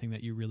into anything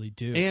that you really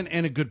do.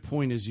 And a good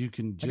point is you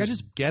can just, Like, I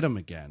just- get them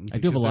again. I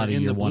do have a because lot of they're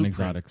in year the one blueprint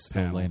exotics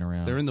still panel. laying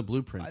around. They're in the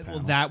blueprint well, panel.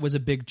 that was a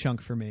big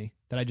chunk for me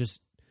that I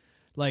just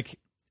like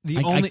the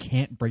I only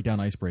can't break down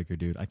Icebreaker,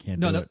 dude. I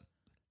can't do it.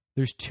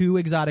 There's 2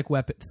 exotic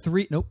weapons.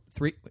 3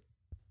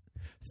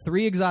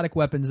 exotic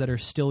weapons that are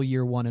still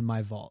year 1 in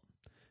my vault.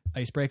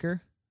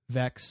 Icebreaker,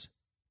 Vex,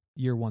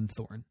 year 1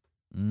 Thorn.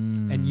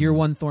 And year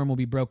 1 Thorn will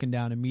be broken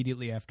down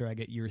immediately after I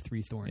get year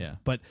 3 Thorn. Yeah.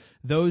 But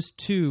those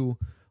 2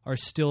 are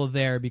still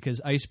there because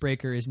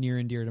Icebreaker is near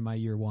and dear to my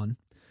year 1.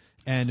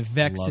 And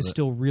Vex Love is it.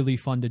 still really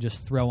fun to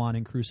just throw on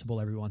in Crucible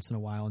every once in a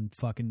while and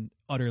fucking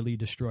utterly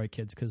destroy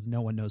kids because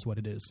no one knows what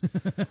it is.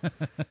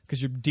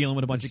 Because you're dealing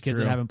with a bunch of kids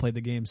true. that haven't played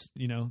the games,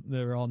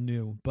 they're all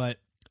new. But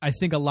I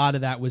think a lot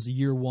of that was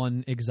year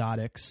one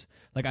exotics.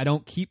 Like, I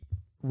don't keep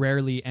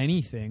rarely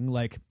anything,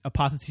 like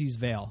Apotheosis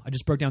Veil. I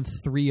just broke down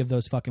 3 of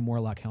those fucking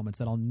Warlock helmets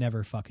that I'll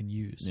never fucking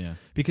use. Yeah.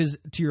 Because,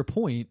 to your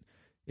point,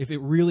 if it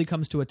really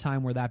comes to a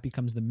time where that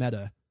becomes the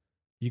meta,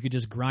 you could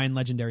just grind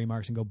legendary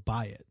marks and go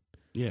buy it.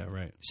 Yeah,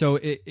 right. So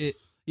it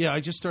Yeah, I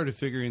just started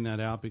figuring that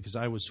out because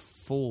I was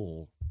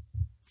full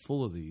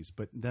of these,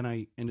 but then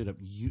I ended up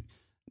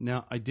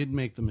now I did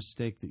make the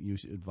mistake that you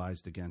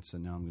advised against,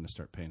 and now I'm going to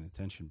start paying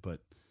attention.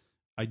 But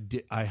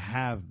I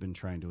have been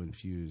trying to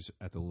infuse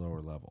at the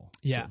lower level.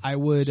 Yeah, So- I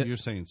would. So you're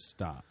saying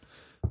stop?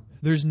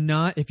 There's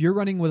not, if you're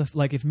running with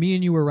like if me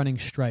and you were running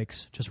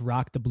strikes, just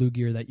rock the blue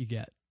gear that you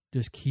get.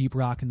 Just keep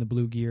rocking the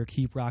blue gear.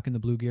 Keep rocking the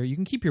blue gear. You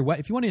can keep your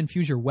if you want to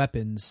infuse your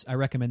weapons. I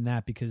recommend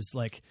that because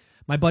like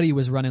my buddy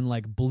was running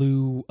like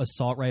blue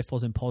assault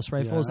rifles and pulse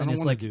rifles, I and don't it's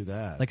want like to do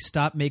that. like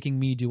stop making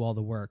me do all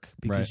the work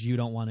because Right. you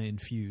don't want to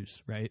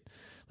infuse, right?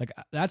 Like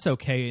that's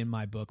okay in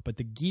my book, but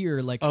the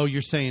gear like oh,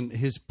 you're saying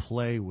his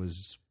play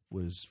was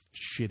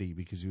shitty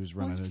because he was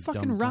running a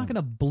fucking dumb rocking gun.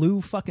 a blue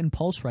fucking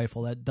pulse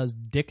rifle that does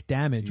dick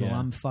damage while Yeah.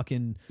 I'm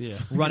fucking Yeah.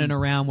 running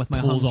around with my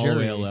Pulls hung all the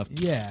way jury. left.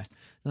 Yeah,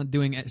 not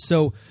doing it.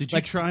 So Did you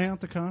like, try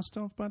out the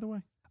Kostov, by the way?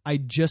 I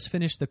just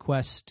finished the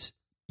quest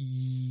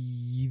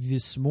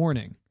this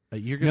morning.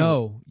 You're gonna,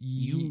 No,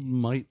 you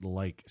might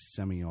like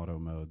semi-auto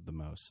mode the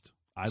most.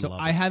 I love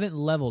I it. haven't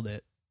leveled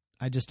it.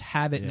 I just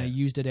have it, and I Yeah.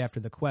 used it after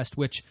the quest.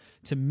 Which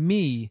to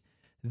me,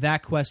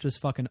 that quest was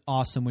fucking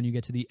awesome. When you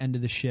get to the end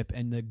of the ship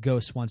and the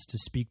ghost wants to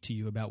speak to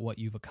you about what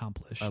you've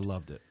accomplished, I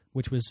loved it.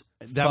 which was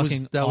That was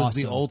fucking was the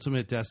awesome.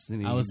 ultimate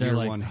Destiny. I was there year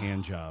like, one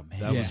hand job.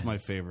 That was Yeah. my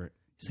favorite.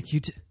 It's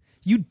like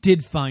you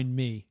did find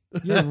me.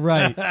 You're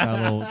right. Got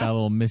a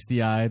little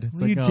misty eyed.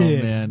 It's You like,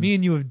 did. oh man. Me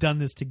and you have done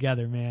this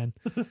together, man.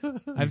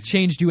 I've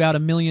changed you out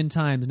 1,000,000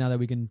 times now that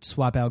we can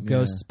swap out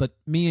ghosts, but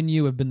me and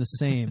you have been the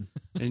same.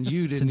 And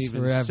you didn't Since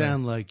even forever.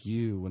 sound like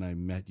you when I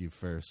met you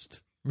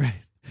first. Right.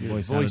 Your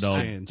Voice voice sounded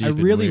all changed. deep I and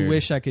really weird.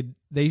 wish I could.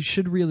 They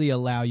should really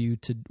allow you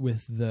to,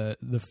 with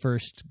the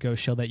first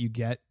ghost shell that you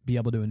get, be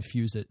able to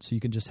infuse it, so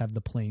you can just have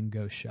the plain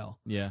ghost shell.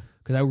 Yeah.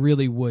 Because I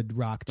really would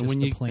rock just And when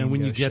the you plain. you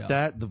ghost get shell.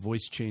 that, the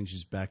voice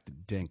changes back to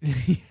Dink.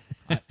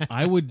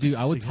 I would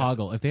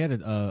toggle if they had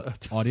a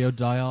audio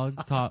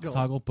dialogue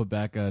toggle. Put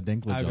back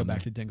Dinklage. I'd go on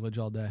back there. to Dinklage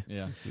all day.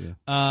 Yeah.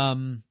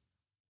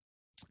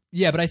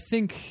 Yeah, but I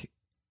think,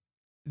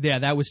 yeah,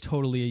 that was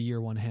totally a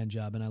year one hand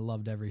job, and I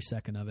loved every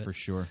second of it. For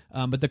sure.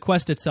 But the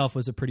quest itself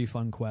was a pretty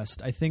fun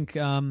quest. I think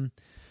I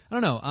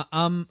don't know.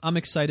 I'm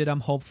excited. I'm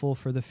hopeful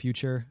for the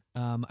future.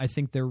 I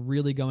think they're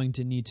really going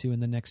to need to in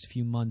the next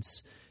few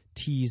months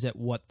tease at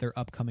what their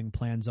upcoming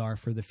plans are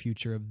for the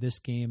future of this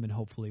game and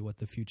hopefully what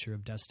the future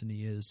of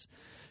Destiny is.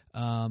 But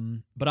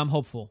I'm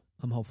hopeful.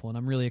 And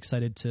I'm really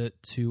excited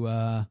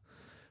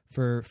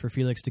for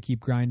Felix to keep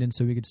grinding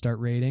so we could start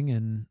raiding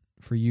and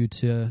for you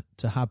to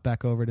hop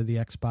back over to the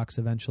Xbox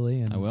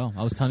eventually. And I will.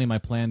 I was telling you my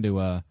plan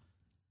to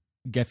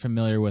get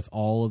familiar with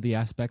all of the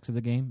aspects of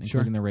the game,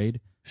 including the raid.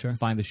 Sure.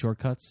 Find the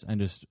shortcuts and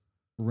just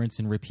rinse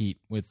and repeat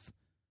with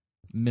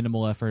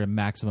minimal effort and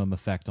maximum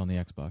effect on the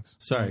Xbox.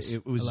 Sorry, Nice.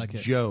 it was I like it.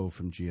 Joe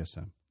from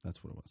GSM.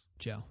 That's what it was.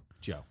 Joe.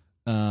 Joe.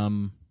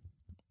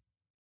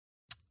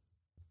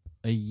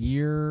 A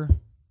year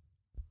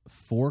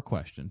 4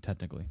 question,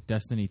 technically.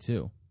 Destiny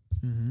 2.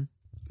 Mm-hmm.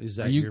 Is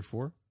Are that you- year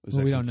 4? Is Well,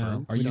 that we don't confirmed?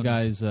 know. Are We you don't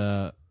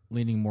know. guys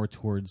leaning more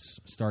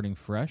towards starting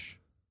fresh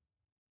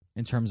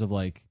in terms of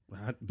like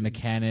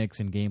mechanics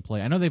and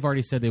gameplay? I know they've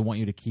already said they want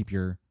you to keep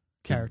your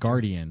Character.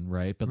 Guardian,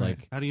 right? But Right.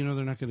 like How do you know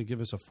they're not going to give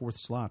us a 4th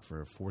slot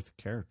for a 4th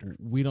character?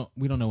 we don't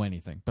know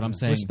anything. But I'm Yeah.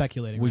 saying We're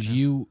speculating. would right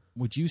now.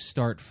 you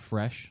start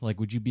fresh? Like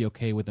would you be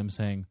okay with them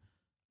saying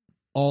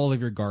all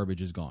of your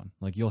garbage is gone?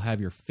 Like you'll have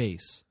your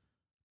face,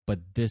 but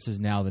this is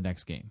now the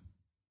next game.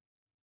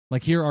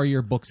 Like here are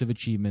your books of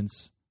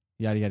achievements,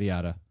 yada yada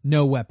yada.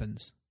 No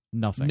weapons,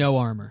 Nothing. no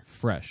armor.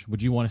 Fresh.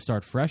 Would you want to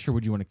start fresh or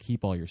would you want to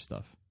keep all your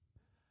stuff?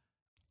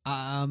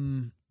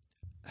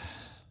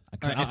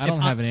 'Cause All right, I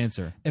don't have an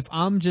answer. If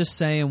I'm just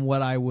saying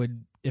what I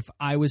would, if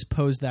I was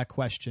posed that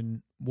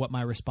question, what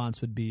my response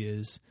would be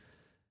is,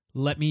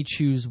 let me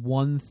choose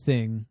one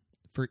thing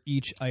for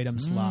each item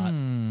slot,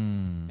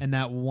 and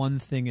that one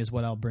thing is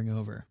what I'll bring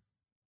over.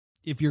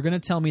 If you're going to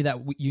tell me that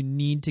you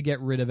need to get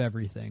rid of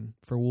everything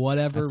for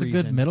whatever That's a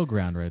reason, good middle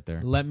ground right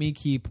there. let me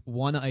keep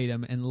one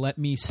item and let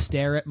me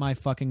stare at my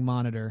fucking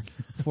monitor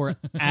for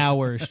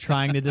hours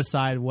trying to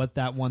decide what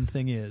that one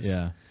thing is.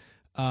 Yeah.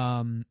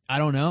 I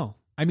don't know.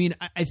 I mean,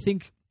 I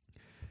think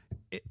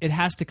it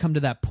has to come to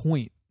that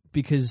point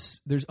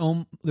because there's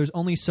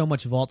only so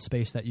much vault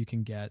space that you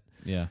can get.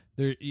 Yeah.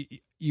 There,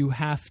 you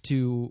have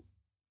to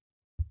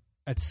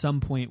at some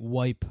point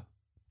wipe.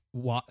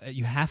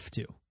 You have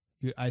to.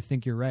 I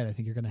think you're right. I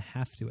think you're going to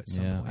have to at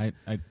some point.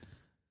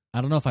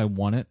 I don't know if I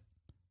want it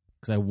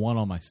because I want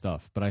all my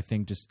stuff, but I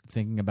think just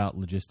thinking about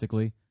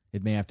logistically,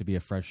 it may have to be a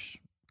fresh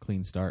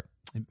clean start.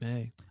 It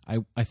may.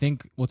 I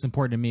think what's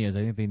important to me is I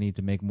think they need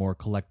to make more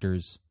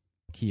collectors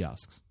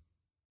kiosks.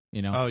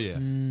 You know? Oh yeah.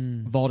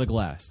 Vault of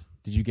Glass.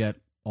 Did you get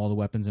all the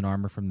weapons and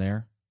armor from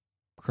there?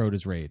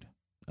 Crota's Raid.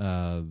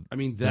 I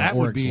mean, the that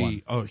would Oryx be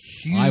one. a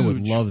huge, I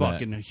would love a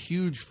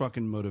huge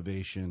fucking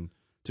motivation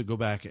to go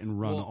back and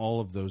run all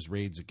of those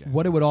raids again.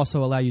 What it would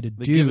also allow you to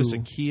They do, give us a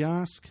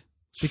kiosk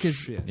because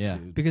Shit, Yeah.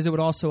 dude. because it would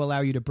also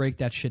allow you to break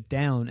that shit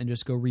down and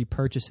just go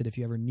repurchase it if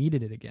you ever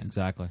needed it again.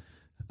 Exactly.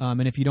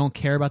 And if you don't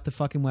care about the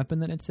fucking weapon,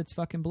 then it sits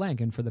fucking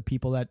blank. And for the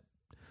people that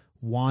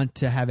want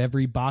to have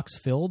every box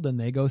filled, and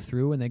they go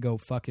through and they go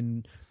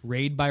fucking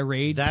raid by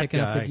raid that picking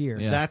guy, up the gear.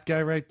 Yeah. that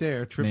guy right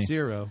there, Trip Me.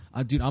 Zero.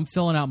 Dude, I'm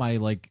filling out my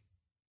like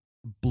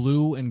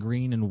blue and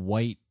green and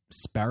white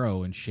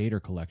Sparrow and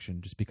shader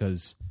collection just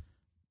because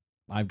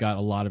I've got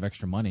a lot of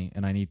extra money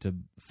and I need to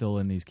fill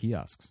in these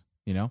kiosks,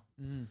 you know?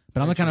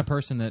 But I'm the kind of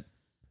person that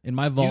in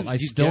my vault I you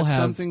still get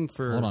have something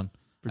for hold on.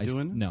 for I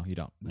doing it? No, you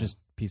don't. No. Just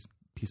peace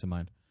of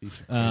mind.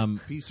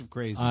 Piece of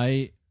crazy.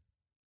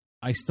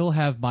 I still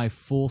have my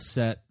full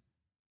set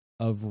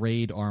of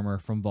raid armor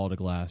from Vault of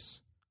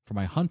Glass for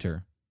my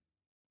hunter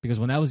because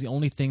when that was the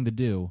only thing to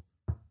do,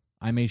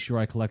 I made sure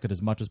I collected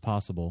as much as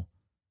possible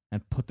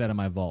and put that in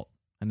my vault.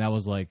 And that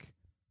was like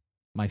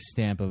my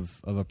stamp of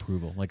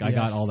approval. Like I Yeah.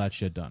 got all that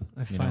shit done.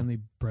 I you know? finally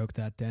broke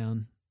that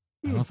down.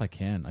 I don't know if I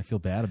can. I feel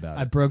bad about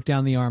I it. broke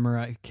down the armor.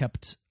 I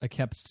kept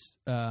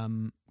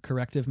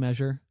corrective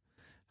measure.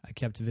 I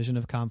kept Vision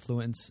of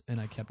Confluence, and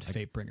I kept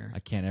Fatebringer. I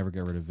can't ever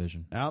get rid of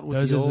Vision. Out with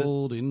those the are the-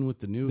 old, in with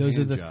the new. Those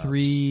are hand the jobs.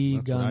 three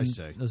That's what I guns.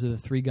 say. Those are the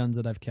three guns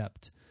that I've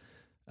kept.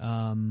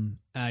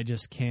 I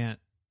just can't.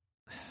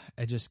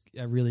 I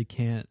really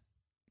can't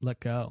let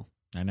go.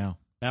 I know.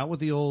 Out with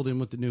the old, in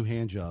with the new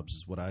hand jobs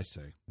is what I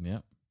say.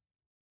 Yep.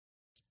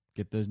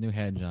 Get those new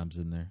hand jobs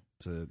in there.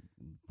 To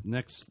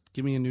next,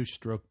 give me a new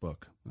stroke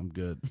book. I'm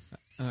good.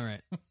 All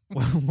right,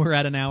 we're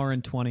at an hour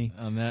and 20.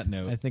 On that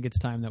note, I think it's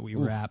time that we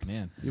oof, wrap.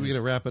 Man, We got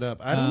to wrap it up.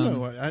 I don't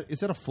know. Is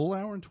that a full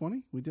hour and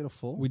 20? We did a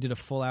full. We did a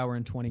full hour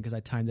and 20 because I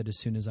timed it as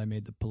soon as I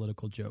made the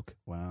political joke.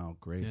 Wow,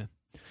 great. Yeah.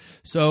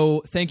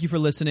 So thank you for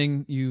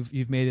listening.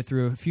 You've made it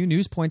through a few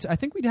news points. I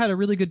think we had a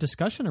really good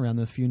discussion around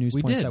the few news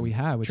we points did. that we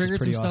had, which Triggered is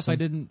pretty some awesome. stuff I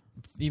didn't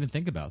even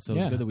think about. So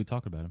it's Yeah. good that we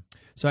talked about them.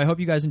 So I hope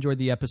you guys enjoyed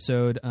the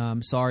episode.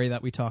 Sorry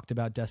that we talked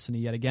about Destiny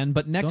yet again,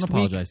 but next Don't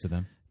apologize to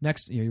them. yeah,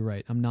 you're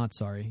right. I'm not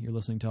sorry. You're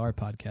listening to our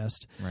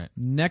podcast. Right.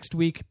 Next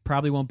week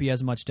probably won't be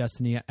as much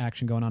Destiny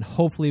action going on.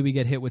 Hopefully we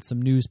get hit with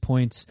some news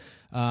points,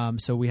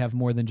 so we have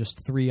more than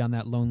just 3 on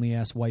that lonely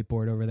ass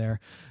whiteboard over there.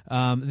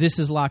 This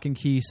is Lock and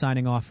Key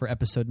signing off for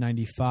episode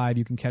 95.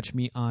 You can catch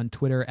me on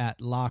Twitter at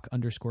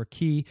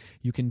lock_key.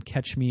 You can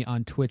catch me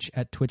on Twitch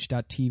at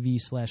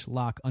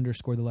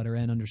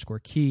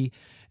twitch.tv/lock_key.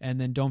 And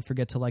then don't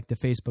forget to like the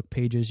Facebook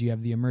pages. You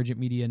have the Emergent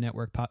Media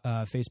Network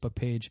Facebook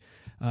page,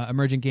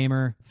 Emergent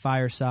Gamer,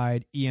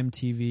 Fireside,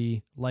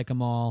 EMTV. Like them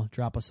all.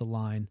 Drop us a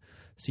line.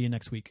 See you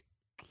next week.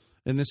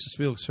 And this is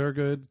Felix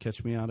Hergood.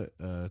 Catch me out at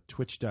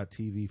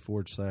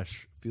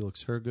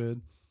twitch.tv/Felix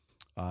Hergood.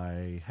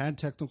 I had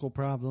technical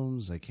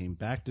problems. I came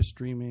back to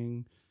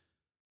streaming.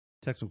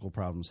 Technical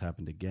problems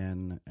happened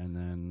again. And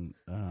then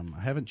I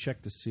haven't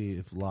checked to see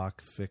if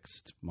Locke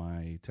fixed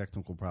my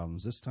technical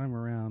problems this time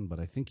around,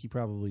 but I think he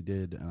probably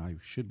did. And I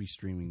should be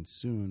streaming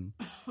soon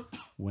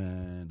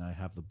when I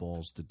have the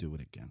balls to do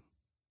it again.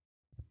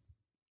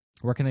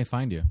 Where can they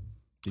find you?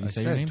 Did you I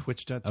say your said name?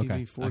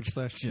 twitch.tv/Felix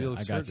Yeah, I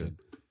got Hergood. you.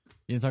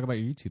 You didn't talk about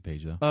your YouTube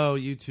page though. Oh,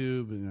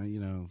 YouTube.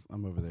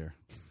 I'm over there.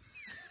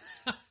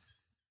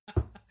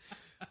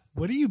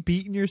 What are you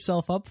beating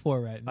yourself up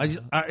for right now?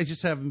 I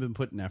just haven't been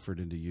putting effort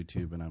into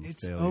YouTube, and I'm a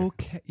It's failure.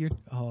 okay.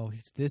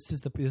 This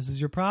is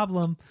your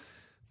problem.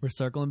 We're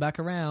circling back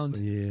around.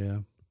 Yeah.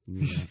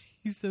 He's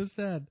so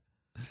sad.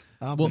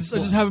 Well, I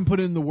just haven't put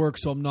in the work,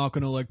 so I'm not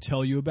gonna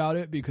tell you about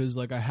it because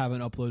I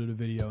haven't uploaded a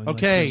video. In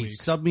okay, 2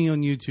 weeks. sub me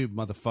on YouTube,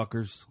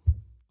 motherfuckers.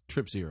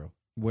 Trip Zero.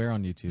 Where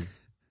on YouTube?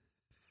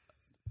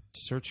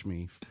 Search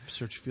me.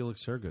 Search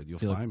Felix Hergood. You'll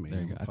Felix, find me.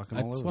 there you go. I'm fucking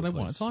That's all over what the I want.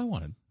 place. That's all I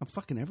wanted. I'm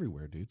fucking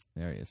everywhere, dude.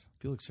 There he is.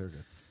 Felix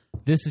Hergood.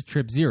 This is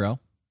Trip Zero.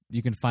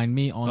 You can find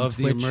me on Of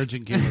Twitch. the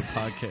Emergent Gamer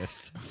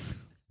Podcast.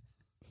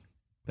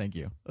 Thank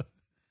you.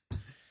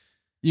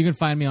 You can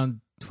find me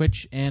on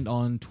Twitch and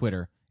on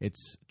Twitter.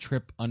 It's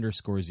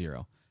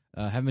Trip_0.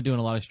 Haven't been doing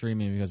a lot of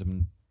streaming because I've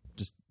been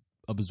just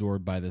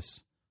absorbed by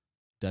this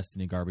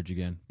Destiny garbage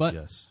again. But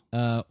Yes.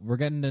 we're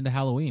getting into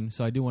Halloween,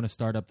 so I do want to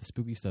start up the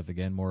spooky stuff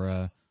again.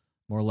 More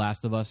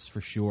Last of Us for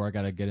sure. I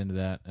got to get into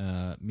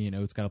that. Me and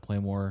Oates got to play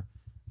more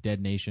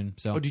Dead Nation.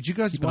 So Oh, did you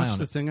guys keep an eye watch on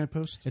the it. thing I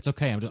posted? It's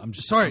okay. I'm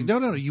just Sorry. I'm-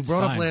 No. You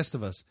brought up fine. Last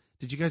of Us.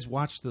 Did you guys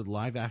watch the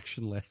live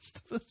action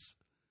Last of Us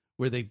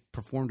where they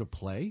performed a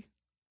play?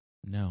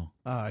 No.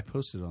 I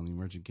posted it on the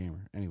Emergent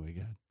Gamer. Anyway,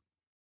 go ahead.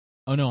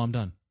 Oh no, I'm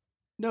done.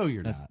 No,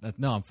 you're not.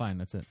 No, I'm fine.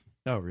 That's it.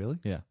 Oh, really?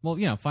 Yeah. Well,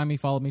 find me,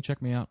 follow me,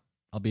 check me out.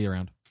 I'll be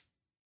around.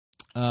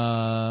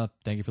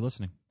 Thank you for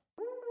listening.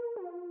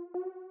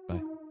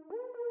 Bye.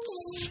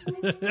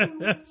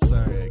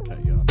 Sorry, I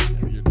cut you off.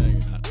 You're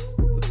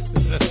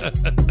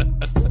not.